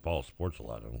kid doesn't follow sports a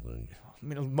lot, I don't think. I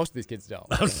mean, most of these kids don't.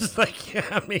 I was just like,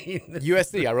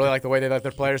 USC, I really like the way they let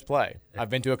their players play. I've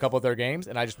been to a couple of their games,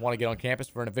 and I just want to get on campus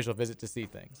for an official visit to see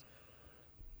things.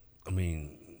 I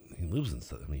mean, he lives in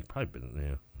Southern. I mean, he probably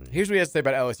been, yeah. Here's what he has to say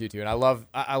about LSU, too, and I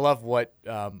love what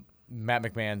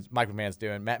Mike McMahon's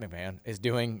doing. Matt McMahon is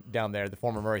doing down there, the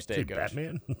former Murray State coach.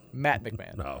 Batman? Matt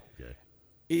McMahon. Oh, okay.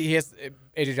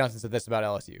 A.J. Johnson said this about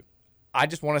LSU. I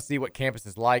just want to see what campus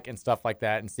is like and stuff like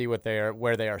that, and see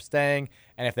where they are staying,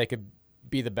 and if they could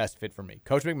be the best fit for me.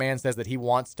 Coach McMahon says that he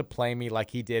wants to play me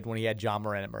like he did when he had John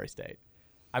Moran at Murray State.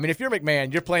 I mean, if you're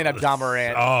McMahon, you're playing up John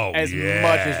Moran as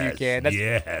much as you can.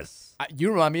 Yes.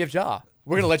 You remind me of Ja.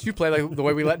 We're going to let you play like the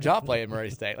way we let Ja play at Murray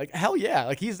State. Like, hell yeah.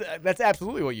 Like, that's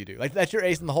absolutely what you do. Like, that's your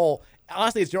ace in the hole.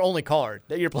 Honestly, it's your only card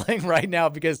that you're playing right now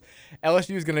because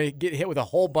LSU is going to get hit with a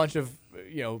whole bunch of,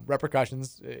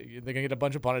 repercussions. They're going to get a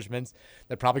bunch of punishments.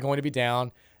 They're probably going to be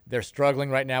down. They're struggling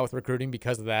right now with recruiting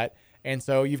because of that. And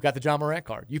so you've got the John Morant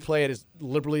card. You play it as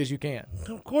liberally as you can.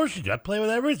 Of course you do. I play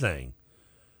with everything.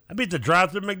 I beat the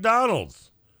drive-thru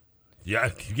McDonald's. Yeah,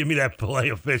 give me that filet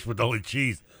of fish with only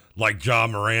cheese like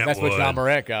John Morant That's would. what John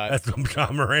Morant got. That's what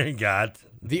John Morant got.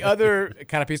 The other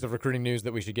kind of piece of recruiting news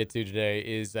that we should get to today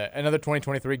is another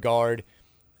 2023 guard.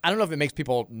 I don't know if it makes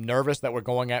people nervous that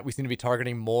we seem to be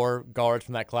targeting more guards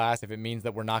from that class, if it means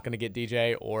that we're not going to get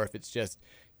DJ, or if it's just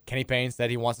Kenny Payne said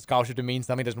he wants the scholarship to mean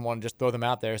something. He doesn't want to just throw them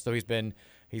out there. So he's been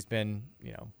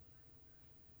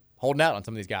holding out on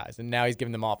some of these guys, and now he's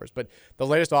giving them offers. But the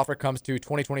latest offer comes to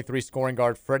 2023 scoring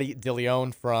guard Freddie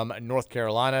DeLeon from North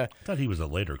Carolina. I thought he was a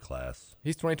later class.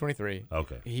 He's 2023.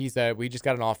 Okay. He's we just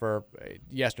got an offer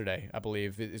yesterday, I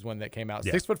believe, is when that came out.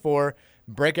 Yeah. 6'4",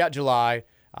 breakout July,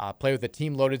 play with the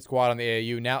team-loaded squad on the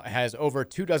AAU. Now has over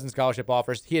 24 scholarship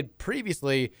offers. He had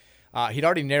previously he'd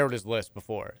already narrowed his list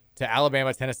before to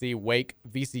Alabama, Tennessee, Wake,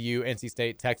 VCU, NC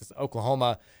State, Texas,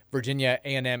 Oklahoma, Virginia,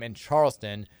 A&M, and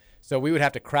Charleston. So we would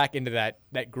have to crack into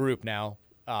that group now.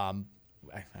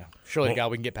 Surely, God,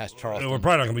 we can get past Charleston. We're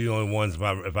probably not going to be the only ones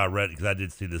if I read it, because I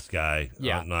did see this guy.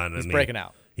 Yeah, he's breaking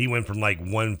out. He went from like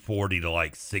 140 to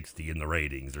like 60 in the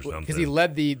ratings or something. Because he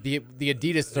led the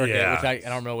Adidas circuit, which I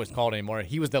don't know what it's called anymore.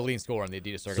 He was the leading scorer on the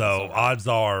Adidas circuit. So odds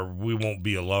are we won't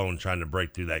be alone trying to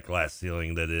break through that glass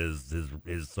ceiling that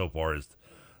is so far as.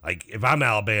 Like, if I'm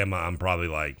Alabama, I'm probably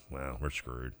like, well, we're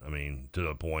screwed. I mean, to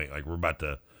the point, like,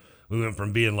 we went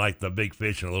from being like the big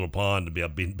fish in a little pond to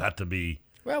about to be.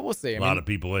 Well, we'll see. A lot of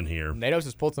people in here. NATO's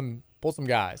just pulled some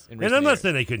guys. And I'm not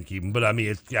saying they couldn't keep him, but I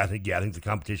mean, I think the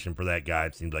competition for that guy,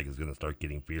 it seems like it's going to start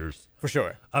getting fierce. For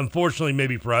sure. Unfortunately,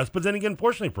 maybe for us, but then again,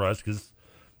 fortunately for us, because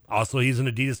Also, he's an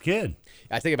Adidas kid.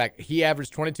 I take it back. He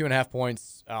averaged 22.5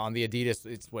 points on the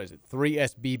Adidas. What is it? 3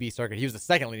 SBB circuit. He was the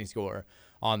second leading scorer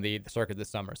on the circuit this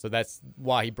summer. So that's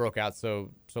why he broke out so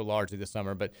largely this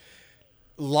summer. But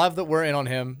love that we're in on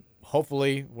him.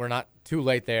 Hopefully we're not too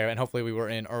late there, and hopefully we were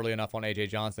in early enough on AJ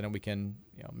Johnson, and we can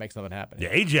make something happen.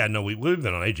 Yeah, AJ. I know we've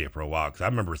been on AJ for a while because I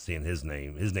remember seeing his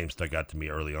name. His name stuck out to me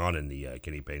early on in the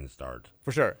Kenny Payne start.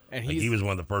 For sure, and he was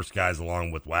one of the first guys,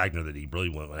 along with Wagner, that he really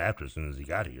went after as soon as he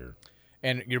got here.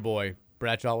 And your boy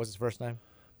Bradshaw was his first name.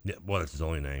 Yeah, well, that's his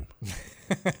only name.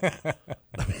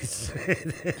 Let me say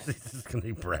this. This is going to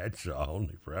be Bradshaw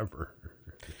only forever.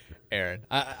 Aaron.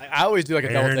 I always do like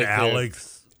a double Aaron, take.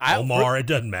 Alex, Omar, it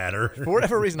doesn't matter. For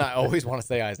whatever reason, I always want to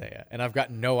say Isaiah, and I've got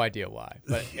no idea why.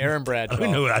 But Aaron Bradshaw. I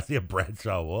don't know what Isaiah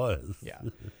Bradshaw was. Yeah.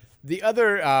 The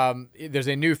other, there's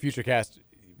a new Futurecast.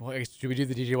 Well, should we do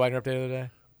the DJ Wagner update of the day?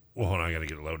 Well, hold on, I got to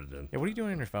get it loaded in. Yeah, what are you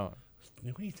doing on your phone?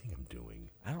 What do you think I'm doing?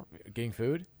 Getting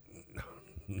food?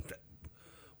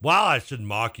 While I should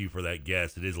mock you for that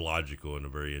guess, it is logical in a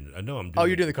very. I know I'm doing. Oh,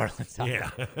 you're doing the Carlin stuff.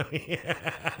 Yeah.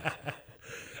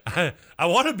 I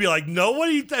want to be like, no, what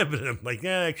are you thinking? But I'm like,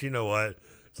 yeah, actually, you know what?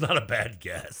 It's not a bad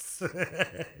guess.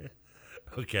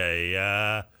 Okay.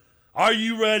 Are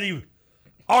you ready?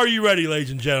 Are you ready,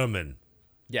 ladies and gentlemen?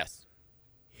 Yes.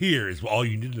 Here is all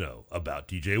you need to know about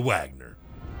DJ Wagner.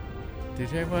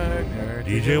 DJ Wagner,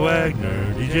 DJ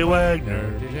Wagner, DJ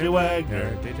Wagner, DJ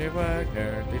Wagner, DJ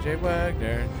Wagner, DJ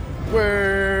Wagner.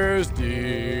 Where's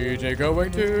DJ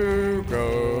going to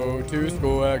go to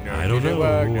school, Wagner? I don't know.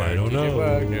 Wagner, I don't know.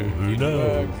 Wagner, Who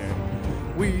knows?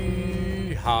 Wagner.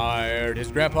 We hired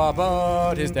his grandpa,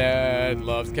 but his dad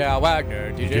loves Cal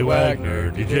Wagner. DJ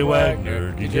Wagner, DJ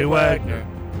Wagner, DJ Wagner.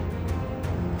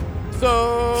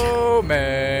 So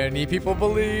many people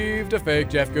believed a fake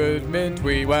Jeff Goodman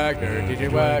tweet. Wagner,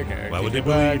 DJ Wagner. Why would they DJ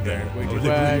believe Wagner, that? Why DJ would they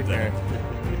believe Wagner.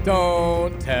 that?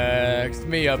 Don't text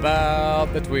me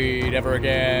about the tweet ever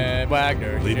again.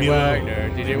 Wagner, Leave DJ me Wagner,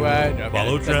 alone. DJ Wagner. Okay,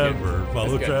 Follow that's good. Trevor.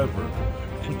 Follow That's good.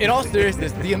 Trevor. In all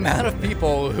seriousness, the amount of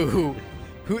people who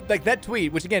like that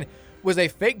tweet, which again was a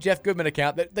fake Jeff Goodman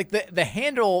account, that like the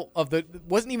handle of the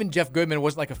wasn't even Jeff Goodman. It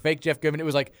wasn't like a fake Jeff Goodman. It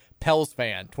was like Pels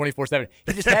fan 24/7.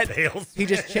 He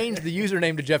just changed the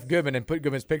username to Jeff Goodman and put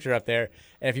Goodman's picture up there.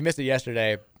 And if you missed it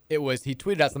yesterday, it was he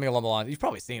tweeted out something along the lines. You've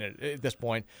probably seen it at this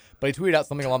point, but he tweeted out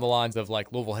something along the lines of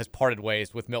like Louisville has parted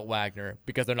ways with Milt Wagner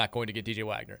because they're not going to get DJ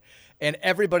Wagner, and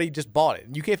everybody just bought it.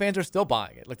 UK fans are still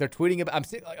buying it. Like they're tweeting about. I'm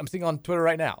seeing on Twitter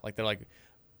right now. Like they're like,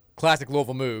 classic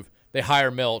Louisville move. They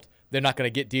hire Milt. They're not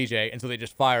going to get DJ, and so they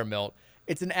just fire Milt.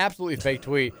 It's an absolutely fake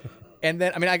tweet. And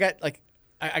then, I mean, I got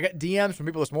DMs from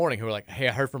people this morning who were like, "Hey,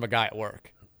 I heard from a guy at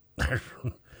work."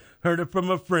 Heard it from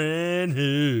a friend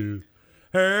who.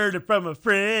 Heard it from a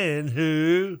friend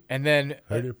who. And then.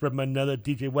 Heard it from another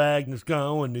DJ Wagner's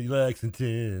going to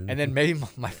Lexington. And then maybe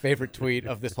my favorite tweet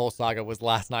of this whole saga was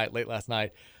late last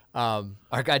night.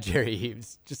 Our guy Jerry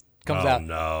Eaves just comes out.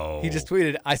 No. He just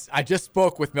tweeted, I just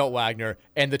spoke with Milt Wagner,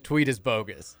 and the tweet is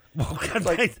bogus. Well,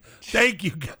 thank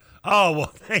you. Oh,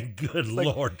 well, thank good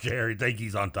Lord, Jerry. Think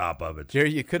he's on top of it.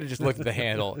 Jerry, you could have just looked at the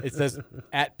handle. It says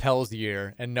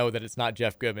 @Pelsier and know that it's not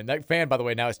Jeff Goodman. That fan, by the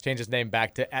way, now has changed his name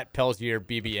back to @Pelsier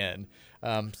BBN.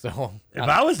 So if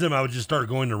I was him, I would just start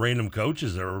going to random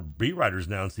coaches or beat writers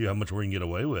now and see how much we can get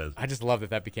away with. I just love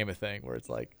that became a thing where it's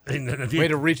like way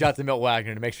to reach out to Milt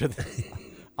Wagner to make sure that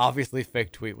obviously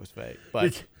fake tweet was fake.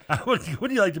 But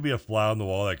would you like to be a fly on the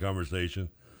wall of that conversation?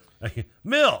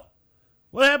 Milt,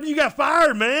 what happened? You got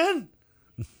fired, man.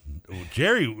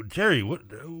 Jerry, what?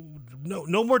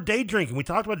 No more day drinking. We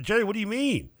talked about it, Jerry. What do you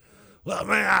mean? Well,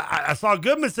 man, I saw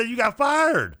Goodman said you got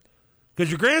fired because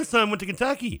your grandson went to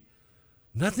Kentucky.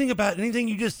 Nothing about anything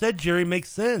you just said, Jerry, makes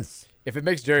sense. If it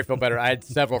makes Jerry feel better, I had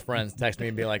several friends text me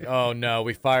and be like, "Oh no,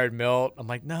 we fired Milt." I'm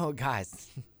like, "No, guys,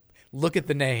 look at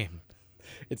the name.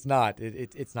 It's not.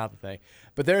 It's not the thing."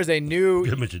 But there's a new.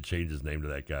 Goodman should change his name to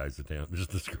that guy.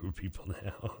 Just to screw people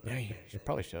now. Yeah, you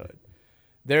probably should.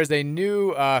 There's a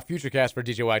new Futurecast for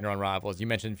DJ Wagner on Rivals. You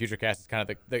mentioned Futurecast is kind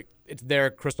of it's their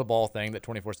crystal ball thing that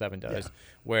 24/7 does,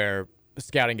 where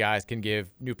scouting guys can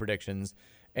give new predictions,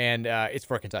 and it's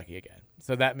for Kentucky again.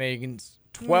 So that means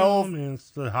 12. I mean, it's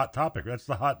the hot topic. That's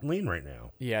the hot lean right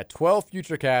now. Yeah, 12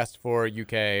 Futurecasts for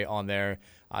UK on there.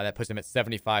 That puts him at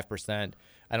 75%.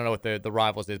 I don't know what the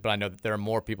Rivals is, but I know that there are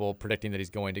more people predicting that he's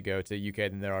going to go to UK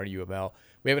than there are to U of L.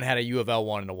 We haven't had a U of L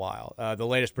one in a while. The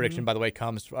latest prediction, by the way,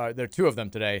 comes there are two of them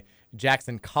today,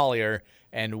 Jackson Collier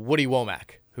and Woody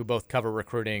Womack, who both cover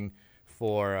recruiting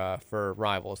for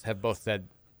Rivals, have both said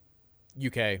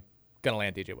UK going to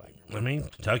land DJ Wagner. I mean,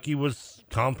 Kentucky was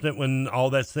confident when all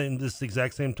this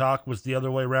exact same talk was the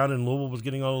other way around and Louisville was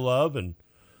getting all the love, and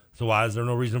So why is there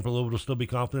no reason for Louisville to still be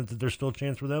confident that there's still a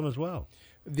chance for them as well?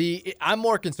 I'm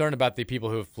more concerned about the people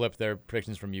who have flipped their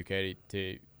predictions from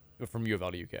from U of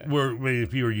L to UK.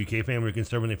 If you were a UK fan, were you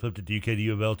concerned when they flipped it to UK to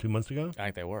U of L 2 months ago? I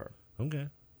think they were. Okay.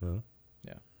 Well,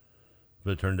 yeah.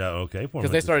 But it turned out okay for them.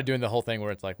 Because they started doing the whole thing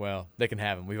where it's like, well, they can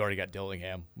have him. We've already got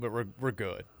Dillingham. We're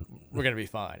good. We're going to be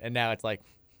fine. And now it's like,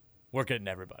 we're getting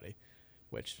everybody,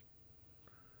 which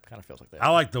kind of feels like that. I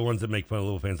like the ones that make fun of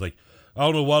Louisville fans. Like, I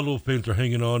don't know why Louisville fans are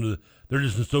hanging on to. They're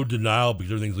just in so denial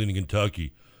because everything's leaning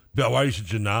Kentucky. But why are you such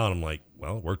denial? And I'm like,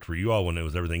 well, it worked for you all when it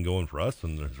was everything going for us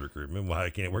and there's recruitment. Why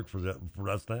can't it work for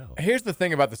us now? Here's the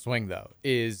thing about the swing, though,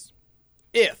 is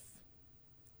if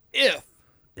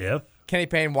Kenny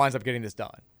Payne winds up getting this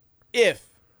done, if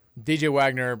DJ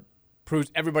Wagner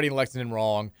proves everybody in Lexington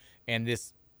wrong and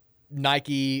this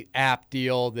Nike app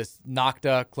deal, this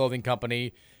Nocta clothing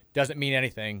company doesn't mean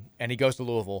anything and he goes to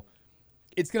Louisville,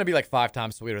 it's going to be like 5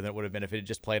 times sweeter than it would have been if it had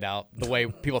just played out the way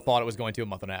people thought it was going to a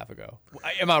month and a half ago.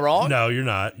 Am I wrong? No, you're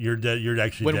not. You're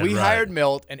actually when dead we right. hired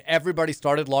Milt and everybody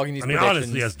started logging these predictions.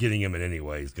 Honestly, us getting him in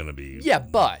anyway is going to be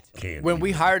but candy. When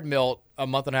we hired Milt a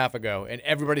month and a half ago and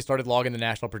everybody started logging the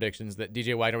national predictions that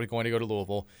DJ Wagner was going to go to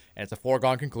Louisville and it's a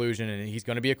foregone conclusion and he's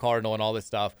going to be a Cardinal and all this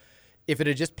stuff, if it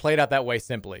had just played out that way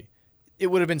simply, it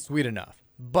would have been sweet enough.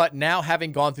 But now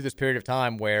having gone through this period of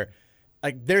time where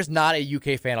like there's not a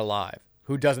UK fan alive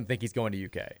who doesn't think he's going to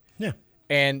UK. Yeah.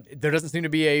 And there doesn't seem to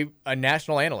be a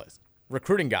national analyst,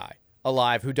 recruiting guy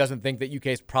alive who doesn't think that UK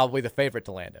is probably the favorite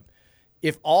to land him.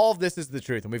 If all of this is the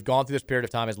truth and we've gone through this period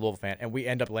of time as a Louisville fan and we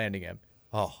end up landing him,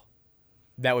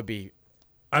 that would be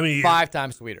 5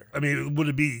 times sweeter. I mean, would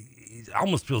it be – it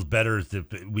almost feels better as if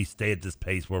we stay at this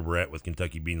pace where we're at with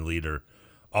Kentucky being the leader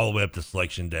all the way up to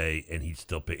Selection Day and he'd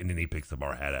still pick – and then he picks up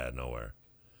our hat out of nowhere.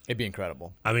 It'd be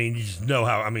incredible. I mean, you just know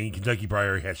how. I mean, Kentucky probably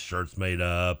already has shirts made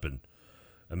up, and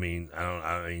I mean,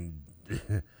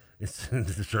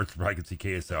 the shirts probably could see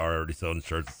KSR already selling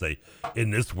shirts that say,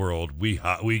 "In this world, we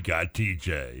got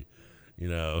TJ,"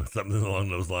 something along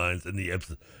those lines.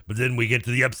 But then we get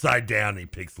to the upside down, and he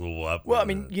picks Louisville up. Well, I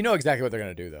mean, you know exactly what they're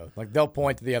going to do, though. Like they'll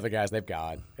point to the other guys they've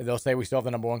got, and they'll say, "We still have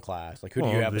the number 1 class." Like who do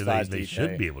you have besides they TJ?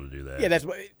 should be able to do that. Yeah, that's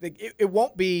what. It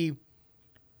won't be.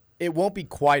 It won't be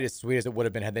quite as sweet as it would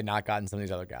have been had they not gotten some of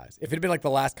these other guys. If it had been like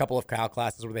the last couple of Cal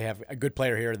classes where they have a good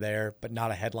player here or there, but not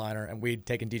a headliner, and we'd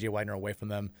taken DJ Wagner away from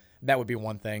them, that would be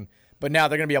one thing. But now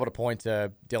they're going to be able to point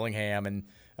to Dillingham and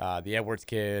the Edwards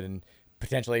kid and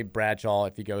potentially Bradshaw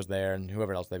if he goes there and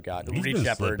whoever else they've got. He's Reed been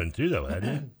Shepherd. Slipping too, though,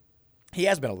 hasn't he? He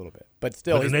has been a little bit, but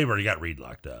still. But they've already got Reed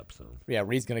locked up. So yeah,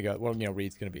 Reed's going to go. Well,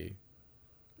 Reed's going to be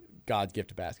God's gift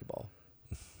to basketball.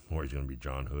 Or he's going to be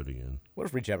John Hood again. What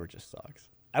if Reed Shepherd just sucks?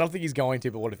 I don't think he's going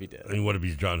to, but what if he did? I mean, what if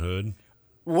he's John Hood?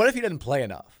 What if he doesn't play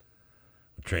enough?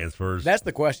 Transfers? That's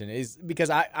the question. Is because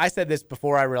I said this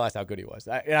before I realized how good he was.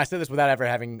 And I said this without ever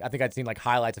having – I think I'd seen like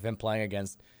highlights of him playing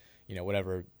against,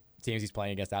 whatever teams he's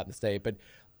playing against out in the state. But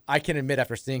I can admit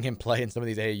after seeing him play in some of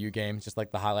these AAU games, just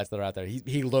like the highlights that are out there,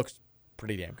 he looks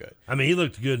pretty damn good. I mean, he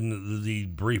looked good in the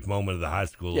brief moment of the high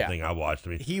school thing I watched. I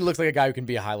mean, he looks like a guy who can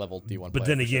be a high-level D1 player. But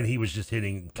then again, he was just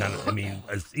hitting kind of, I mean,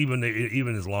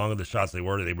 even as long as the shots they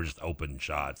were just open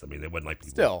shots. I mean, they wasn't like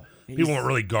people weren't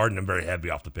really guarding him very heavy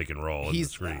off the pick and roll and the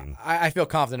screen. I feel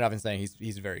confident enough in saying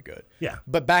he's very good. Yeah.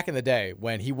 But back in the day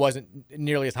when he wasn't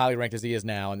nearly as highly ranked as he is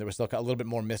now and there was still a little bit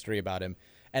more mystery about him,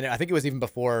 and I think it was even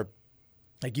before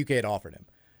like UK had offered him,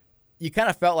 you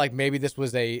kind of felt like maybe this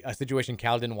was a situation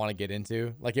Cal didn't want to get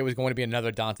into. Like it was going to be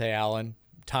another Dante Allen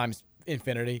times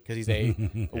infinity because he's a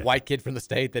white kid from the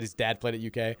state that his dad played at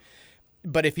UK.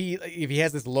 But if he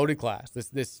has this loaded class,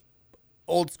 this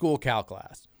old school Cal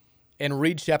class, and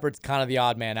Reed Shepherd's kind of the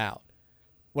odd man out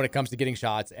when it comes to getting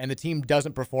shots, and the team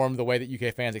doesn't perform the way that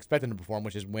UK fans expect them to perform,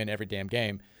 which is win every damn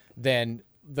game, then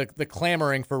the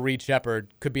clamoring for Reed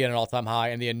Shepherd could be at an all-time high,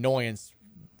 and the annoyance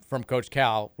from Coach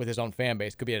Cal with his own fan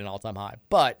base could be at an all-time high.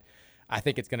 But I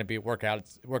think it's going to work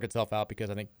itself out because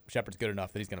I think Shepherd's good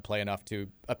enough that he's going to play enough to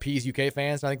appease UK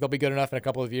fans. I think they'll be good enough in a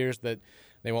couple of years that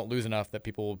they won't lose enough that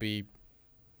people will be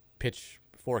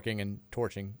pitchforking and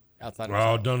torching outside of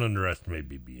themselves. Don't underestimate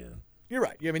BBN. You're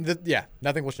right. I mean,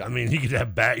 nothing will shock. I mean, he could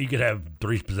have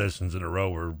 3 possessions in a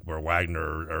row where Wagner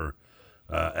or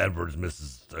Edwards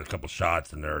misses a couple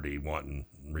shots and they're already wanting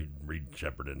Reed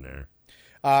Shepherd in there.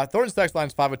 Thornton's text line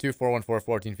is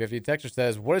 502-414-1450. Texter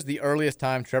says, what is the earliest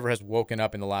time Trevor has woken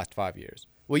up in the last 5 years?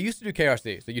 Well, you used to do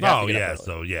KRC, so you'd have to get up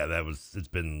early. It's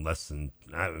been less than,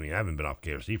 I haven't been off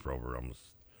KRC for over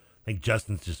almost, I think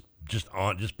Justin's just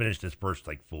finished his first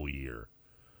full year,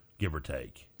 give or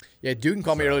take. Yeah, Dugan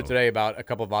called me earlier today about a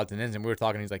couple of odds and ends, and we were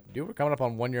talking, he's like, dude, we're coming up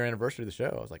on 1 year anniversary of the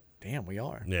show. I was like, damn, we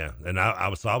are. Yeah, and I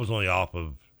was only off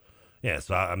of Yeah,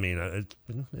 so I mean,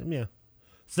 yeah.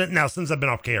 Since I've been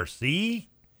off KRC,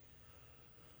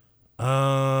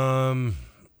 I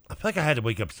feel like I had to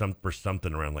wake up for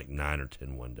something around like 9 or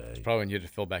 10 one day. It's probably when you had to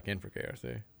fill back in for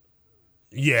KRC.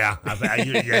 Yeah,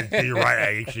 you're right.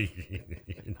 I actually,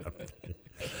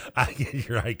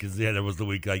 you're right because there was the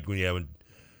week like when there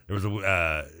was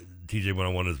a TJ went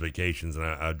on one of his vacations and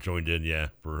I joined in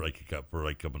for a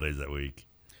couple days that week.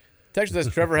 Texas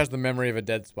says Trevor has the memory of a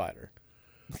dead spider,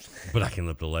 but I can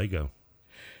lift a Lego.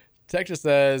 Texas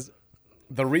says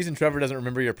the reason Trevor doesn't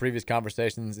remember your previous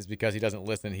conversations is because he doesn't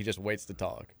listen. He just waits to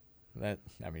talk. You're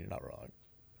not wrong.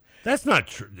 That's not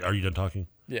true. Are you done talking?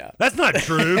 Yeah. That's not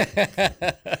true.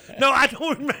 No, I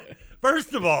don't remember.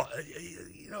 First of all,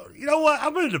 you know what?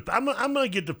 I'm gonna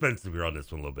get defensive here on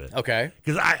this one a little bit. Okay.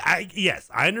 Because yes,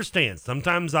 I understand.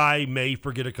 Sometimes I may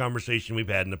forget a conversation we've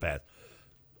had in the past.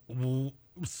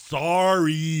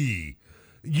 Sorry.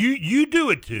 You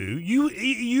do it too.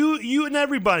 You and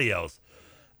everybody else.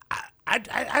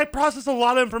 I process a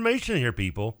lot of information here,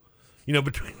 people.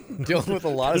 Between dealing with a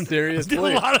lot of serious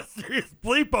bleep. A lot of serious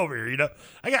bleep over here.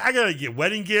 I gotta get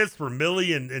wedding gifts for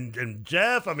Millie and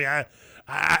Jeff. I mean,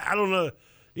 I don't know.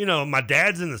 My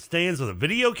dad's in the stands with a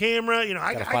video camera.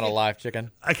 I gotta find a live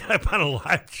chicken. I gotta find a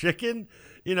live chicken.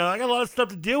 I got a lot of stuff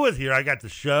to deal with here. I got the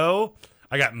show.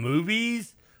 I got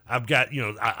movies. I've got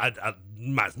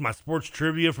my sports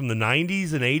trivia from the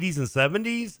 90s and 80s and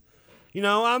 70s.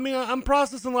 I'm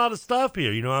processing a lot of stuff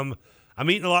here. I'm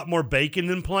eating a lot more bacon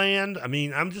than planned. I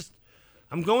mean, I'm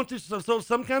going through so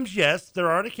sometimes, yes,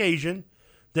 there are an occasion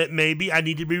that maybe I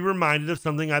need to be reminded of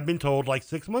something I've been told like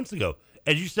 6 months ago.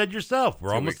 As you said yourself,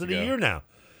 we're almost at a year now.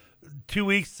 2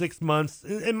 weeks, 6 months.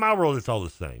 In my world, it's all the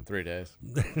same. 3 days.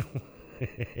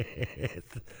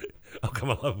 Oh, come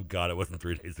on, love of God. It wasn't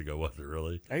 3 days ago, was it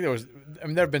really? I think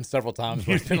there have been several times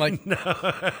where it's been like, no.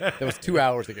 That was 2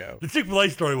 hours ago. The Chick-fil-A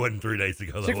story wasn't 3 days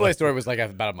ago. The Chick-fil-A story was like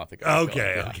about a month ago.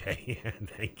 Okay, so, yeah. Okay. Yeah,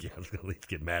 thank you. I was going to at least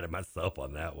get mad at myself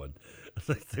on that one. I was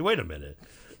like, say, wait a minute.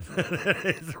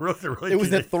 It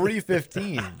was at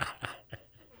 3:15.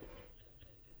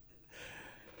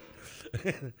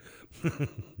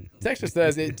 Texas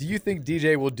says, do you think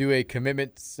DJ will do a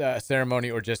commitment ceremony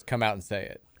or just come out and say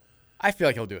it? I feel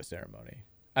like he'll do a ceremony.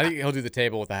 I think he'll do the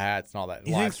table with the hats and all that.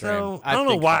 You think so? I don't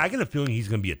know why. I get a feeling he's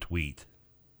going to be a tweet.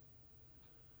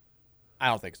 I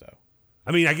don't think so.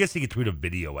 I mean, I guess he could tweet a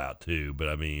video out too, but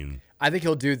I mean, I think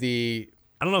he'll do the.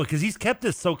 I don't know because he's kept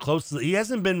this so close. He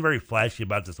hasn't been very flashy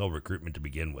about this whole recruitment to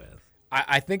begin with.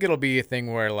 I think it'll be a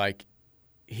thing where like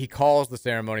he calls the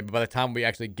ceremony, but by the time we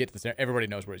actually get to the ceremony, everybody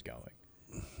knows where he's going.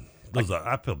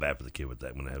 I feel bad for the kid with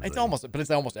that when it's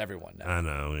almost everyone now. I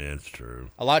know, yeah, it's true.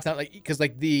 A lot of times, like because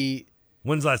like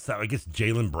when's the last time? I guess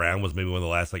Jaylen Brown was maybe one of the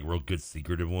last like real good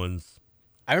secretive ones.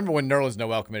 I remember when Nerlens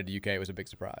Noel committed to UK, it was a big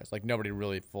surprise. Like nobody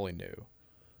really fully knew.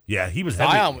 Yeah, he was.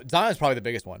 Zion's probably the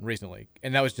biggest one recently,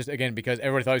 and that was just again because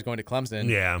everybody thought he was going to Clemson.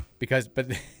 Yeah.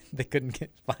 But they couldn't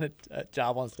find a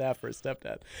job on staff for his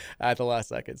stepdad at the last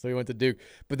second, so he went to Duke.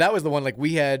 But that was the one like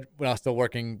we had when I was still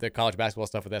working the college basketball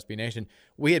stuff with SB Nation.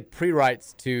 We had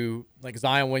pre-writes to like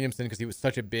Zion Williamson because he was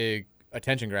such a big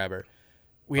attention grabber.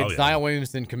 We had Zion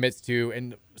Williamson commits to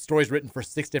and stories written for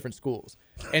 6 different schools,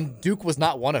 and Duke was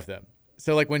not one of them.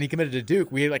 So like when he committed to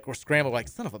Duke, we were scrambled like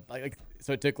son of a like.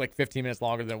 So it took like 15 minutes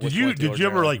longer than. Did you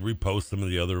ever like repost some of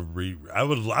the other? I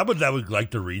would like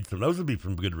to read some. Those would be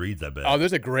some good reads, I bet. Oh,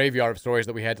 there's a graveyard of stories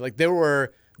that we had. Like there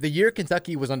were the year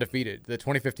Kentucky was undefeated, the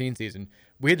 2015 season.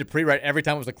 We had to pre-write every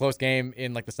time it was a close game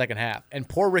in like the second half. And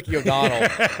poor Ricky O'Donnell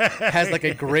has like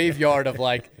a graveyard of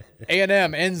like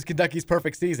A&M ends Kentucky's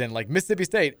perfect season, like Mississippi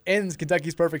State ends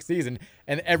Kentucky's perfect season,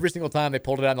 and every single time they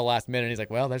pulled it out in the last minute. And he's like,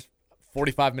 well, there's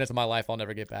 45 minutes of my life I'll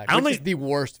never get back. Which is the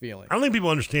worst feeling. I don't think people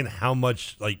understand how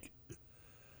much like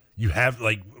you have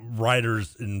like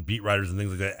writers and beat writers and things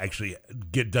like that actually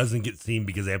doesn't get seen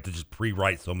because they have to just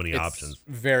pre-write so many options.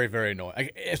 Very, very annoying,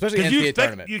 especially in NCAA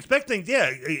tournament. You expect things,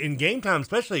 in game time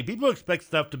especially. People expect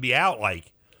stuff to be out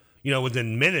like,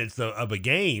 within minutes of a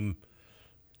game.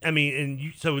 I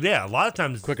mean, a lot of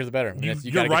times quicker the better.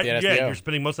 You're right. Yeah, you're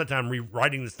spending most of the time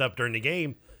rewriting the stuff during the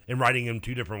game and writing them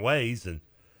 2 different ways and.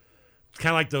 It's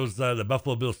kind of like those the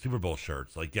Buffalo Bills Super Bowl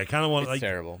shirts. Like I kind of want it's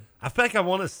terrible. I feel like I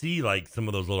want to see like some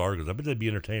of those little articles. I bet they'd be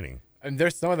entertaining. And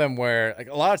there's some of them where like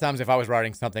a lot of times if I was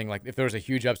writing something like if there was a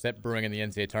huge upset brewing in the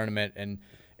NCAA tournament and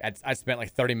I'd spent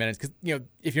like 30 minutes because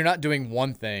if you're not doing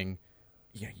one thing,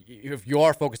 if you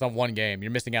are focused on one game,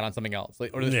 you're missing out on something else,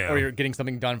 or you're getting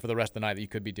something done for the rest of the night that you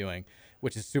could be doing,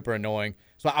 which is super annoying.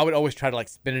 So I would always try to like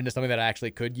spin it into something that I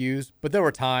actually could use. But there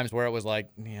were times where it was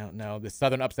like, no, the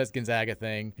Southern upsets Gonzaga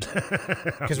thing,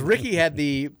 because Ricky had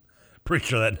the Pretty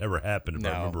sure that never happened, if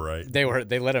I remember right. They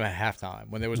let him at halftime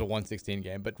when there was a 116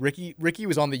 game. But Ricky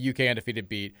was on the UK undefeated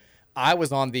beat. I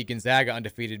was on the Gonzaga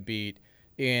undefeated beat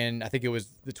in, I think it was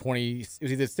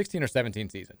either 16 or 17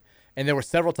 season. And there were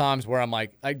several times where I'm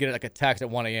like, I get like a text at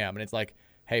 1 a.m. and it's like,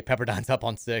 hey, Pepperdine's up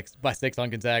on 6 on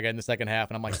Gonzaga in the second half.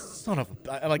 And I'm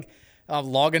like, I'll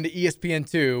log into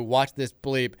ESPN2, watch this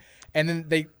bleep. And then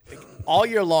they, all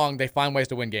year long, they find ways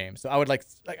to win games. So I would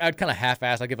I'd kind of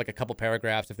half-ass. I'd give like a couple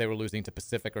paragraphs if they were losing to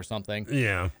Pacific or something.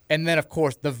 Yeah. And then, of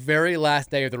course, the very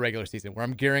last day of the regular season where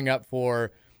I'm gearing up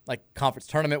for like conference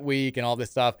tournament week and all this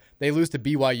stuff, they lose to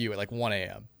BYU at like 1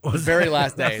 a.m. The very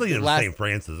last day. I was thinking St.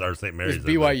 Francis or St. Mary's. It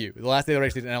was BYU, the last day of the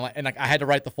regular season. And I had to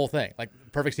write the full thing, like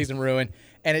perfect season ruin.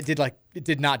 And it did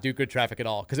not do good traffic at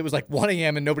all because it was like 1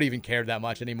 a.m. and nobody even cared that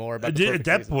much anymore about the at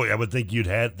that season. point, I would think you'd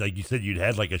had, like you said, you'd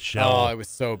had like a shell. Oh, it was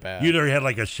so bad. You'd already had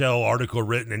like a shell article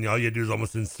written, and all you had to do is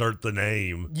almost insert the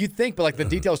name. You'd think, but like the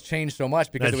details changed so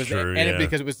much because That's it was, true, and yeah.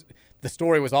 because it was, the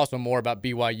story was also more about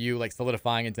BYU like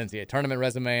solidifying its NCAA tournament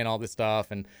resume and all this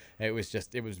stuff, and it was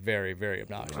very, very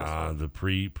obnoxious. The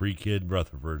pre-kid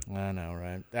Rutherford. I know,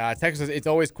 right? Texas, it's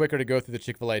always quicker to go through the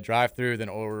Chick-fil-A drive-thru than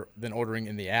ordering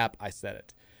in the app. I said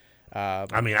it.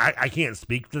 I mean, I can't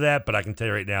speak to that, but I can tell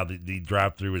you right now, the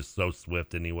drive-thru is so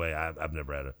swift anyway. I've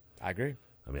never had it. I agree.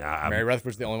 I mean, Mary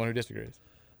Rutherford's the only one who disagrees.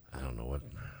 I don't know what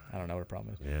the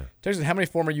problem is. Yeah. Texas, how many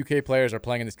former UK players are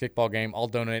playing in this kickball game? I'll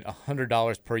donate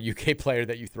 $100 per UK player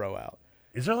that you throw out.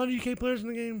 Is there a lot of UK players in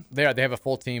the game? They have a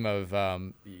full team of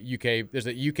UK. There's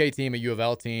a UK team, a U of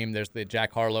L team. There's the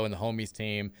Jack Harlow and the Homies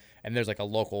team, and there's like a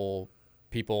local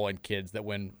people and kids that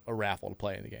win a raffle to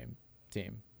play in the game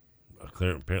team.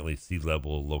 Apparently,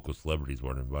 C-level local celebrities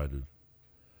weren't invited.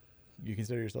 You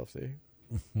consider yourself C?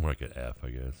 More like an F,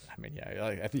 I guess. I mean,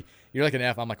 yeah, you're like an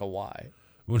F. I'm like a Y.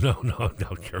 Well, no,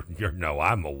 you're no.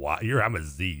 I'm a Y. I'm a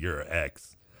Z. You're an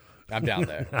X. I'm down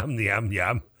there.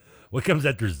 I'm. What comes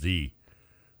after Z?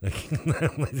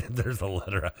 There's a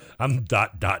letter. I'm ...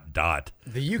 The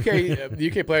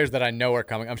UK players that I know are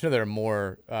coming. I'm sure there are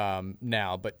more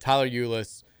now, but Tyler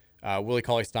Eulis, Willie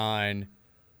Cauley-Stein,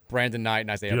 Brandon Knight, and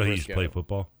Isaiah Briscoe. Briscoe. He used to play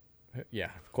football? Yeah,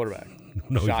 quarterback.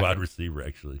 No, he's Shocking. wide receiver,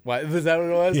 actually. What, is that what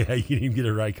it was? Yeah, you didn't even get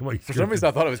it right. Come on. For some reason,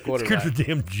 I thought it was quarterback. It's a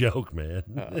damn joke, man.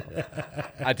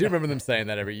 I do remember them saying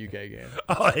that every UK game.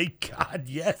 Oh, hey, God,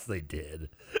 yes, they did.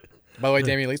 By the way,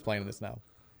 Damian Lee's playing in this now.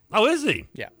 Oh, is he?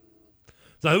 Yeah.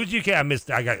 So who's UK? I missed.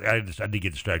 I did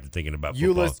get distracted thinking about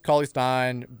football. Eulis,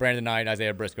 Cauley-Stein, Brandon Knight,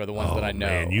 Isaiah Briscoe, the ones that I know.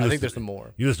 Man, I think there's some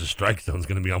more. Eulis' strike zone's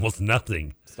going to be almost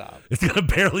nothing. Stop. It's going to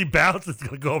barely bounce. It's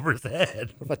going to go over his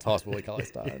head. What if I toss Willie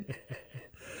Cauley-Stein?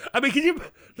 I mean,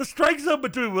 the strike zone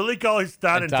between Willie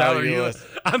Cauley-Stein and Tyler Eulis?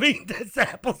 I mean, that's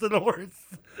apples and oranges.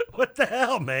 What the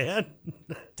hell, man?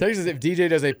 Texas, if DJ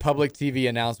does a public TV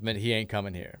announcement, he ain't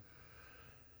coming here.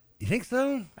 You think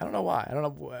so? I don't know why. I don't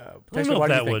know. I don't know why if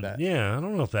do you that think would. that? Yeah, I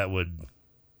don't know if that would.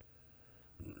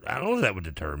 I don't know if that would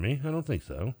deter me. I don't think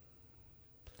so.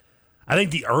 I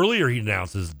think the earlier he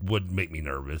announces would make me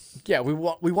nervous. Yeah, we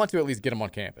want to at least get him on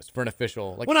campus for an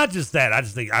official. Well, not just that. I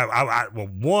just think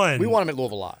one. We want him at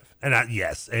Louisville live. And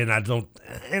I don't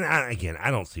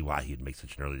see why he'd make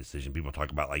such an early decision. People talk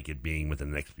about like it being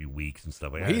within the next few weeks and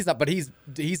stuff like that. He's not, but he's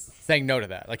saying no to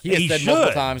that. Like he has said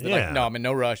multiple times that like, no, I'm in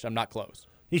no rush. I'm not close.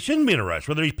 He shouldn't be in a rush.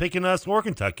 Whether he's picking us or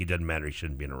Kentucky, doesn't matter. He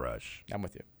shouldn't be in a rush. I'm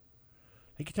with you.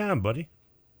 Take your time, buddy.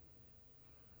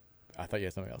 I thought you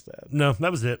had something else to add. No,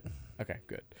 that was it. Okay,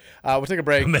 good. We'll take a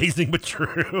break. Amazing but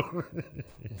true.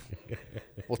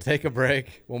 We'll take a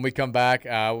break. When we come back,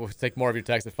 we'll take more of your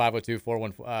text at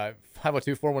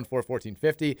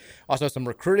 502-414-1450. Also, some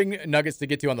recruiting nuggets to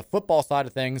get to on the football side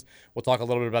of things. We'll talk a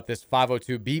little bit about this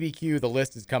 502 BBQ. The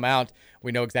list has come out.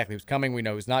 We know exactly who's coming. We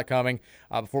know who's not coming.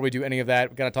 Before we do any of that,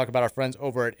 we've got to talk about our friends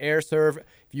over at AirServe.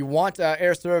 If you want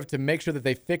AirServe to make sure that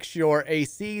they fix your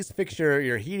ACs, fix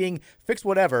your heating, fix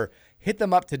whatever, hit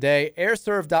them up today.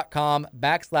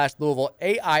 airserve.com/Louisville,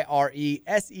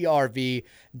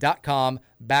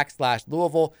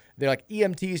 AIRESERV.com/Louisville. They're like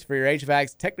EMTs for your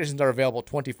HVACs. Technicians are available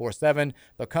 24/7.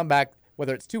 They'll come back,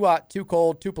 whether it's too hot, too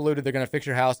cold, too polluted, they're going to fix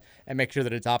your house and make sure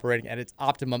that it's operating at its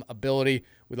optimum ability.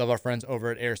 We love our friends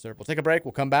over at AirServe. We'll take a break.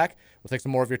 We'll come back. We'll take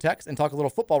some more of your texts and talk a little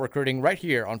football recruiting right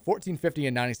here on 1450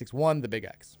 and 96.1 The Big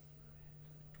X.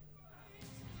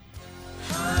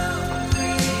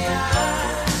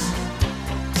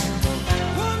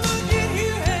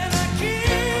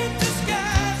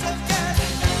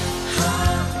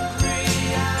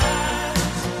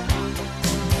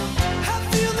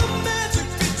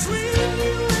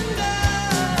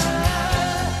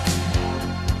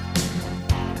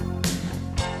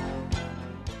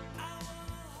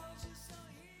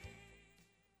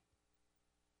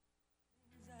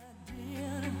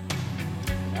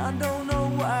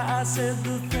 I said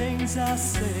the things I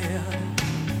said.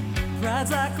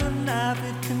 Pride's like a knife,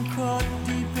 it can cut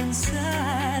deep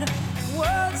inside.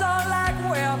 Words are like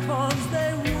weapons,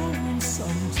 they wound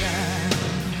sometimes.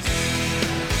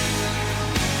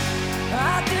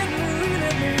 I didn't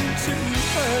really mean to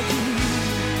hurt you.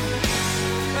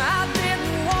 I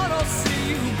didn't want to see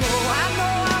you go. I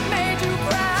know I made you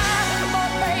cry,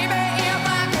 but baby, if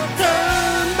I could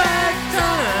turn back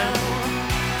time,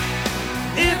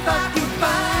 if I could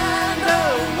find a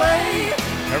way.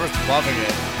 Everyone's loving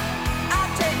it.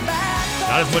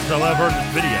 Not as much as I love her in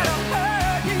this video.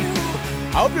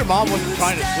 I hope your mom wasn't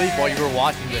trying to sleep while you were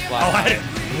watching this last I had night.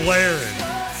 it blaring.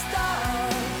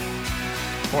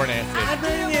 Poor Nancy. I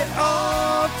bring it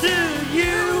all to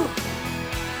you.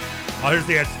 Oh, here's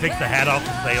the guy that takes the hat off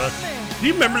to Sailor. Do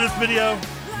you remember this video?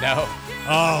 No.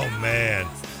 Oh, man.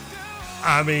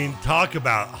 I mean, talk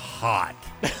about hot.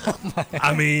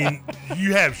 I mean,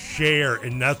 you have Cher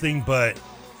in nothing but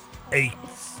a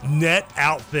net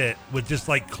outfit with just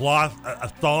like cloth, a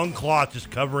thong cloth just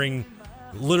covering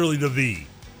literally the V.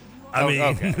 I mean,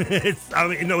 okay. that's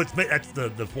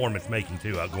the form it's making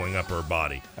too, going up her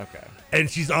body. Okay. And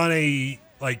she's on an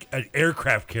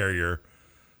aircraft carrier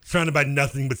surrounded by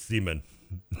nothing but semen.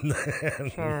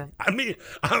 Sure. I mean,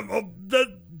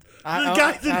 the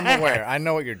guy's in I'm aware. I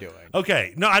know what you're doing.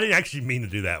 Okay. No, I didn't actually mean to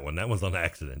do that one. That was on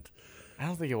accident. I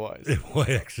don't think it was. It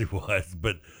actually was.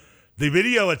 But the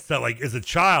video itself, like, as a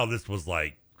child, this was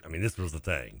the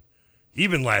thing.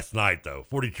 Even last night, though,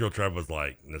 42-year-old Trevor was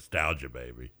like, nostalgia,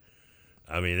 baby.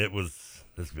 I mean, it was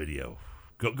this video.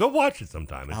 Go watch it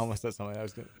sometime. I almost said something I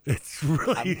was good. It's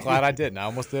really. I'm glad I didn't. I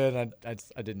almost did. And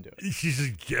I didn't do it. She's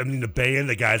just. I mean, the band.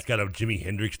 The guy's got a Jimi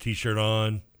Hendrix T-shirt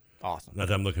on. Awesome. Now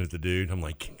that I'm looking at the dude, I'm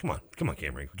like, come on,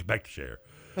 Cameron, get back to Cher.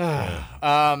 But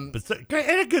and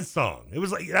a good song. It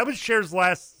was like that was Cher's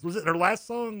last. Was it her last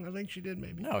song? I think she did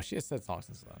maybe. No, she has said songs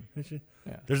since then. Did she?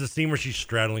 Yeah. There's a scene where she's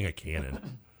straddling a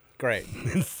cannon. Great.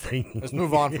 Insane. Let's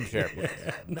move on from Cher, please.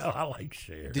 No, I like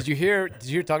Cher. Did you hear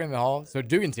talking in the hall? So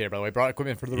Dugan's here, by the way. Brought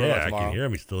equipment for the road tomorrow. I can hear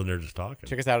him. He's still in there just talking.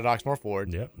 Check us out at Oxmoor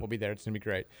Ford. Yep. We'll be there. It's going to be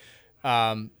great.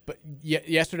 But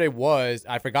yesterday was,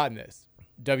 I'd forgotten this,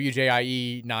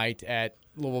 WJIE night at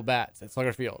Louisville Bats at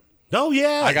Slugger Field. Oh,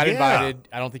 yeah. I got invited.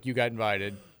 I don't think you got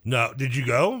invited. No. Did you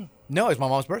go? No, it's my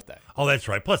mom's birthday. Oh, that's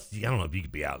right. Plus, I don't know if you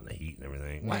could be out in the heat and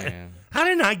everything. Man. How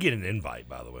did I get an invite,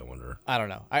 by the way, I wonder? I don't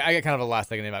know. I got kind of a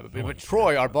last-second invite. But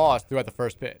Troy, our boss, threw out the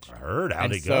first pitch. I heard.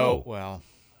 How'd it go? So, well,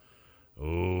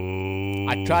 oh.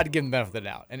 I tried to give him the benefit of the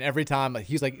doubt. And every time,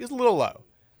 he's like, it was a little low.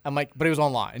 I'm like, but it was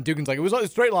on line. And Dugan's like, it was a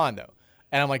straight line, though.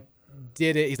 And I'm like,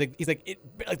 did it? He's like,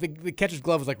 the catcher's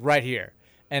glove was like right here.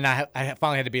 And I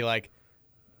finally had to be like,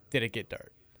 did it get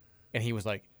dirt? And he was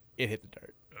like, it hit the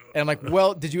dirt. And I'm like,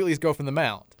 well, did you at least go from the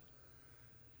mound?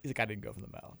 He's like, I didn't go from the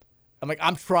mound. I'm like,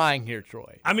 I'm trying here,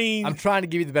 Troy. I mean, I'm trying to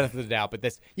give you the benefit of the doubt,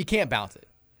 but you can't bounce it.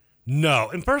 No.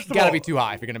 And first of all, you got to be too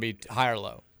high if you're going to be high or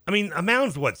low. I mean, a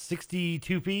mound's what,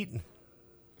 62 feet?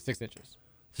 6 inches.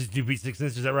 62 feet, 6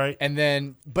 inches, is that right? And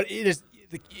then, but it is,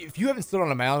 if you haven't stood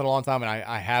on a mound in a long time, and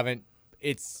I haven't,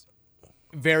 it's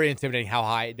very intimidating how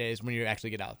high it is when you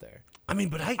actually get out there. I mean,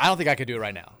 but I don't think I could do it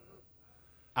right now.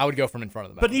 I would go from in front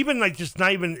of the mound. But even just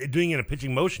not even doing it in a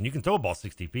pitching motion, you can throw a ball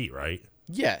 60 feet, right?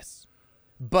 Yes.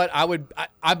 But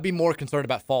I'd be more concerned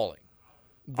about falling.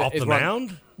 Off the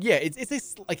mound? Yeah,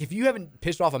 it's like if you haven't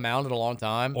pitched off a mound in a long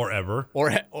time. Or ever.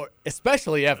 Or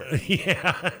especially ever.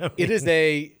 Yeah. I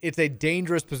mean, it's a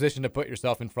dangerous position to put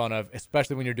yourself in front of,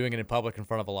 especially when you're doing it in public in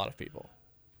front of a lot of people.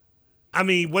 I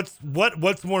mean, what's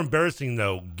more embarrassing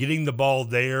though? Getting the ball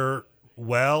there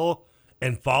well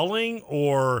and falling,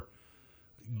 or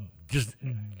just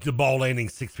the ball landing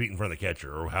 6 feet in front of the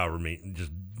catcher, or however many, just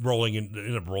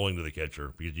end up rolling to the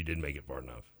catcher because you didn't make it far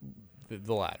enough.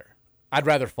 The latter. I'd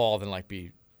rather fall than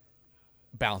be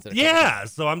bouncing. Yeah,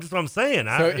 so I'm saying.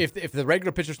 So if the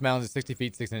regular pitcher's mound is 60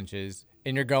 feet 6 inches,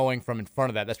 and you're going from in front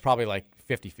of that, that's probably like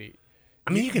 50 feet.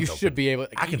 I mean, you should be able.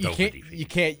 I can throw 50 feet. You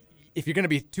can't. If you're going to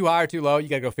be too high or too low, you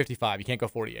got to go 55. You can't go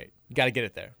 48. You got to get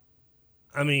it there.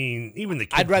 I mean, even the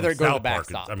kid I'd rather from go to the South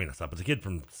Park backstop. but the kid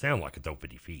from Soundlock could throw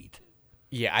 50 feet.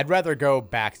 Yeah, I'd rather go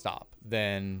backstop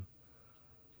than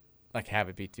have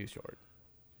it be too short.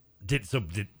 So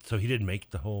he didn't make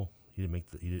the hole. He didn't make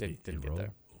the. Didn't get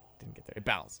there. Didn't get there. It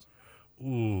bounced.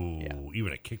 Ooh, yeah.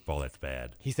 Even a kickball, that's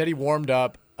bad. He said he warmed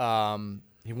up.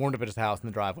 He warmed up at his house in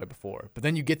the driveway before, but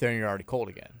then you get there and you're already cold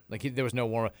again. There was no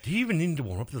warm up. Do you even need to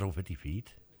warm up to throw 50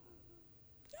 feet?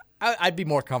 I'd be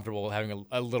more comfortable having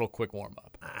a little quick warm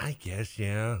up. I guess,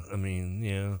 yeah. I mean,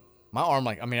 yeah. My arm,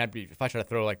 if I try to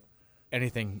throw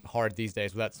anything hard these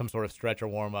days without some sort of stretch or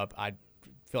warm up, I'd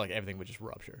feel like everything would just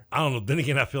rupture. I don't know. Then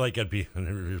again, I feel like I'd be.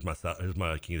 Here's my King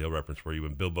of the Hill reference for you.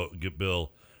 When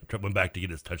Bill Trump went back to get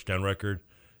his touchdown record,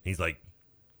 he's like,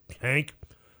 Hank,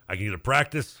 I can either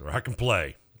practice or I can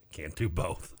play. Can't do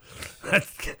both. That's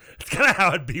kind of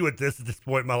how I'd be with this at this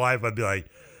point in my life. I'd be like,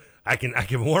 I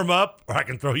can warm up or I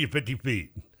can throw you 50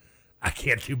 feet. I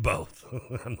can't do both.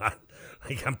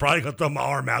 I'm probably gonna throw my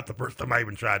arm out the first time I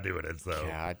even try doing it. So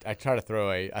yeah, I tried to throw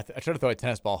a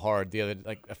tennis ball hard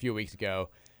a few weeks ago,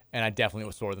 and I definitely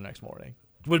was sore the next morning.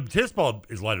 But tennis ball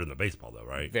is lighter than the baseball, though,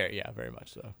 right? Very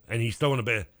much so. And he's throwing a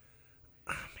bit.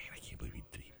 Oh man, I can't believe he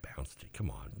bounced it.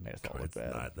 Come on, made us all look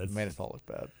bad. Made us all look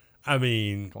bad. I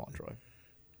mean, come on, Troy.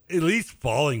 At least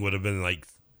falling would have been like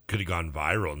could have gone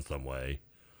viral in some way.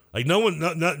 Like no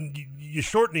one, you're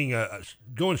shortening.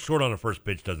 Going short on a first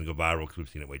pitch doesn't go viral because we've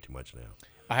seen it way too much now.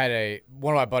 I had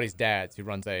one of my buddy's dads who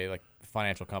runs a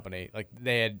financial company. Like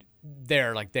they had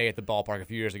their day at the ballpark a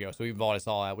few years ago, so we bought us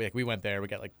all out. We went there. We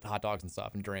got hot dogs and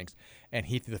stuff and drinks, and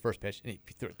he threw the first pitch and he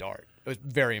threw a dart. It was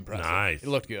very impressive. Nice. It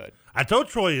looked good. I told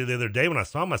Troy the other day when I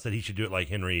saw him, I said he should do it like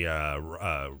Henry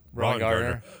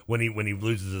Rowan-Gardner when he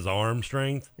loses his arm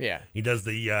strength. Yeah, he does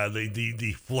the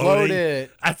floating. Float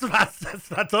it. That's what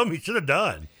I told him he should have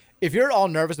done. If you're all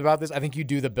nervous about this, I think you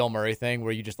do the Bill Murray thing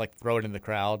where you just throw it in the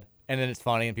crowd and then it's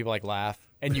funny and people laugh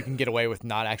and you can get away with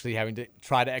not actually having to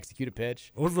try to execute a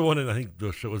pitch. What was the one in I think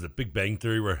the show was it Big Bang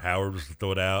Theory where Howard was to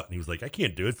throw it out and he was like, I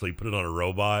can't do it, so he put it on a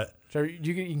robot. So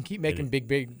you can keep making Big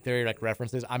Theory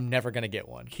references. I'm never gonna get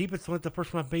one. Keep it so the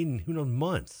first one I've made in who knows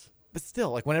months. But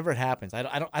still, whenever it happens, I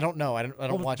don't know. I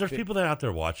don't watch. There's people that are out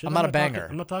there watching. I'm not a banger.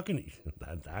 I'm not talking to you.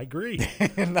 I agree.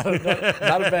 not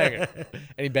a banger.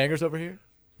 Any bangers over here?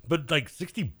 But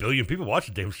 60 billion people watch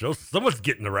the damn show. So someone's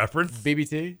getting the reference.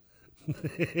 BBT.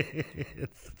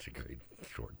 It's such a great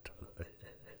short.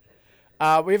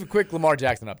 We have a quick Lamar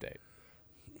Jackson update.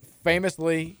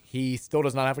 Famously, he still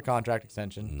does not have a contract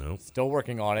extension. No. Still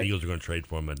working on it. Eagles are going to trade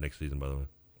for him next season, by the way.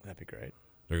 That'd be great.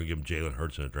 They're going to give him Jalen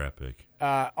Hurts and a draft pick.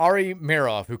 Ari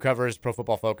Meirov, who covers Pro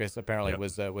Football Focus, apparently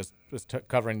was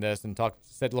covering this and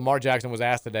said Lamar Jackson was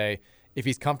asked today if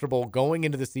he's comfortable going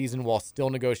into the season while still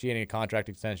negotiating a contract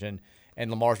extension, and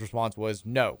Lamar's response was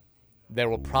no. There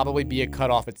will probably be a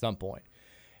cutoff at some point.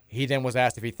 He then was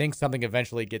asked if he thinks something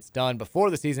eventually gets done before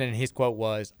the season, and his quote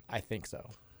was, I think so.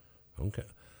 Okay.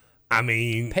 I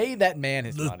mean, pay that man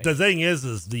his money. The thing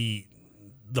is the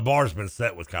bar's been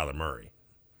set with Kyler Murray.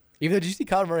 Even though, did you see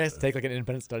Kyler Murray has to take an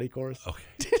independent study course? Okay.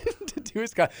 to do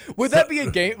his would that be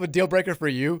a deal breaker for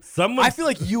you? I feel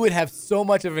like you would have so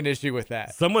much of an issue with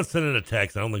that. Someone sent in a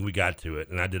text. I don't think we got to it,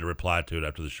 and I did a reply to it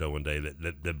after the show one day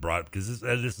that brought because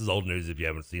this is old news if you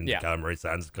haven't seen. Kyler Murray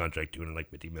signs his contract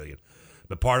 $250 million,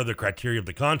 but part of the criteria of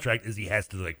the contract is he has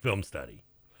to film study.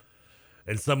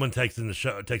 And someone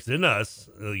texted in us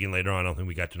again later on. I don't think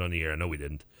we got to it on the air. I know we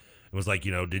didn't. It was like,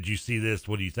 did you see this?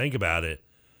 What do you think about it?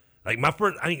 Like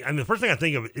the first thing I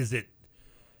think of is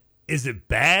it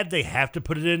bad they have to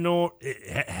put it in or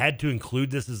had to include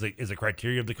this as a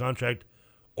criteria of the contract,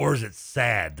 or is it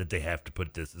sad that they have to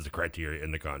put this as a criteria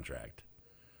in the contract?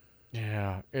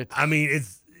 Yeah,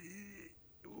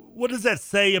 what does that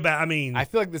say about? I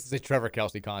feel like this is a Trevor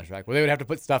Kelsey contract where they would have to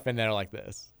put stuff in there like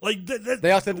this.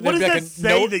 They also what does that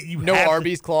say that you no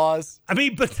Arby's clause?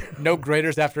 But no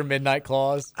Graders after midnight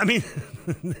clause.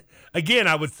 Again,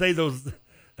 I would say those.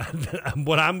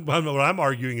 What I'm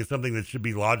arguing is something that should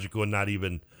be logical and not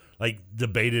even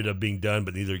debated of being done.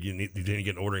 But neither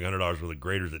getting ordering $100 worth of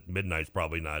Graders at midnight is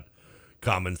probably not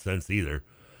common sense either.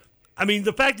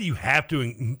 The fact that you have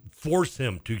to force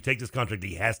him to take this contract,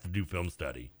 he has to do film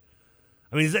study.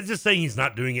 Is that just saying he's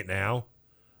not doing it now?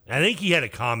 I think he had a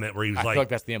comment where he was I feel like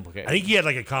that's the implication. I think he had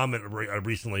a comment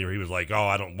recently where he was like,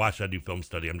 why should I do film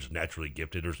study? I'm just naturally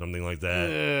gifted or something like that.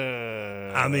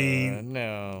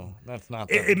 No, that's not.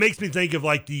 It makes me think of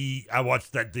I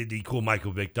watched the cool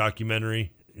Michael Vick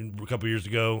documentary a couple years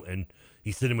ago, and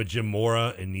he's sitting with Jim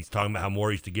Mora, and he's talking about how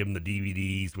Mora used to give him the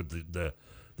DVDs with the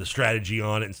strategy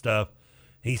on it and stuff.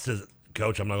 He says,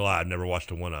 Coach, I'm not gonna lie, I've never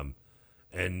watched one of them.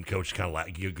 And Coach kind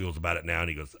of giggles about it now, and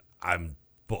he goes, I'm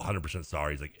 100%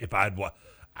 sorry. He's like, if I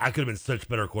could have been such a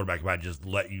better quarterback if I just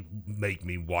let you make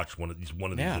me watch one of these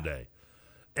a day.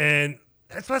 And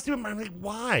that's what I see. I'm like,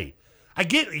 why? I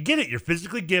get it. You're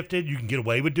physically gifted. You can get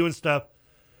away with doing stuff.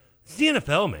 It's the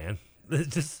NFL, man.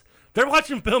 They're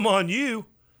watching film on you.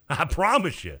 I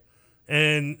promise you.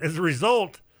 And as a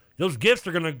result, those gifts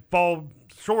are going to fall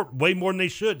short way more than they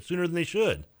should, sooner than they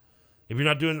should. If you're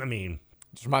not doing,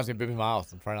 Just reminds me of Bibby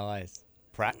Miles in Front of Ice.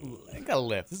 I ain't got a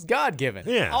lift. This is God given.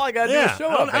 Yeah. All I got to do is show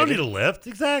up. I don't need a lift.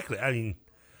 Exactly.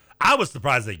 I was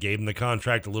surprised they gave him the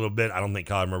contract a little bit. I don't think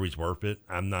Kyler Murray's worth it.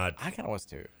 I kind of was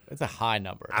too. It's a high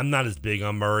number. I'm not as big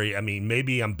on Murray. I mean,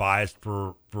 maybe I'm biased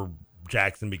for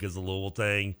Jackson because of the Louisville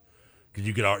thing. Because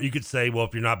you could say, well,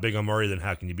 if you're not big on Murray, then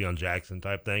how can you be on Jackson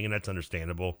type thing? And that's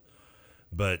understandable.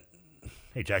 But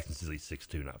hey, Jackson's at least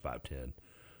 6'2", not 5'10".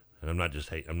 And I'm not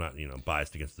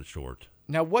biased against the short.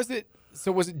 Now, was it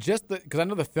just because I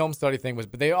know the film study thing was,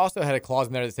 but they also had a clause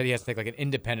in there that said he has to take like an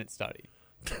independent study.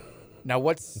 Now,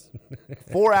 what's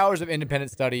 4 hours of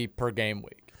independent study per game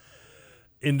week?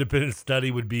 Independent study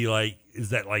would be like,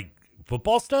 is that like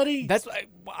football study? That's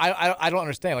I don't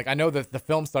understand. Like, I know that the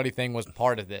film study thing was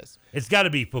part of this. It's got to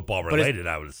be football related,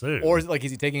 I would assume. Or is it like,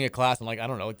 is he taking a class on, like, I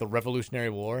don't know, like the Revolutionary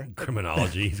War?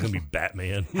 Criminology. He's going to be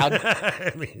Batman. How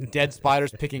dead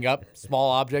spiders picking up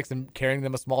small objects and carrying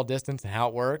them a small distance and how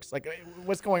it works? Like,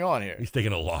 what's going on here? He's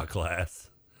taking a law class.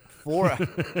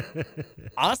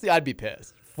 Honestly, I'd be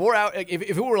pissed. 4 hours.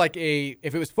 If it were like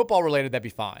if it was football related, that'd be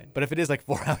fine. But if it is like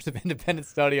 4 hours of independent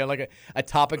study on like a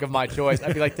topic of my choice,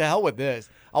 I'd be like, to hell with this.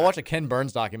 I'll watch a Ken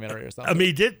Burns documentary or something. I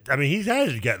mean, he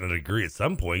has gotten a degree at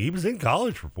some point. He was in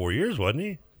college for 4 years, wasn't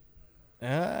he?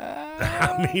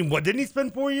 I mean, what didn't he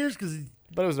spend 4 years?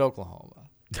 But it was Oklahoma.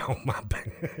 Oh my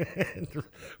bad.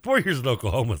 4 years in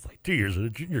Oklahoma is like 2 years at a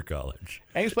junior college.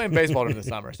 And he was playing baseball during the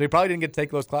summer, so he probably didn't get to take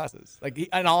those classes. Like,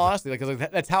 in all honesty, because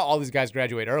that's how all these guys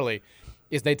graduate early.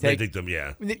 Is they take them,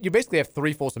 yeah. You basically have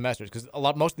 3 full semesters because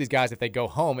most of these guys, if they go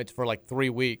home, it's for like 3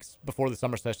 weeks before the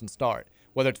summer sessions start,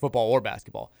 whether it's football or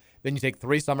basketball. Then you take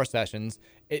 3 summer sessions.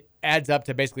 It adds up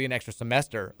to basically an extra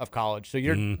semester of college. So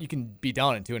you can be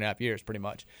done in 2.5 years pretty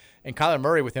much. And Kyler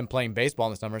Murray, with him playing baseball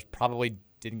in the summers, probably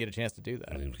didn't get a chance to do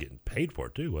that. And he was getting paid for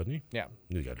it too, wasn't he? Yeah.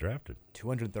 He got drafted.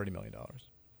 $230 million.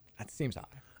 That seems high.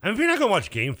 I mean, if you're not going to watch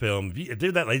game film, if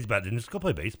you're that lazy about it, then just go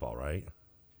play baseball, right?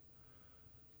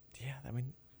 Yeah, I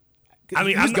mean,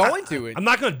 I'm going to. I'm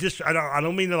not going to I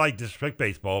don't mean to like disrespect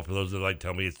baseball for those that like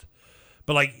tell me it's,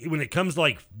 but like when it comes to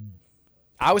like,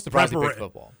 I was surprised he picked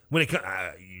football. When it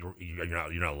you're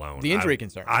not alone. The injury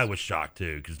concerns. I was shocked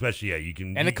too, because especially you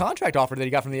can the contract offer that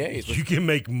he got from the A's. You can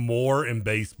make more in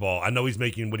baseball. I know he's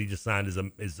making what he just signed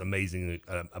is amazing,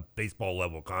 a baseball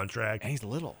level contract, and he's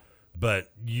little.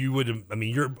 But you would, I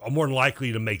mean, you're more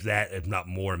likely to make that, if not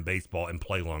more, in baseball and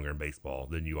play longer in baseball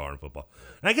than you are in football.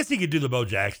 And I guess he could do the Bo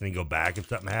Jackson and go back if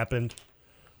something happened.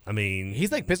 I mean,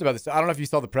 he's like pissed about this. I don't know if you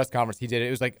saw the press conference he did. It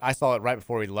was like, I saw it right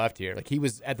before he left here. Like, he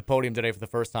was at the podium today for the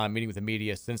first time meeting with the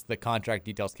media since the contract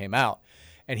details came out.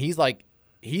 And he's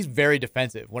very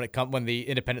defensive when the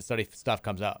independent study stuff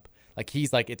comes up. Like,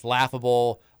 he's like, it's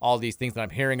laughable, all these things that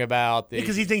I'm hearing about.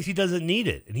 Because he thinks he doesn't need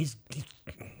it. And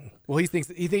well, he thinks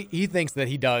that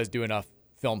he does do enough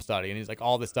film study, and he's like,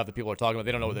 all this stuff that people are talking about,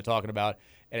 they don't know what they're talking about,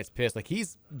 and it's pissed. Like,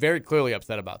 he's very clearly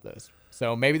upset about this.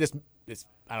 So maybe this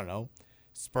I don't know,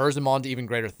 spurs him on to even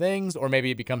greater things, or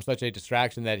maybe it becomes such a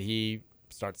distraction that he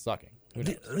starts sucking.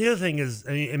 The other thing is,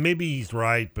 I mean, and maybe he's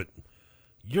right, but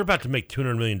you're about to make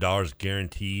 $200 million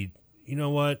guaranteed. You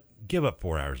know what? Give up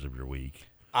 4 hours of your week.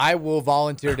 I will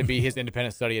volunteer to be his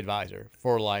independent study advisor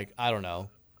for, like, I don't know,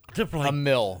 a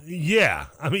mil. Yeah.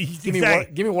 I mean, give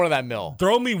me one of that mil.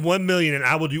 Throw me $1 million and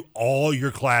I will do all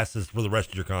your classes for the rest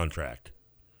of your contract.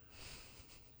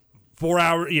 4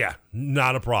 hours, yeah,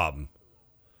 not a problem.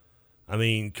 I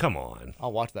mean, come on.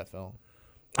 I'll watch that film.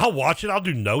 I'll watch it. I'll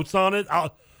do notes on it.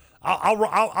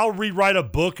 I'll rewrite a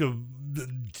book of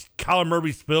Kyler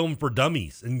Murray's film for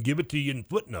dummies and give it to you in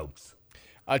footnotes.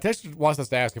 Texas wants us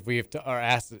to ask if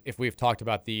we've talked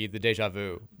about the deja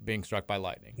vu being struck by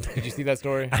lightning. Did you see that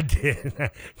story? I did.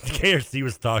 KRC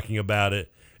was talking about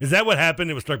it. Is that what happened?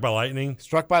 It was struck by lightning?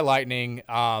 Struck by lightning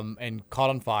and caught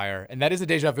on fire. And that is a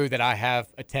deja vu that I have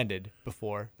attended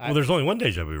before. Well, there's only one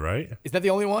deja vu, right? Is that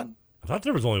the only one? I thought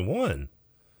there was only one.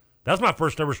 That was my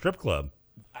first ever strip club.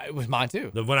 It was mine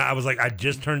too. When I was like, I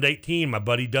just turned 18. My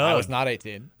buddy Doug. I was not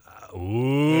 18.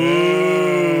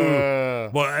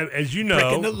 Well, as you know,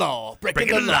 breaking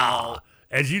the law.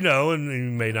 As you know, and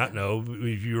you may not know,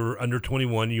 if you were under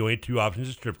 21, you only had 2 options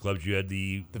at strip clubs. You had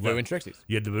the Voo and Trixie's.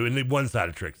 You had the Voo and the one side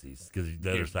of Trixie's because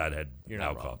the other side had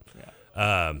alcohol.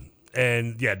 Yeah.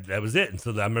 And yeah, that was it. And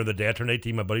so I remember the day I turned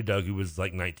 18, my buddy Doug, who was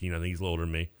like 19, I think he's a little older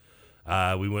than me.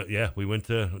 We went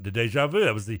to the Deja Vu.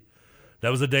 That was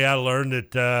the day I learned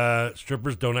that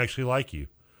strippers don't actually like you,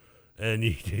 and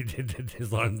you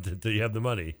as long as you have the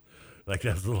money. Like,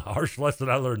 that's a harsh lesson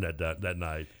I learned that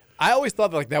night. I always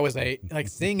thought that was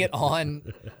seeing it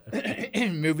on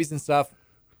in movies and stuff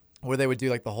where they would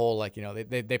do like the whole, like, you know,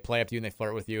 they play up to you and they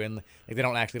flirt with you and like they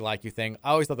don't actually like you thing.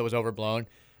 I always thought that was overblown.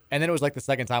 And then it was like the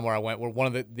second time where I went, where one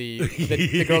of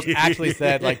the girls actually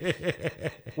said, like,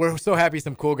 we're so happy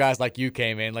some cool guys like you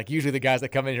came in. Like, usually the guys that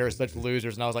come in here are such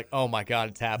losers. And I was like, oh my God,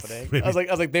 it's happening. I was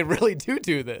like, they really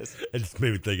do this. It just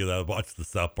made me think of that. I watched the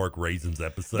South Park Raisins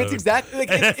episode. That's exactly, like,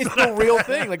 it's the real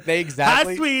thing. Like, they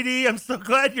exactly. Hi, sweetie. I'm so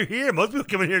glad you're here. Most people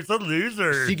come in here are so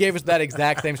losers. She gave us that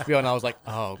exact same spiel, and I was like,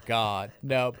 oh God,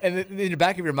 no. And then in the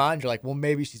back of your mind, you're like, well,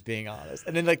 maybe she's being honest.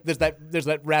 And then like there's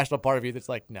that rational part of you that's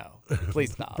like, no,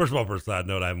 please stop. First of all, for a side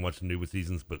note, I haven't watched the new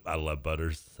seasons, but I love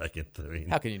Butters. Second, I mean,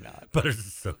 how can you not? Butters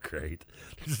is so great.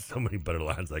 There's just so many Butter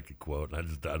lines I could quote,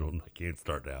 and I can't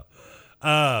start now.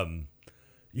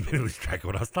 You made me lose track of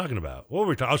what I was talking about. What were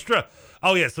we talking?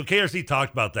 Oh yeah, so KRC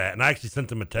talked about that, and I actually sent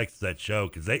them a text to that show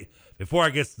because before I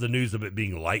guess the news of it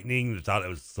being lightning, they thought it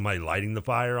was somebody lighting the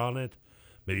fire on it,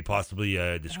 maybe possibly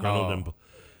disgruntled,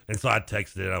 and so I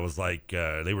texted it. I was like,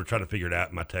 they were trying to figure it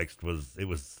out. My text was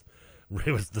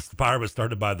the fire was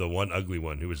started by the one ugly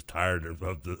one who was tired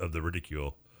of the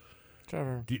ridicule.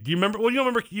 Trevor, do you remember? Well, you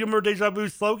remember Deja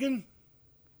Vu's slogan?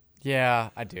 Yeah,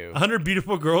 I do. 100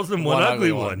 beautiful girls and one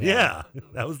ugly one. Yeah,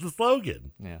 that was the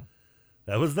slogan. Yeah,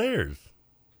 that was theirs.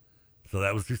 So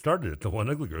that was who started it. The one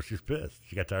ugly girl. She's pissed.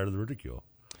 She got tired of the ridicule.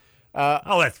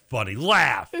 Oh, that's funny.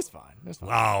 Laugh. It's fine. It's fine.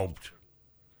 Oh,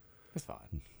 it's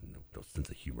fine. No sense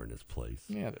of humor in this place.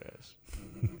 Yeah, there is.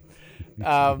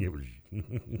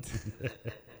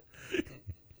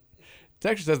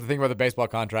 Texture says the thing about the baseball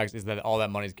contracts is that all that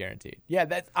money's guaranteed.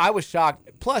 Yeah, I was shocked.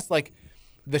 Plus, like,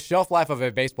 the shelf life of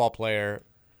a baseball player,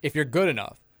 if you're good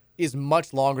enough, is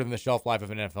much longer than the shelf life of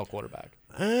an NFL quarterback.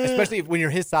 Especially when you're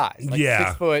his size. Like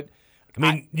 6 foot. I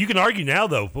mean, you can argue now,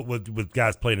 though, with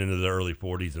guys playing into the early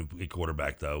 40s and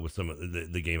quarterback, though, with some of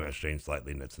the game has changed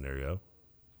slightly in that scenario.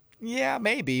 Yeah,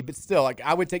 maybe, but still, like,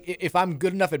 I would take, if I'm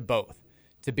good enough at both,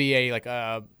 to be in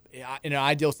an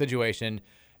ideal situation,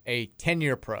 a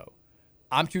 10-year pro.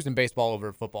 I'm choosing baseball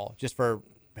over football just for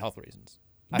health reasons.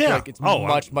 I feel like it's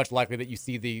much likely that you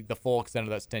see the full extent of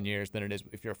those 10 years than it is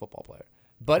if you're a football player.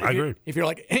 But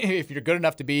if you're good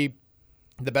enough to be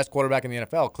the best quarterback in the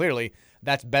NFL, clearly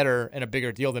that's better and a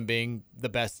bigger deal than being the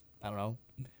best, I don't know,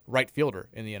 right fielder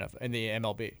in the NFL, in the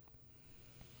MLB.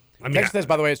 I mean, Texas says,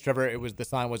 by the way, it's Trevor. The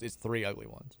sign was it's 3 ugly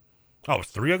ones. Oh,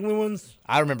 it's 3 ugly ones?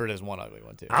 I remember it as 1 ugly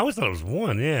one, too. I always thought it was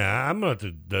 1, yeah. I'm going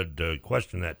to have to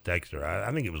question that texter.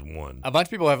 I think it was 1. A bunch of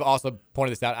people have also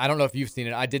pointed this out. I don't know if you've seen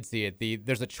it. I did see it.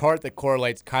 There's a chart that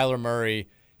correlates Kyler Murray,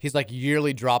 his like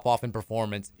yearly drop-off in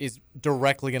performance is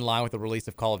directly in line with the release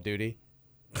of Call of Duty.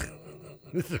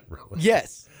 Is it really?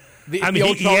 Yes. The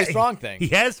old Charlie Strong thing. He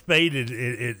has faded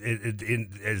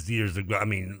as years ago. I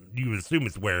mean, you would assume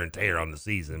it's wear and tear on the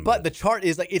season. But the chart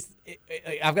is like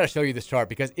I've got to show you this chart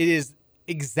because it is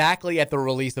exactly at the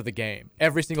release of the game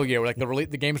every single year. Like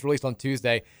the game's released on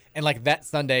Tuesday, and like that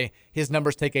Sunday, his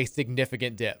numbers take a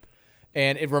significant dip.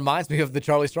 And it reminds me of the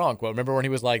Charlie Strong quote. Remember when he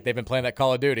was like, "They've been playing that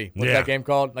Call of Duty. What's that game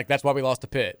called? Like that's why we lost to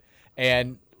Pitt."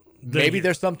 And maybe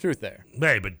there's some truth there.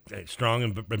 Hey, but Strong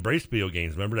embraced video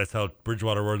games. Remember, that's how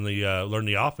Bridgewater learned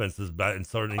the offenses by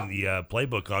inserting the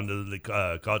playbook onto the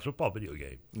college football video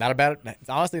game. It's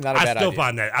honestly not a bad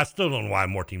idea. I still don't know why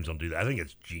more teams don't do that. I think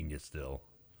it's genius still.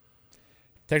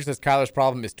 Texas says Kyler's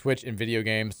problem is Twitch and video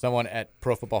games. Someone at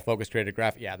Pro Football Focus created a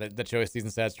graphic. Yeah, that shows season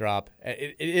stats drop.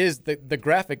 It is the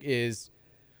graphic is.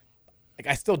 Like,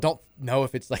 I still don't know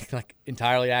if it's like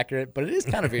entirely accurate, but it is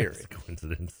kind of eerie. It's a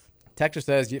coincidence. Texter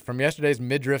says, from yesterday's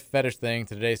midriff fetish thing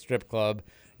to today's strip club,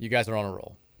 you guys are on a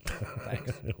roll.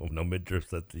 Thanks. Well, no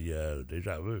midriffs at the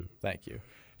Deja Vu. Thank you.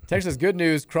 Texter says, good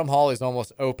news, Crum Hall is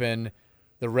almost open.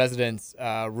 The residence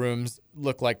rooms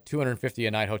look like $250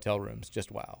 a night hotel rooms. Just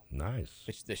wow. Nice.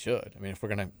 They should. I mean,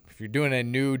 if you're doing a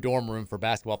new dorm room for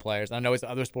basketball players, I know it's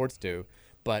other sports too,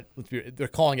 but they're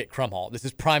calling it Crum Hall. This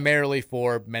is primarily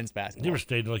for men's basketball. You ever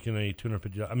stayed like in a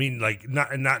 $250? I mean, like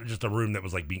not just a room that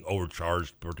was like being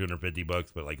overcharged for $250,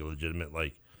 but like a legitimate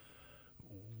like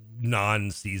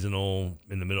non-seasonal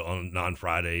in the middle on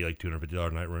non-Friday like $250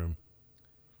 a night room.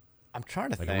 I'm trying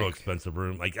to think. Like a real expensive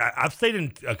room. Like I've stayed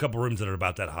in a couple rooms that are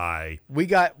about that high.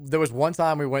 There was one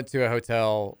time we went to a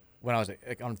hotel when I was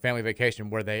on family vacation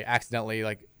where they accidentally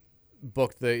like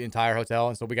booked the entire hotel,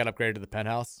 and so we got upgraded to the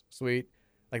penthouse suite.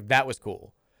 Like that was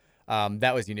cool.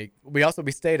 That was unique. We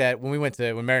stayed at when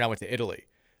Mary and I went to Italy.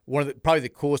 Probably the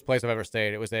coolest place I've ever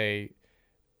stayed. It was it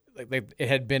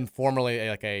had been formerly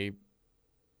a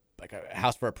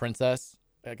house for a princess.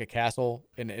 Like a castle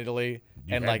in Italy,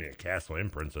 and like a castle in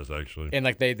Princess actually, and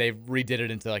like they redid it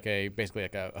into basically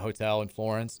a hotel in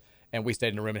Florence, and we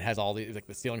stayed in a room. It has all these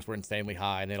the ceilings were insanely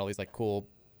high, and they had all these cool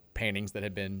paintings that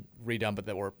had been redone, but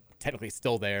that were technically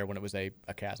still there when it was a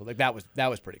castle. Like that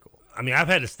was pretty cool. I mean, I've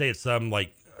had to stay at some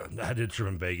I did a trip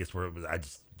in Vegas where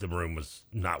the room was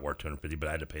not worth $250, but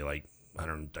I had to pay like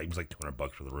it was like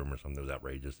 $200 for the room or something. It was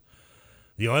outrageous.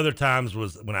 The only other times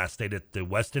was when I stayed at the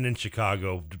Westin in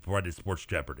Chicago before I did Sports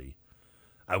Jeopardy.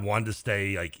 I wanted to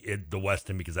stay like at the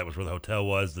Westin because that was where the hotel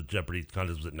was. The Jeopardy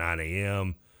contest was at 9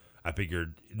 a.m. I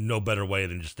figured no better way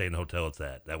than just stay in the hotel it's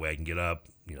at. That way I can get up,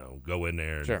 go in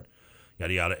there. And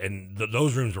yada yada. And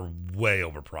those rooms are way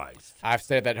overpriced. I've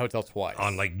stayed at that hotel twice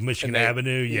on like Michigan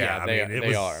Avenue. Yeah,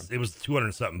 it was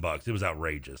 $200 something. It was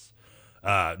outrageous.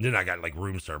 Then I got like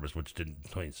room service, which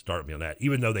didn't start me on that.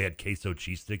 Even though they had queso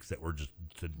cheese sticks that were just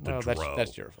the dro.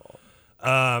 That's your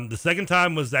fault. The second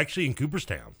time was actually in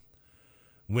Cooperstown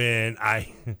when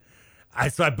I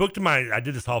booked I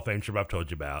did this Hall of Fame trip I've told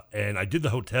you about, and I did the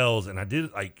hotels, and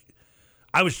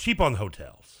I was cheap on the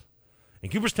hotels.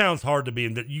 And Cooperstown's hard to be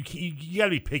in. You got to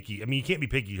be picky. I mean, you can't be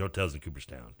picky hotels in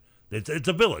Cooperstown. It's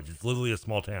a village. It's literally a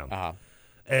small town. Uh-huh.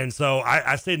 And so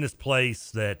I stayed in this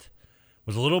place that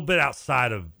was a little bit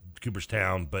outside of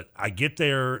Cooperstown, but I get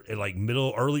there at like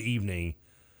early evening,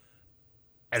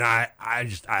 and I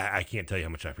can't tell you how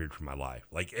much I feared for my life.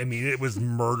 Like, I mean, it was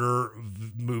murder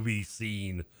movie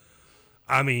scene.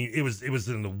 I mean, it was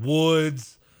in the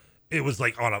woods. It was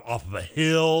like off of a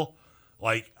hill.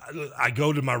 Like, I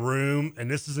go to my room, and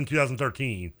this is in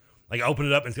 2013. Like, I open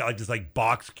it up, and it's got like this like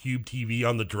box cube TV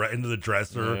on the into the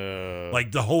dresser.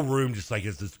 Like, the whole room just like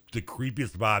is the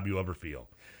creepiest vibe you ever feel.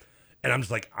 And I'm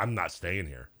just like, I'm not staying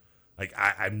here. Like,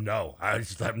 I'm not going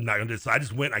to do it. So I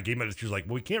just went, I gave my, she was like,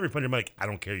 well, we can't refund your money. I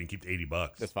don't care. You can keep the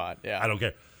 $80. That's fine. Yeah. I don't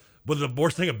care. But the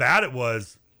worst thing about it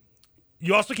was,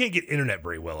 you also can't get internet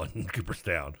very well in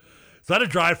Cooperstown. So I had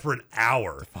to drive for an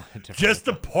hour just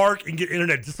to park and get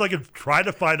internet, just so I could try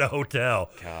to find a hotel.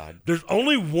 God. There's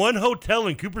only one hotel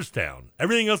in Cooperstown.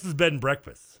 Everything else is bed and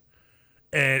breakfast.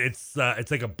 And it's like I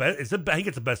think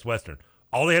it's a Best Western.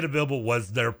 All they had available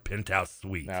was their penthouse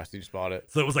suite. No, so you just bought it.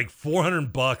 So it was like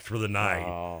 $400 for the night.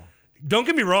 Oh. Don't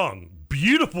get me wrong,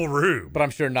 beautiful room. But I'm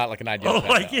sure not like an ideal.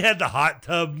 Like it had the hot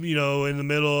tub, in the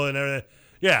middle and everything.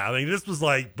 Yeah, I mean, this was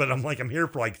like, but I'm here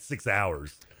for like 6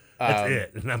 hours. That's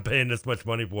it, and I'm paying this much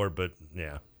money for it. But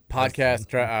yeah, podcast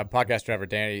driver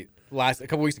Danny a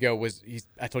couple weeks ago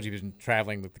I told you he was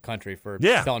traveling the country for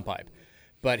selling pipe.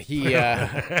 But he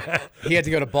had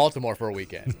to go to Baltimore for a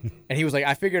weekend. And he was like,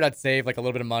 I figured I'd save like a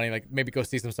little bit of money, like maybe go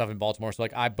see some stuff in Baltimore. So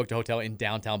like I booked a hotel in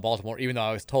downtown Baltimore, even though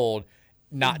I was told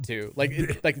not to. Like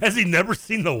has he never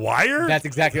seen The Wire? That's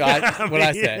exactly what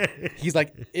I said. He's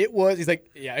like,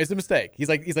 yeah, it's a mistake. He's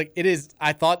like, it is.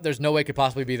 I thought there's no way it could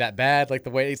possibly be that bad. Like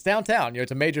the way it's downtown,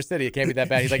 it's a major city. It can't be that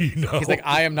bad. He's like,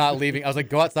 I am not leaving. I was like,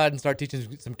 go outside and start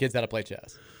teaching some kids how to play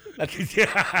chess. That's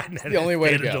the only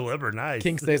way to go. Deliver. Nice.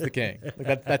 King stays the king.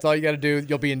 Like that's all you got to do.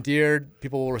 You'll be endeared.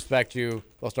 People will respect you.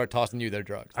 They'll start tossing you their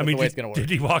drugs. That's the way it's going to work. Did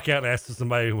he walk out and ask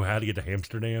somebody how to get to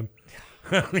Amsterdam?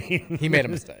 I mean, he made a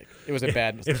mistake. It was a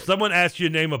bad mistake. If someone asks you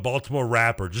to name a Baltimore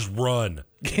rapper, just run.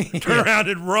 Turn around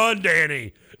and run,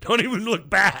 Danny. Don't even look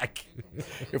back.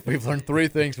 If we've learned 3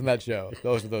 things from that show,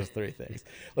 those are those 3 things.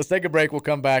 Let's take a break. We'll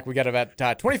come back. We got about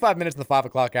 25 minutes in the 5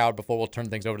 o'clock hour before we'll turn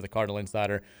things over to the Cardinal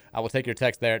Insider. I will take your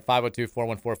text there at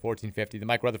 502-414-1450. The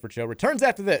Mike Rutherford Show returns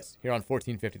after this here on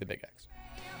 1450 The Big X.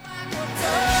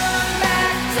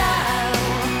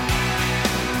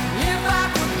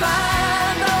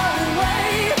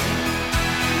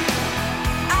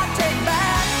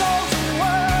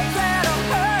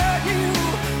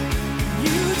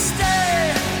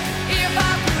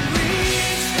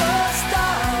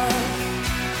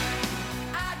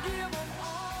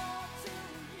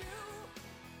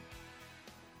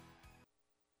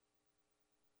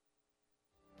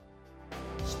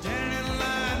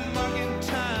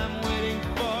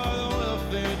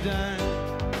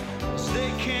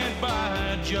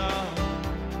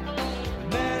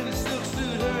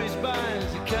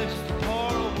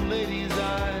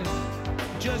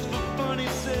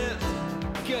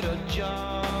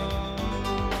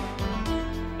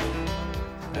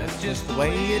 Just the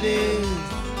way it is.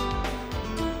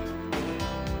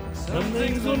 Some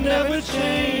things will never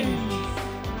change.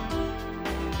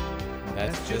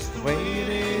 That's just the way it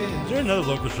is. Is there another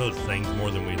local show that sings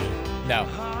more than we do? No.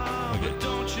 Okay.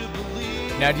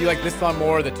 Now, do you like this song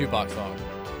more or the Tupac song?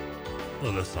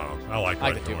 Oh, this song. I like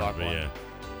the Tupac one. Yeah.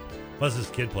 Plus, this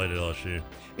kid played at LSU.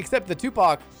 Except the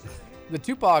Tupac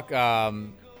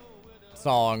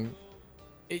song,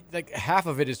 like half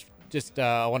of it is just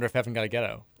I Wonder If Heaven Got a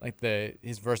Ghetto. Like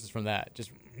his verses from that, just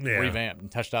revamped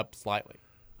and touched up slightly.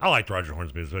 I liked Roger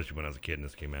Hornsby, especially when I was a kid and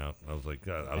this came out. I was like,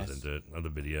 I was into it. On the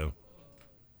video.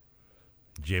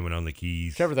 Jamming on the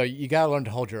keys. Trevor, though, you got to learn to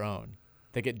hold your own.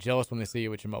 They get jealous when they see you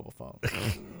with your mobile phone.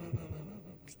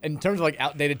 in terms of like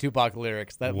outdated Tupac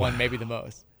lyrics, that one may be the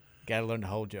most. Gotta learn to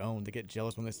hold your own. They get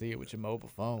jealous when they see it with your mobile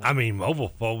phone. I mean, mobile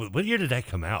phone. What year did that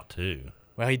come out too?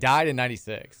 Well, he died in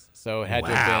 '96, so it had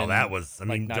to have been. That was. I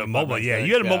mean, like mobile. Yeah,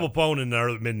 you had a mobile phone in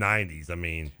the mid '90s. I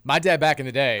mean, my dad back in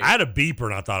the day. I had a beeper,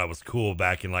 and I thought it was cool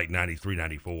back in like '93,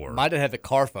 '94. My dad had the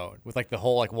car phone with like the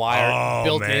whole like wire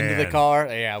built into the car.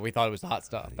 Yeah, we thought it was hot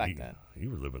stuff back then. You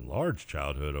were living large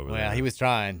childhood over there. Well, he was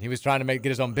trying. He was trying to get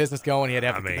his own business going. He had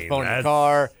to have the phone in the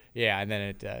car. Yeah, and then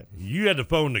it. You had the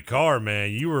phone in the car,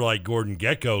 man. You were like Gordon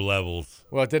Gekko levels.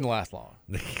 Well, it didn't last long.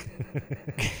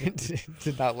 It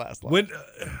did not last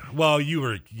long. You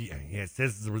were. Yeah, it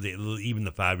says even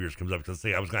the 5 years comes up. Because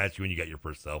I was going to ask you when you got your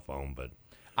first cell phone, but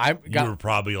you were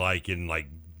probably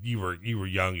you were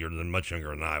younger than much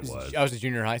younger than I was. I was a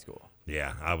junior in high school.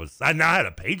 Yeah, I was. I had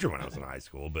a pager when I was in high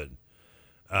school, but.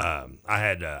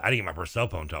 I didn't get my first cell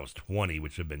phone until I was 20,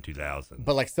 which would have been 2000.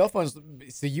 But like cell phones,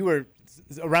 so you were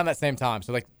around that same time.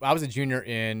 So like I was a junior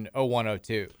in 01,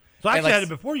 02. So I actually had it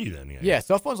before you then. Yeah,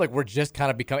 cell phones like were just kind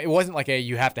of becoming. It wasn't like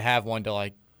you have to have one to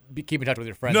like keep in touch with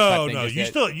your friends. No.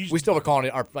 We still were calling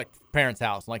it our like parents'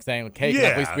 house and like saying, like, "Hey, can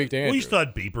I please speak to Andrew?" Well, you still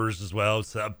had beepers as well.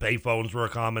 So payphones were a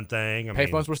common thing.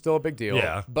 Payphones were still a big deal.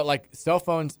 Yeah, but like cell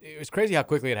phones, it was crazy how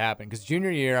quickly it happened. Because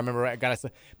junior year, I remember I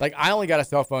only got a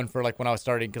cell phone for like when I was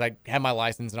starting because I had my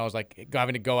license and I was like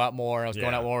having to go out more. I was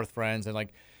going out more with friends and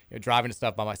like driving to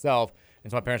stuff by myself.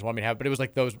 And so my parents wanted me to have, but it was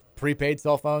like those prepaid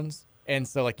cell phones, and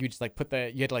so like you just like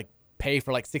you had to like pay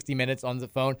for like 60 minutes on the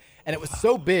phone, and it was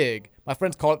so big. My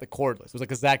friends called it the cordless. It was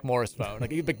like a Zach Morris phone.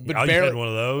 Like it barely had one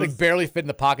of those? Like barely fit in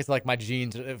the pockets of like my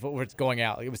jeans where it's going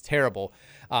out. Like, it was terrible.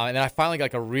 And then I finally got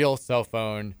like a real cell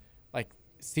phone like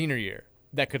senior year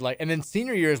that could like, and then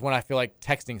senior year is when I feel like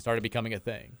texting started becoming a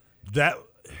thing.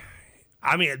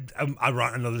 I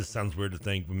know this sounds weird to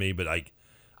think for me, but like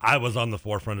I was on the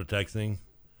forefront of texting.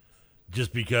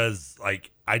 Just because,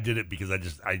 like, I did it because I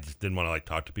just didn't want to like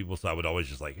talk to people, so I would always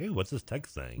just like, hey, what's this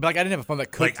text thing? But like, I didn't have a phone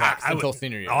that could text until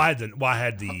senior year. I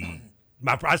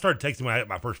started texting when I had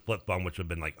my first flip phone, which would have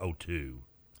been like 02.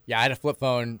 Yeah, I had a flip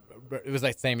phone. It was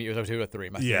like same year, it was 02 or 03.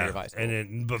 My senior year of high school. And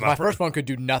then, but my first phone could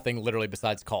do nothing literally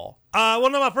besides call. No,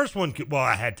 my first one could. Well,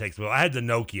 I had text. Well, I had the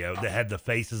Nokia that had the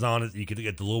faces on it. You could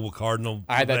get the Louisville Cardinal.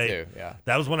 I had that too. Yeah,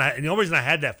 that was when and the only reason I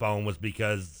had that phone was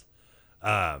because.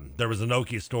 There was a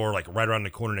Nokia store like right around the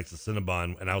corner next to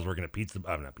Cinnabon, and I was working at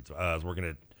I was working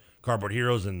at Cardboard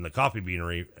Heroes and the Coffee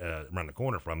Beanery around the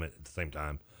corner from it at the same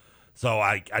time. So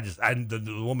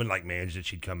the woman like managed it.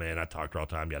 She'd come in, I talked to her all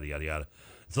the time, yada yada yada.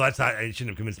 So that's how it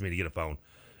shouldn't have convinced me to get a phone.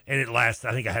 And it lasted.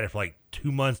 I think I had it for like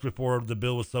 2 months before the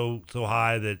bill was so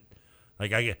high that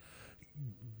like I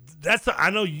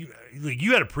know you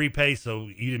had a prepay, so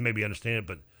you didn't maybe understand it,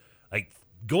 but like.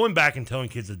 Going back and telling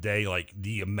kids today, like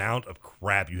the amount of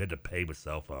crap you had to pay with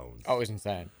cell phones. Oh, it was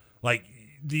insane. Like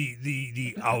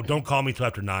the don't call me till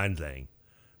after 9 thing,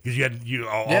 because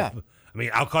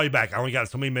I'll call you back. I only got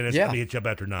so many minutes. Let me hit you up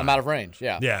after 9. I'm out of range.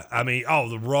 Yeah. Yeah. I mean,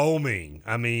 the roaming.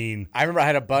 I mean, I remember I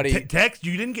had a buddy. Text.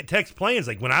 You didn't get text plans.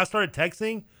 Like when I started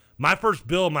texting, my first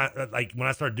bill, when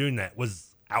I started doing that,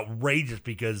 was outrageous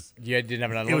because you didn't have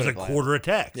an unlimited it was a plan. quarter a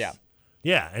text. Yeah.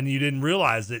 Yeah, and you didn't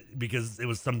realize it because it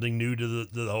was something new to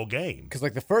the whole game. Because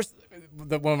like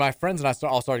when my friends and I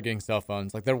all started getting cell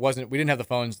phones, like we didn't have the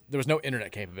phones. There was no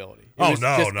internet capability. It was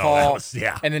just call,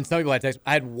 and then some people had text.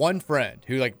 I had one friend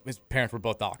who like his parents were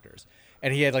both doctors,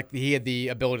 and he had the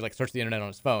ability to like search the internet on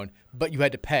his phone, but you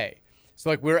had to pay.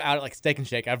 So like we were out at like Steak and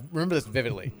Shake. I remember this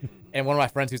vividly. And one of my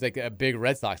friends who's like a big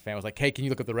Red Sox fan was like, "Hey, can you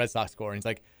look up the Red Sox score?" And he's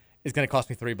like. It's going to cost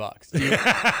me $3. He's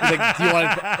like, do you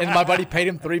want to? And my buddy paid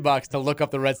him $3 to look up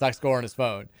the Red Sox score on his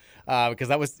phone because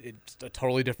that was a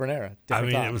totally different era.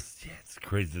 Different time. It's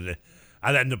crazy.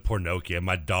 I had the poor Nokia.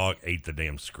 My dog ate the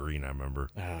damn screen. I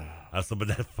remember. But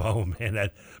that phone,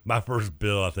 man. My first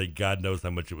bill. I think God knows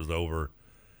how much it was over.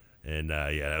 And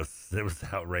it was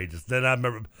outrageous. Then I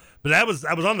remember, but I was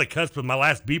on the cusp. But my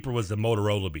last beeper was the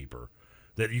Motorola beeper.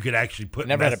 That you could actually put.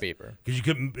 Never had a beeper because you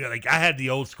couldn't. Like I had the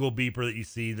old school beeper that you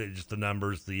see that just the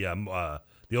numbers. The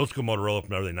old school Motorola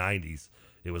from the early '90s.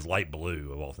 It was light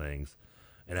blue of all things,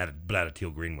 and I had a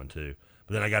teal green one too.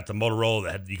 But then I got the Motorola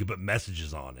that you could put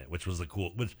messages on it, which was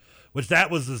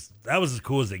that was as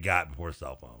cool as it got before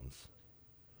cell phones.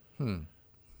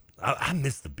 I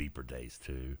miss the beeper days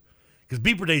too, because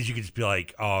beeper days you could just be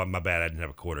like, "Oh, my bad, I didn't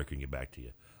have a quarter, I couldn't get back to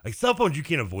you." Like cell phones, you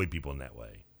can't avoid people in that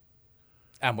way.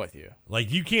 I'm with you.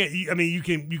 Like you can't. I mean, you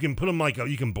can put them like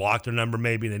you can block their number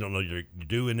maybe and they don't know you're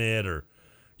doing it, or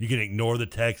you can ignore the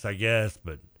text, I guess.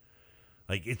 But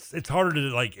like it's harder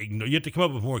to like ignore. You have to come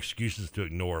up with more excuses to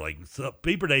ignore. Like so,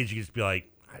 paper days, you can just be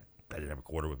like, didn't have a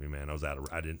quarter with me, man. I was out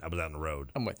on the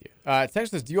road. I'm with you.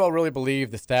 Texas says, do you all really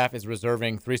believe the staff is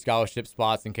reserving 3 scholarship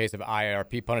spots in case of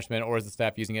IRP punishment, or is the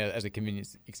staff using it as a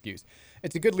convenience excuse?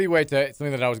 It's a good leeway to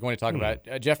something that I was going to talk about.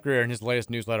 Jeff Greer, in his latest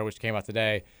newsletter, which came out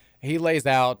today, he lays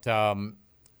out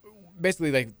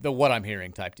basically like the what I'm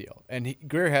hearing type deal. And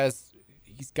Greer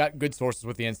he's got good sources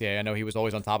with the NCAA. I know he was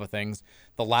always on top of things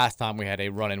the last time we had a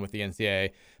run-in with the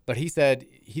NCAA. But he said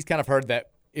he's kind of heard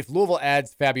that if Louisville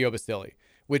adds Fabio Basili,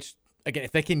 which, again,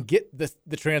 if they can get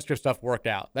the transcript stuff worked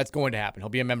out, that's going to happen. He'll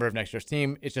be a member of next year's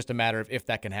team. It's just a matter of if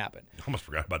that can happen. I almost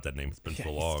forgot about that name. It's been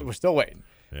so long. We're still waiting.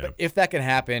 Yeah. But if that can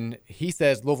happen, he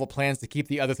says Louisville plans to keep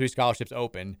the other 3 scholarships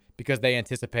open because they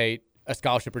anticipate a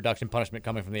scholarship reduction punishment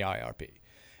coming from the IRP.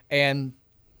 And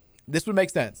this would make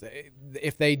sense.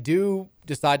 If they do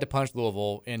decide to punish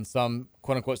Louisville in some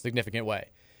quote-unquote significant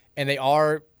way, and they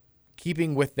are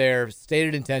keeping with their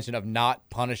stated intention of not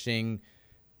punishing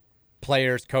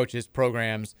players, coaches,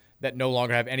 programs that no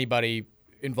longer have anybody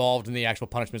involved in the actual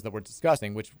punishments that we're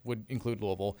discussing, which would include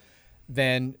Louisville,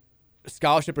 then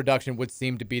scholarship reduction would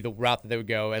seem to be the route that they would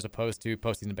go as opposed to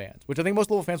posting the bans, which I think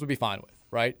most Louisville fans would be fine with,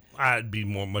 right? I'd be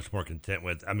much more content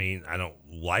with. I mean, I don't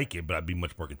like it, but I'd be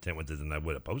much more content with it than I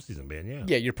would a postseason ban, yeah.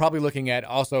 Yeah, you're probably looking at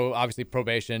also, obviously,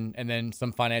 probation and then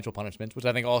some financial punishments, which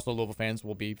I think also Louisville fans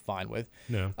will be fine with.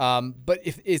 No. But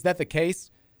is that the case?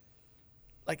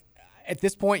 Like, at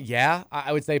this point, yeah,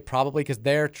 I would say probably because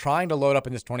they're trying to load up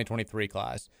in this 2023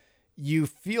 class. You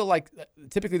feel like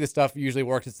typically this stuff usually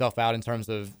works itself out in terms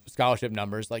of scholarship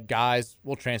numbers. Like guys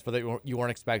will transfer that you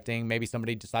weren't expecting. Maybe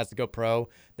somebody decides to go pro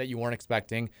that you weren't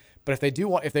expecting. But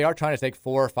if they are trying to take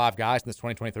 4 or 5 guys in this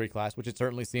 2023 class, which it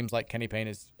certainly seems like Kenny Payne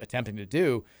is attempting to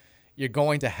do, you're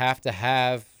going to have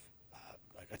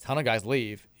a ton of guys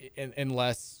leave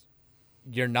unless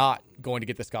you're not going to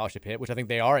get the scholarship hit, which I think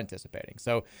they are anticipating.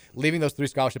 So leaving those 3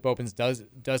 scholarship opens does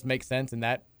make sense in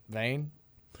that vein.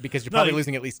 Because you're probably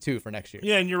losing at least 2 for next year.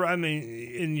 Yeah, and you're right.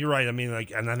 I mean,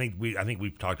 like, and I think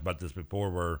we've talked about this before,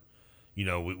 where, you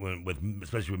know,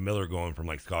 especially with Miller going from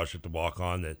like scholarship to walk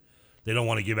on, that they don't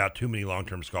want to give out too many long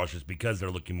term scholarships because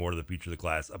they're looking more to the future of the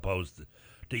class. Opposed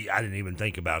to I didn't even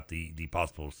think about the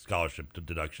possible scholarship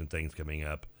deduction things coming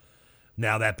up.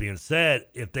 Now that being said,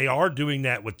 if they are doing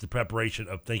that with the preparation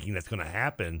of thinking that's going to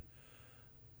happen,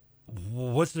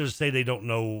 what's there to say they don't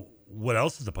know what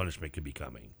else is the punishment could be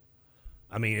coming?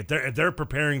 I mean, if they're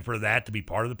preparing for that to be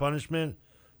part of the punishment,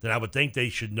 then I would think they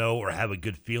should know or have a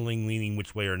good feeling leaning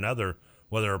which way or another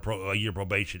whether a year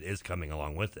probation is coming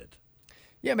along with it.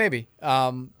 Yeah, maybe.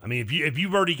 I mean, if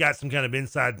you've already got some kind of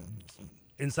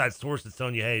inside source that's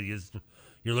telling you, hey,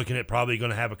 you're looking at probably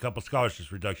going to have a couple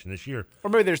scholarships reduction this year, or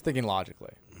maybe they're just thinking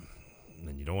logically.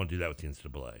 Then you don't want to do that with the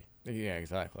NCAA. Yeah,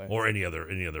 exactly. Or any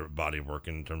other body of work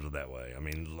in terms of that way. I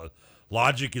mean,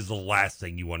 logic is the last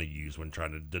thing you want to use when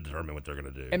trying to determine what they're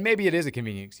going to do. And maybe it is a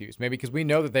convenient excuse. Maybe because we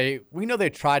know they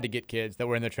tried to get kids that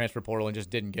were in their transfer portal and just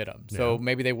didn't get them. So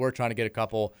maybe they were trying to get a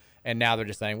couple, and now they're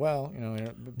just saying, well, you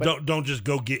know. But don't just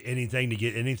go get anything to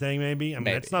get anything. Maybe. I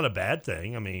mean, that's not a bad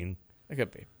thing. I mean, it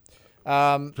could be.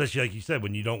 Especially like you said,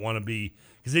 when you don't want to be,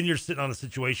 because then you're sitting on a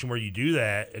situation where you do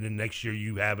that, and then next year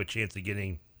you have a chance of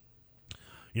getting,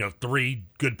 3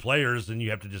 good players, and you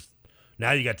have to just.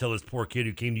 Now you got to tell this poor kid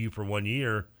who came to you for 1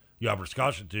 year, you offer a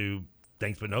scholarship to,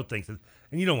 thanks but no thanks, and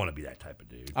you don't want to be that type of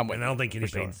dude. I don't think Kenny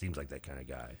Payne seems like that kind of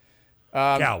guy.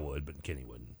 Cal would, but Kenny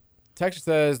wouldn't. Texas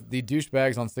says the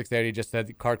douchebags on 680 just said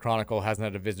the Card Chronicle hasn't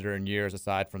had a visitor in years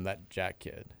aside from that Jack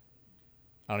kid.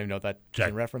 I don't even know what that's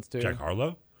in reference to. Jack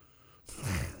Harlow?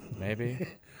 Maybe.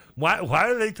 Why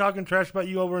are they talking trash about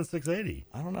you over in 680?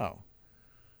 I don't know.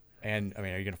 And I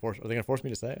mean, are they gonna force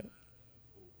me to say it?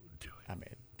 Do it. I mean,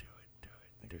 do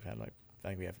it. I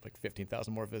think we have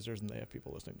 15,000 more visitors than they have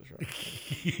people listening to the show.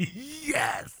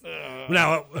 Yes.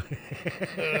 Now,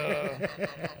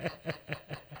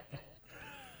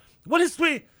 what is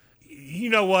sweet? You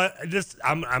know what? This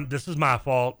is my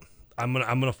fault. I'm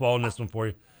gonna fall in this one for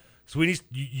you. Sweeney,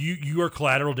 you are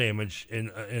collateral damage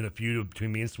in a feud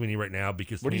between me and Sweeney right now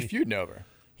because what are you feuding over?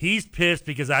 He's pissed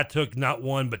because I took not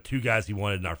 1 but 2 guys he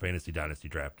wanted in our fantasy dynasty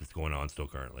draft that's going on still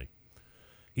currently.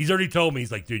 He's already told me,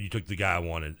 he's like, dude, you took the guy I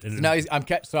wanted. And now I'm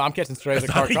catching strays at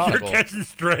Card Chronicle. You're catching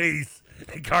strays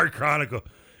at Card Chronicle.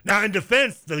 Now, in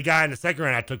defense, the guy in the second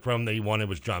round I took from that he wanted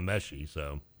was John Mechie.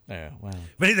 So, yeah, wow.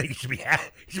 If anything, he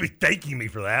should be thanking me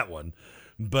for that one.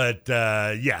 But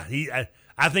I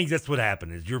think that's what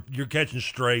happened. Is you're catching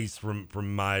strays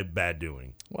from my bad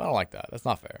doing. Well, I don't like that. That's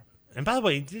not fair. And by the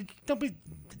way, don't be.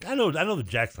 I know that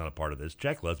Jack's not a part of this.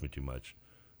 Jack loves me too much.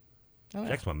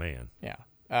 Jack's my man. Yeah.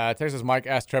 Texas Mike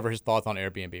asked Trevor his thoughts on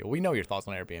Airbnb. Well, we know your thoughts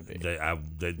on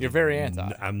Airbnb. You're very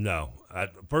anti.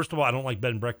 First of all, I don't like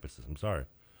bed and breakfasts. I'm sorry.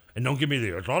 And don't give me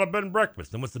it's not a bed and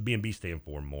breakfast. Then what's the B&B stand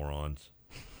for, morons?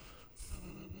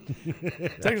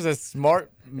 Texas says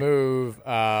smart move.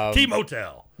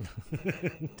 T-Motel.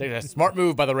 Texas, smart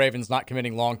move by the Ravens not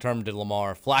committing long-term to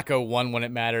Lamar. Flacco won when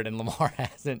it mattered, and Lamar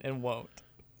hasn't and won't.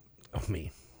 I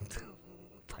mean,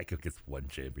 Flacco gets one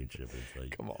championship. It's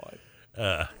like, come on.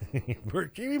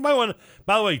 You might want to.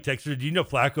 By the way, Texas, do you know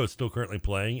Flacco is still currently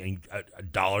playing and a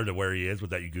dollar to where he is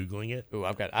without you Googling it? Ooh,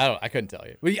 I couldn't tell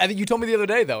you. Well, I think you told me the other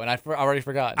day though, and I already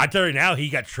forgot. I tell you now, he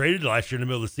got traded last year in the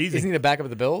middle of the season. Isn't he the backup of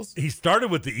the Bills? He started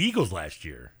with the Eagles last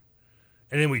year,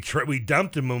 and then we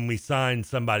dumped him when we signed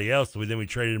somebody else. So then we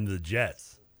traded him to the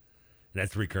Jets. And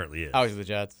that's where he currently is. Oh, he's the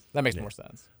Jets. That makes more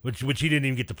sense. Which he didn't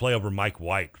even get to play over Mike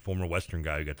White, former Western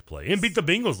guy who got to play. And beat the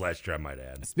Bengals last year, I might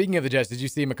add. Speaking of the Jets, did you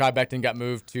see Mekhi Becton got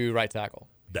moved to right tackle?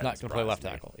 That not going to play left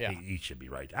tackle. Yeah. He should be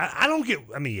right. I don't get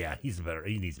 – I mean, yeah, he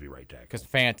needs to be right tackle. Because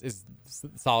Fant is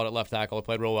solid at left tackle. He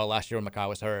played real well last year when Mekhi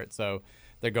was hurt. So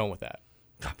they're going with that.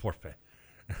 Oh, poor Fant.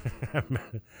 I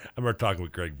remember talking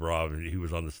with Greg Braun. He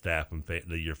was on the staff when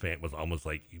the year Fant was almost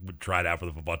like he tried out for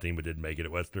the football team but didn't make it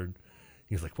at Western.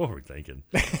 He was like, what were we thinking?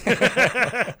 We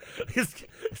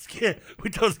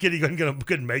told this kid he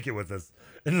couldn't make it with us.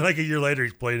 And then like a year later,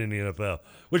 he's playing in the NFL,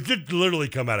 which did literally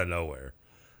come out of nowhere.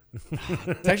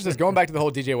 Texas says, going back to the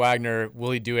whole DJ Wagner,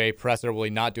 will he do a presser, will he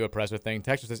not do a presser thing?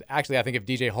 Texas says, actually, I think if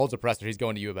DJ holds a presser, he's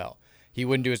going to U of L. He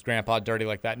wouldn't do his grandpa dirty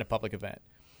like that in a public event.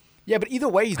 Yeah, but either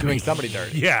way, he's doing somebody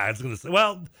dirty. Yeah, I was going to say,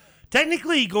 well,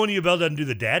 technically, going to U of L doesn't do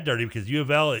the dad dirty because U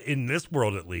of L, in this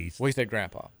world at least. Well, he said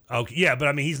grandpa. Okay, yeah, but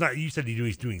I mean, he's not. You said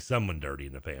he's doing someone dirty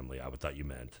in the family. I thought you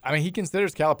meant. I mean, he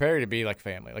considers Calipari to be like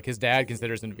family. Like his dad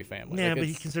considers him to be family. Yeah, like but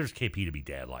he considers KP to be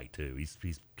dad-like too. He's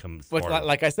come. But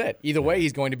like I said, either way,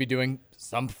 he's going to be doing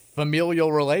some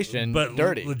familial relation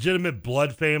dirty. Legitimate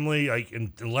blood family, like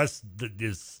unless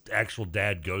his actual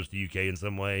dad goes to UK in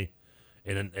some way.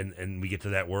 And we get to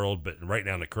that world, but right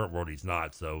now in the current world he's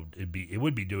not. So it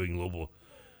would be doing Louisville,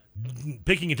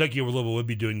 picking Kentucky over Louisville would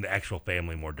be doing the actual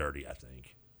family more dirty. I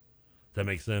think. Does that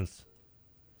make sense?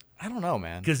 I don't know,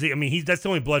 man. Because I mean that's the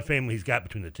only blood family he's got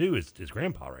between the two is his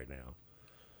grandpa right now.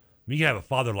 I mean, you can have a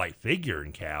father-like figure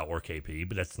in Cal or KP,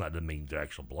 but that's not to mean their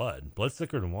actual blood. Blood's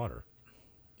thicker than water.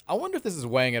 I wonder if this is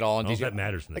weighing at all on DJ. That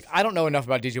matters. Like, I don't know enough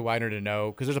about DJ Wagner to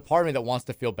know, because there's a part of me that wants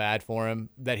to feel bad for him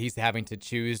that he's having to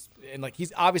choose, and like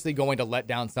he's obviously going to let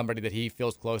down somebody that he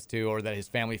feels close to or that his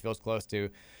family feels close to.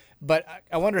 But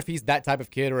I wonder if he's that type of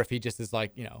kid, or if he just is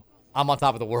like, I'm on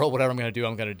top of the world. Whatever I'm going to do,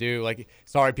 I'm going to do. Like,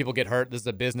 sorry, people get hurt. This is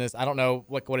a business. I don't know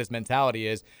what his mentality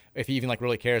is, if he even like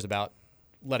really cares about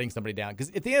letting somebody down. Because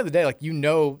at the end of the day, like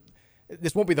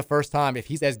this won't be the first time, if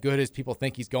he's as good as people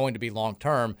think he's going to be long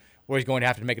term, where he's going to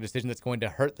have to make a decision that's going to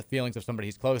hurt the feelings of somebody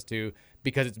he's close to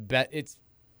because it's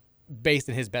based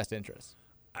in his best interest.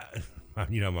 My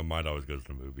mind always goes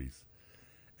to movies.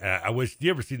 I wish, you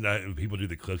ever seen that people do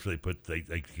the clips where they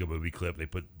take a movie clip, they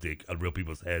put real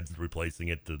people's heads replacing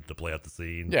it to play out the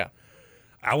scene? Yeah.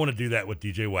 I want to do that with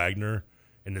DJ Wagner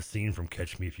in the scene from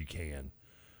Catch Me If You Can,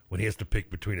 when he has to pick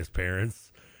between his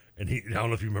parents. And I don't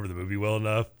know if you remember the movie well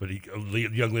enough, but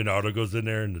young Leonardo goes in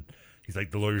there and he's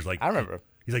like, the lawyer's like, I remember.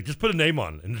 He's like, just put a name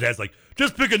on. And the dad's like,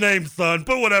 just pick a name, son.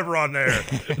 Put whatever on there.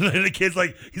 And then the kid's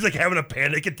like, he's like having a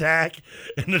panic attack.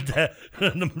 And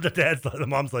the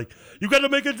mom's like, you got to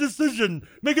make a decision.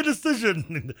 Make a decision.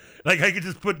 And like, I could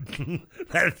just put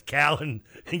that Cal and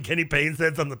Kenny Payne's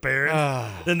heads on the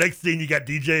parents. The next scene, you got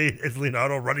DJ as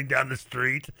Leonardo running down the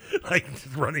street, like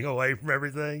just running away from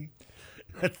everything.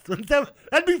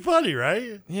 That'd be funny,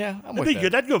 right? Yeah, I'm That'd with be that.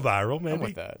 good. That'd go viral, man. I'm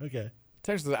with that. Okay.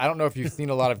 Texas, I don't know if you've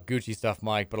seen a lot of Gucci stuff,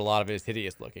 Mike, but a lot of it is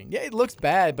hideous looking. Yeah, it looks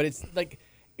bad, but it's like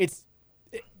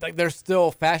there's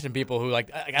still fashion people who like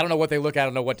I don't know what they look at, I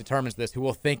don't know what determines this, who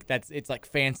will think it's like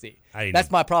fancy. That's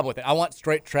my problem with it. I want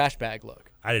straight trash bag look.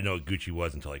 I didn't know what Gucci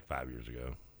was until like 5 years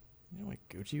ago. You know what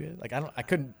Gucci is? Like I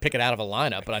couldn't pick it out of a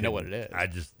lineup, but I know what it is.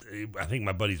 I think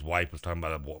my buddy's wife was talking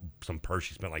about some purse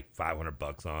she spent like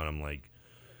 $500 on. I'm like,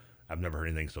 I've never heard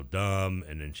anything so dumb.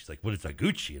 And then she's like, what is that,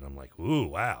 Gucci? And I'm like, ooh,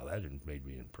 wow, that made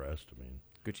me impressed. I mean,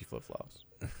 Gucci flip-flops.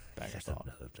 That's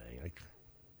another thing.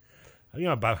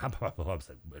 I buy flip-flops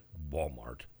at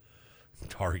Walmart,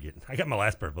 Target. I got my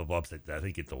last pair of flip-flops at, I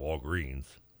think, at the Walgreens.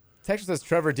 Texas says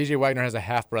Trevor, DJ Wagner has a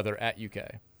half-brother at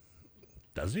UK.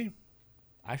 Does he?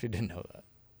 I actually didn't know that.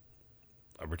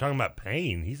 We're talking about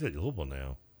Payne. He's at Louisville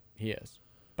now. He is.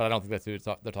 But I don't think that's who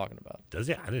they're talking about. Does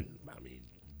he?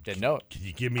 Didn't know it. Can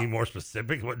you give me more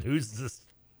specific? Who's this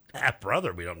half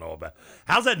brother we don't know about?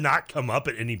 How's that not come up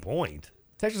at any point?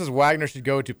 Texas says Wagner should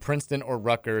go to Princeton or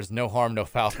Rutgers. No harm, no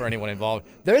foul for anyone involved.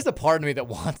 There is a part of me that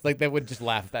wants, like, that would just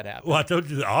laugh if that happened. Well, I told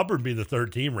you that Auburn being the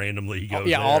third team randomly. He goes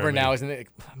there, Auburn now isn't it?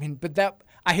 I mean, but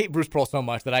I hate Bruce Pearl so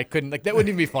much that I couldn't, like, that wouldn't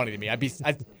even be funny to me. I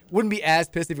wouldn't be as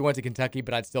pissed if he went to Kentucky,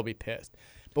 but I'd still be pissed.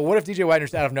 But what if DJ Wagner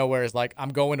out of nowhere is like, I'm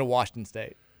going to Washington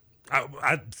State?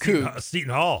 Seton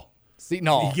Hall. Seton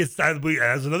Hall. He gets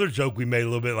as another joke we made a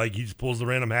little bit, like he just pulls the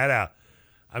random hat out.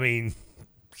 I mean,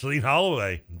 Salim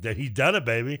Holloway, he's done it,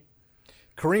 baby.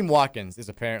 Kareem Watkins is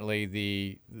apparently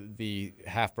the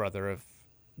half brother of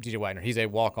DJ Wagner. He's a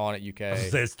walk-on at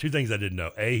UK. There's two things I didn't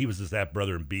know: A, he was his half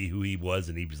brother, and B, who he was,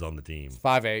 and he was on the team.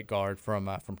 5'8" guard from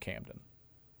Camden.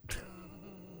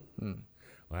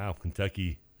 Wow,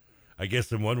 Kentucky. I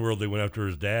guess in one world they went after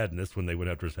his dad, and this one they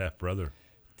went after his half brother.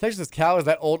 Texas Cal is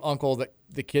that old uncle that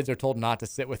the kids are told not to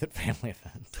sit with at family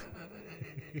events.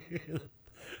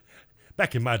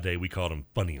 Back in my day, we called them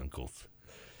funny uncles.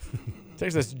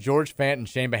 Texas George Fant and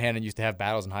Shane Bohannon used to have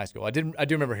battles in high school. I do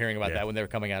remember hearing about that when they were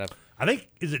coming out of. I think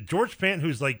is it George Fant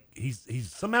who's like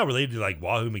he's somehow related to like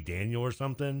Wahoo McDaniel or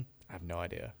something. I have no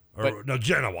idea. Or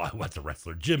what's a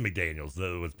wrestler? Jim McDaniels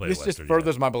was playing. This just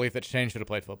furthers my belief that Shane should have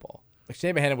played football. Like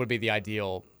Shane Bohannon would be the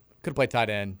ideal. Could have played tight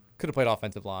end. Could have played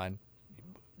offensive line.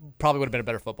 Probably would have been a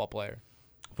better football player.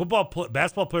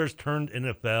 Basketball players turned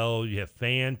NFL. You have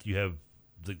Fant. You have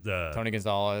the Tony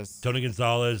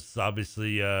Gonzalez.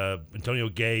 Obviously Antonio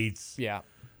Gates. Yeah.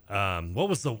 What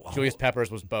was the Julius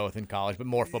Peppers was both in college, but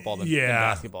more football than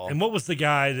basketball. And what was the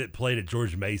guy that played at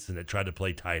George Mason that tried to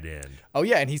play tight end? Oh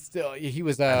yeah, and he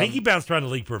was. I think he bounced around the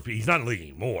league he's not in the league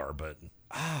anymore, but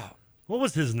what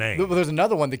was his name? Well, there's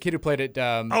another one, the kid who played at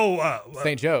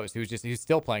St. Joe's, he's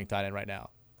still playing tight end right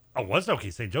now. Oh, was it?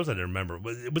 Okay, St. Joe's. I didn't remember.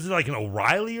 Was it like an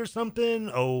O'Reilly or something?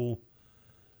 Well,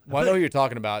 I know who you're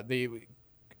talking about.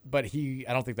 But I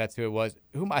don't think that's who it was.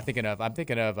 Who am I thinking of? I'm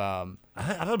thinking of. I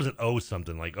thought it was an O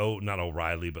something, like not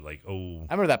O'Reilly, but like O.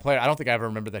 I remember that player. I don't think I ever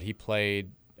remember that he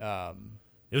played. It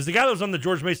was the guy that was on the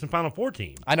George Mason Final Four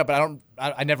team. I know, but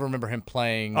I never remember him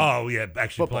playing. Oh yeah,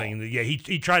 actually football. playing.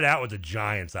 He tried out with the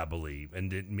Giants, I believe,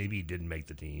 and maybe he didn't make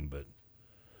the team, but.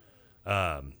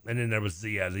 And then there was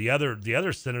the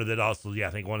other center that also I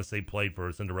think I want to say played for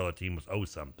a Cinderella team was O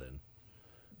something.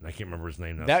 And I can't remember his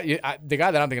name now. The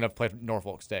guy that I'm thinking of played for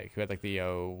Norfolk State, who had like the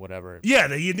O whatever. Yeah,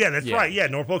 that's right. Yeah,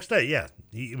 Norfolk State. Yeah,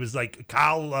 it was like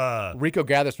Kyle. Rico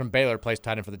Gathers from Baylor plays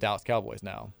tight end for the Dallas Cowboys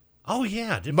now. Oh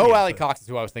yeah, Mo Alley Cox is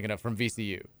who I was thinking of from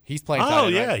VCU. He's playing tight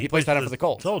end. Right? He plays tight end for the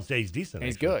Colts. He's decent. And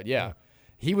he's good. Yeah.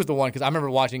 He was the one because I remember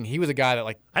watching. He was a guy that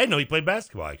like I didn't know he played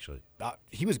basketball actually.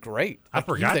 He was great. I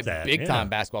forgot he was a big time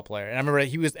basketball player. And I remember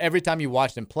he was every time you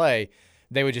watched him play,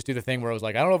 they would just do the thing where it was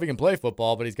like, I don't know if he can play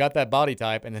football, but he's got that body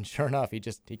type. And then sure enough, he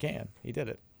can. He did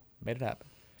it. Made it happen.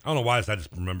 I don't know why. I just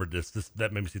remembered this.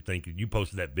 That made me think. You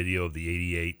posted that video of the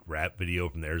 '88 rap video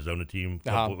from the Arizona team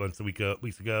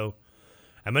weeks ago.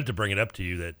 I meant to bring it up to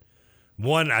you that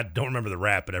one, I don't remember the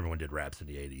rap, but everyone did raps in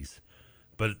the '80s.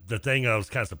 But the thing I was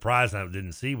kind of surprised I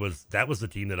didn't see was that was the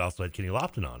team that also had Kenny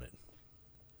Lofton on it.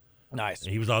 Nice.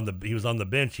 And he was on the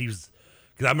bench. Because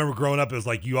I remember growing up, it was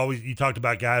like you talked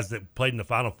about guys that played in the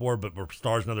Final Four but were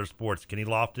stars in other sports. Kenny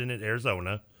Lofton at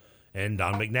Arizona, and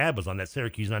Don McNabb was on that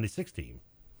Syracuse '96 team.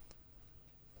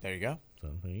 There you go. So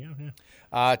there you go.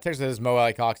 Yeah. Texas says Mo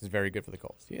Alley Cox is very good for the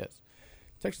Colts. He is.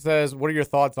 Texas says, what are your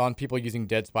thoughts on people using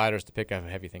dead spiders to pick up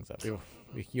heavy things up? You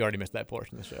already missed that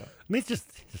portion of the show. I mean, it's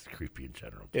just creepy in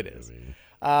general. It is.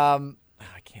 I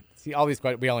can't see all these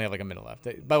questions. We only have like a minute left.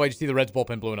 By the way, did you see the Reds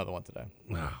bullpen blew another one today?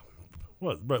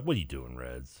 What are you doing,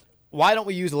 Reds? Why don't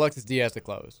we use Alexis Diaz to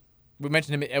close? We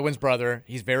mentioned him, Edwin's brother.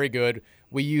 He's very good.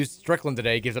 We used Strickland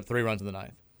today. He gives up 3 runs in the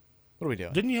 9th. What are we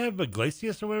doing? Didn't you have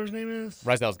Iglesias or whatever his name is?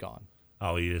 Reisel's gone.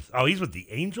 Oh, he is. Oh, he's with the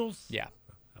Angels? Yeah.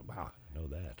 Wow, I know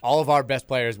that. All of our best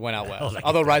players went out west.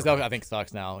 Although Reisel, I think,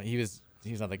 sucks now. He's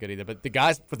not that good either. But the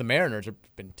guys for the Mariners have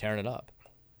been tearing it up.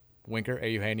 Winker,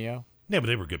 Eugenio. Yeah, but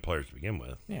they were good players to begin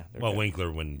with. Yeah. Well, good.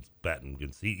 Winkler, when he's batting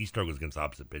against, he struggles against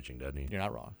opposite pitching, doesn't he? You're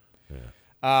not wrong. Yeah.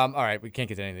 All right, we can't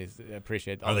get to any of these. I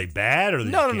appreciate. Are they bad or are they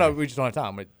no? We just don't have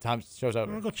time. Time shows up.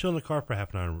 I'll go chill in the car for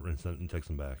half an hour and text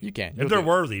them back. You can if they're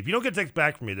worthy. If you don't get text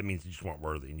back from me, that means you just weren't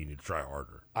worthy and you need to try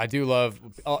harder. I do love.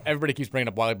 Everybody keeps bringing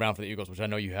up Wiley Brown for the Eagles, which I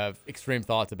know you have extreme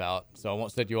thoughts about. So I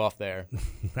won't set you off there.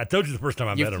 I told you the first time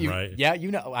I met him, right? Yeah, you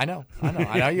know. I know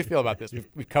how you feel about this.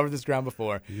 We've covered this ground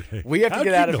before. We have to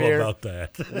get out of here. About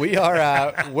that? We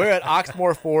are. We're at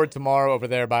Oxmoor Ford tomorrow over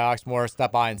there by Oxmoor.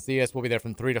 Stop by and see us. We'll be there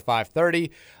from 3 to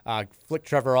 5:30. Flick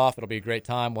Trevor off. It'll be a great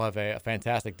time. We'll have a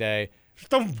fantastic day. Just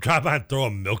don't try by and throw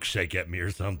a milkshake at me or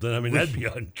something. I mean, that'd be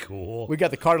uncool. We got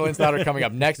the Cardinal Insider coming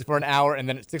up next for an hour, and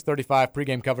then at 6:35,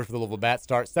 pregame coverage for the Louisville Bats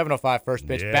start. 7:05 first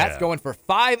pitch. Yeah. Bats going for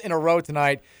 5 in a row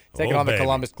tonight, taking on the baby.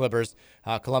 Columbus Clippers.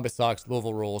 Columbus sucks.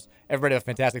 Louisville rules. Everybody have a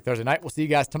fantastic Thursday night. We'll see you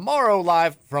guys tomorrow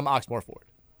live from Oxmoor Ford.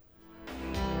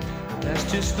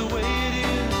 That's just the way it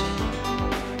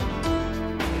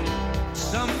is.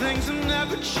 Some things will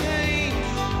never change.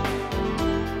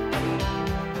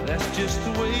 That's just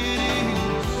the way it is.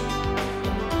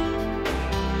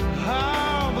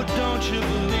 Oh, but don't you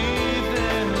believe